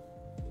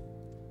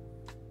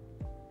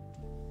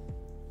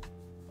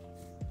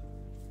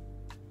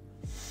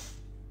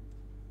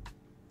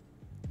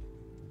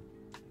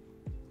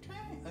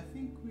okay, I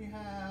think we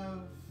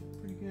have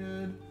pretty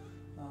good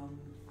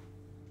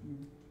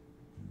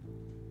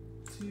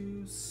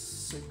 2,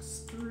 6,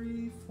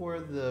 3 for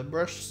the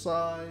brush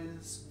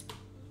size.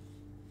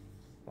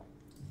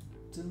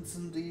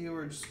 Density,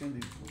 we're just going to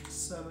do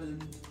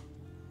 7.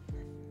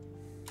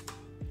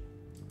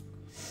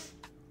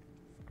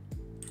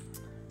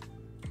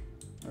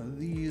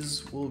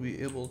 These we'll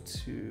be able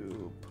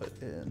to put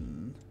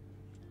in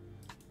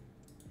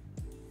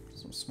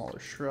some smaller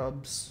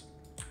shrubs.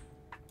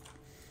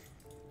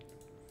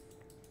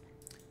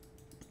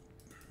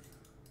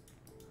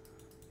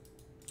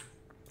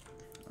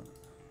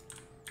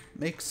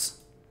 Makes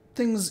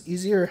things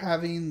easier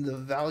having the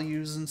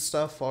values and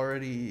stuff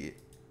already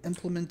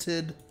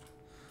implemented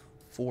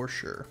for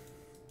sure.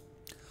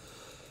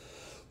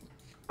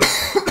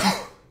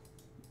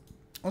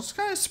 I'll just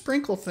kind of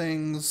sprinkle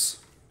things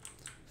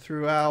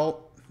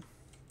throughout.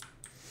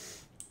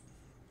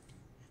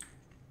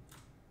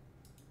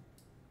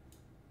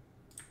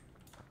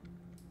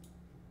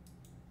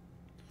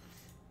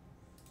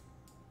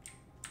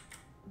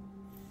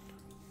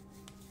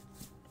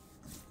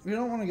 We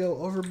don't want to go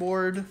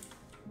overboard.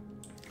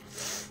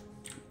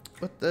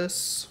 with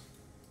this.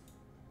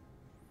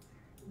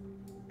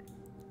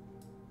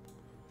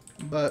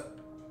 But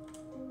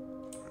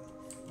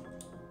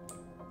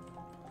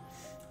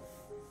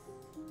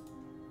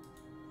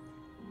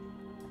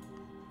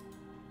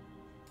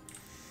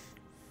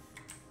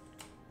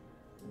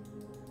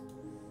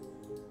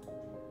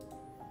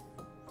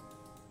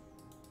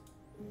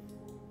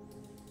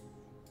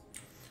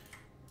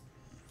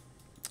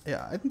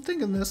yeah, I'm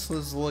thinking this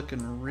was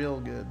looking real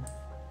good.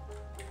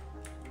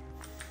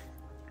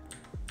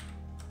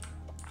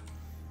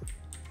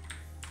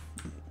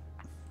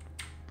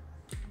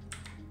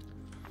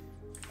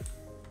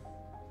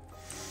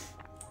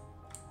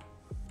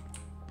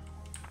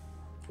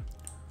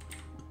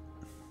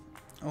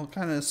 I'll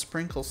kind of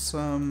sprinkle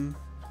some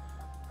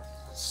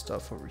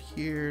stuff over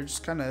here,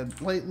 just kind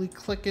of lightly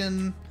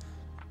clicking.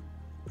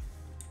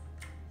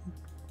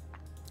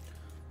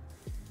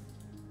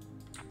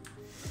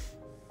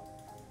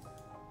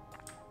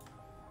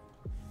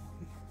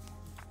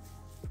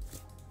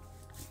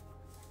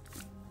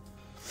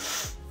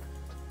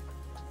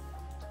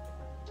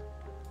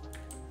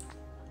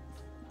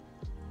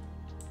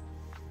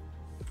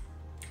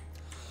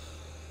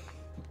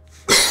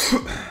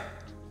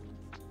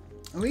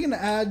 We can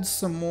add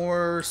some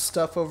more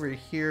stuff over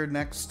here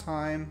next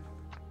time.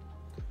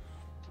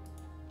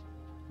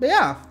 But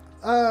yeah,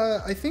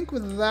 I think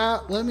with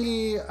that, let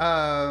me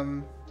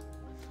go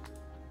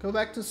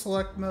back to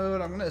select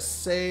mode. I'm going to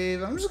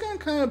save. I'm just going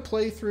to kind of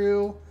play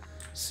through,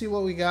 see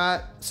what we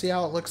got, see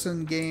how it looks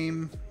in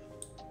game.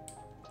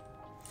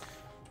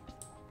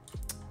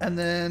 And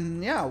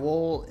then, yeah,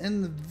 we'll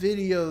end the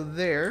video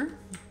there.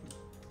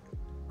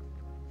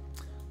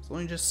 So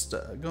let me just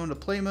go into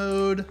play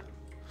mode.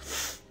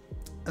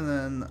 And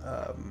then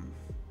I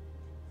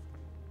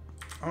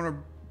want to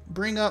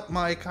bring up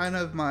my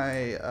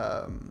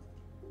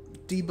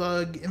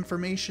debug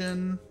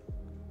information.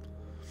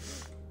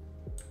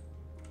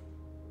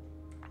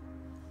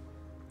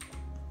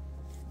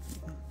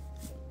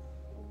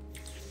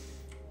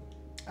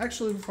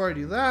 Actually, before I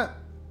do that,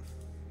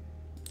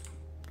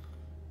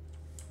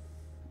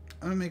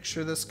 I'm gonna make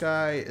sure this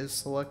guy is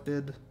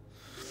selected.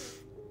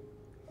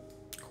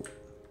 Cool.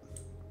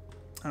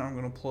 And I'm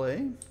gonna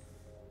play.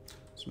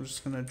 So I'm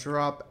just gonna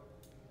drop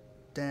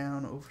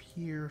down over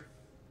here.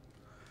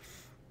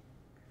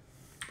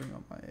 Bring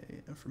up my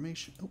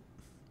information. Oh.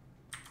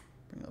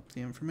 Bring up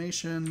the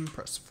information.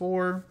 Press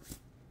 4.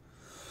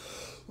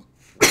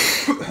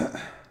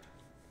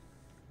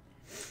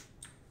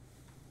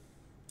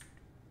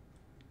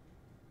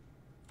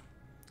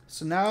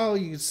 So now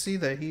you can see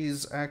that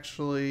he's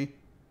actually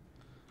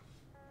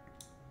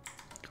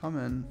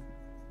coming.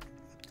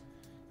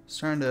 He's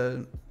trying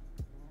to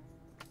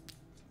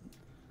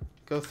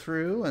go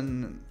through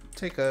and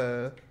take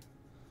a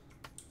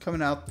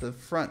coming out the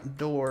front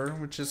door,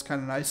 which is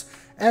kind of nice.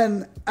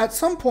 And at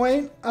some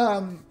point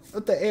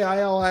with the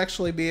AI, I'll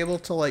actually be able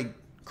to like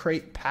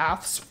create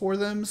paths for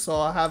them. So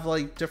I'll have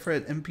like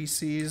different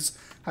NPCs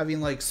having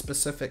like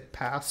specific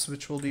paths,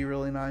 which will be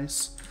really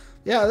nice.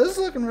 Yeah, this is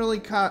looking really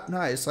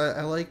nice.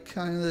 I like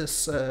kind of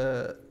this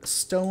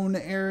stone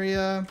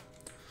area.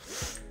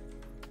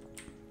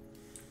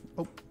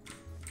 Oh.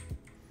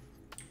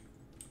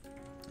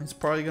 It's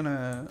probably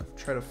gonna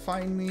try to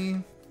find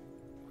me.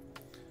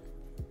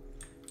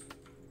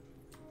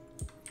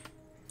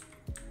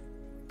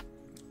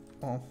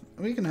 Well,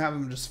 we can have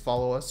him just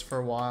follow us for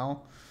a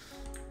while.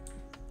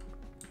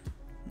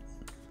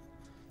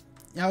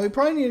 Yeah, we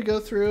probably need to go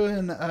through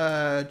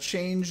and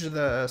change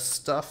the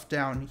stuff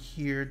down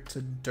here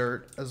to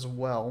dirt as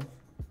well.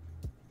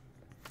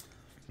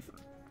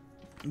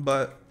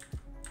 But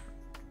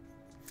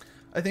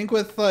I think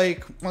with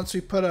like once we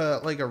put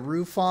a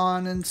roof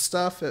on and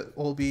stuff, it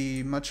will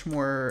be much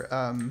more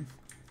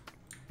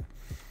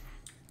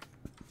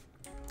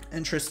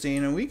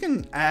interesting, and we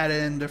can add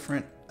in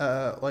different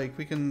like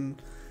we can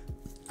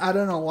add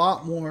in a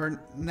lot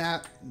more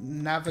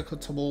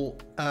navigable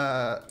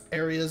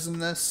areas in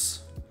this.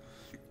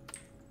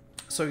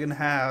 So we can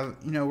have,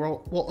 you know,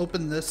 we'll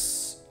open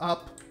this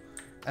up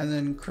and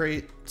then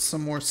create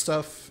some more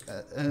stuff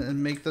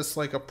and make this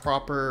like a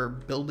proper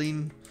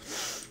building.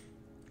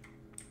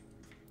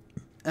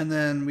 And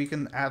then we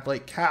can add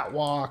like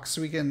catwalks.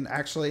 We can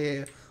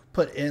actually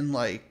put in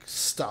like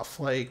stuff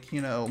like, you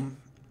know,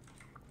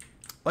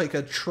 like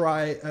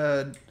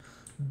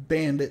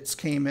bandits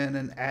came in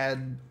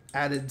and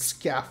added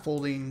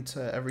scaffolding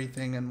to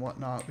everything and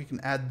whatnot. We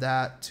can add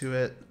that to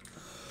it.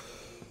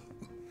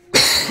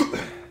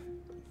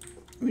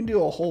 We can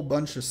do a whole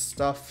bunch of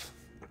stuff.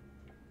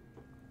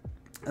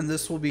 And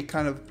this will be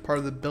kind of part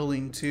of the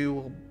building too.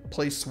 We'll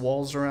place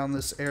walls around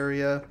this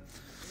area.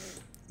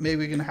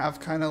 Maybe we can have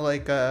kind of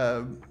like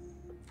a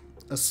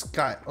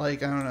sky,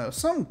 like, I don't know,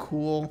 something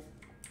cool.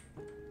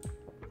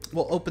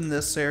 We'll open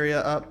this area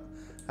up,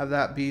 have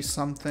that be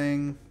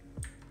something.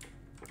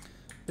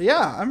 But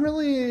yeah, I'm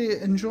really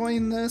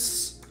enjoying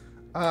this.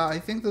 I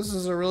think this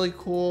is a really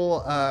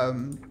cool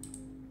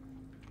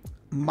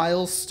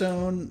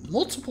milestone,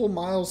 multiple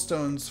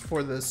milestones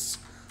for this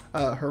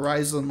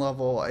horizon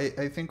level.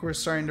 I think we're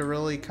starting to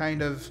really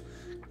kind of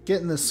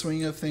get in the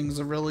swing of things,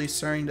 of really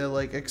starting to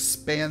like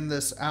expand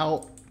this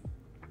out.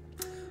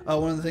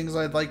 One of the things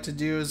I'd like to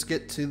do is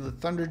get to the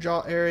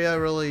Thunderjaw area,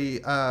 really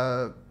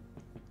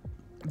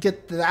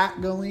get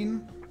that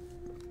going.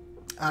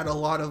 Add a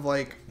lot of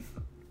like,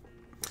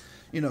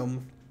 you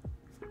know,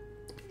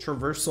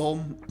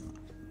 traversal.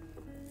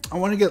 I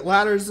want to get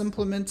ladders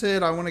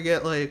implemented. I want to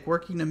get like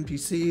working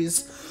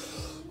NPCs.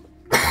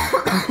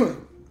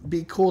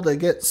 Be cool to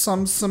get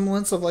some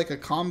semblance of like a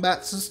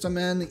combat system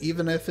in,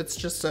 even if it's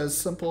just as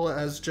simple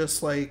as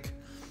just like,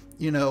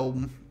 you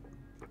know,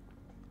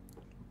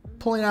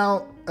 pulling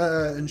out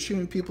and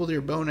shooting people with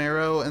your bow and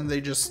arrow and they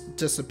just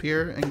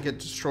disappear and get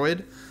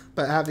destroyed.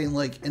 But having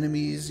like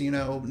enemies, you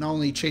know, not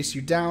only chase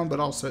you down but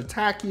also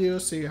attack you,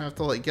 so you have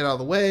to like get out of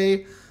the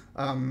way.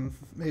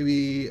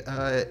 Maybe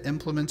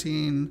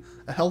implementing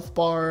a health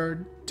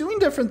bar, doing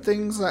different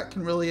things that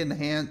can really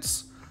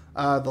enhance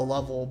the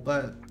level.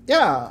 But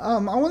yeah, I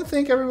want to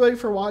thank everybody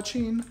for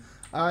watching.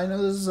 I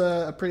know this is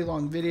a pretty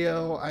long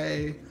video.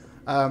 I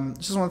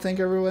just want to thank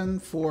everyone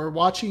for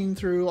watching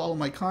through all of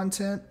my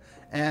content.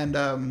 And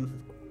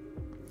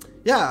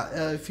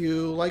yeah, if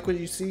you like what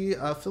you see,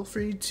 feel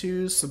free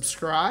to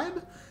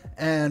subscribe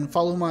and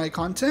follow my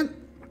content.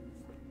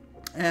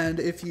 And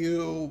if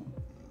you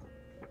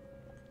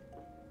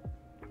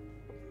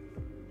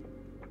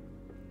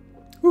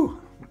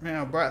ran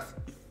out of breath.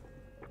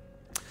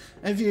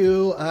 If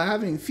you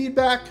have any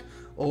feedback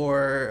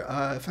or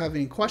if you have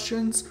any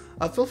questions,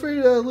 feel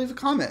free to leave a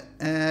comment.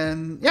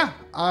 And yeah,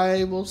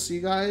 I will see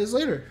you guys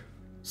later.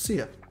 See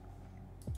ya.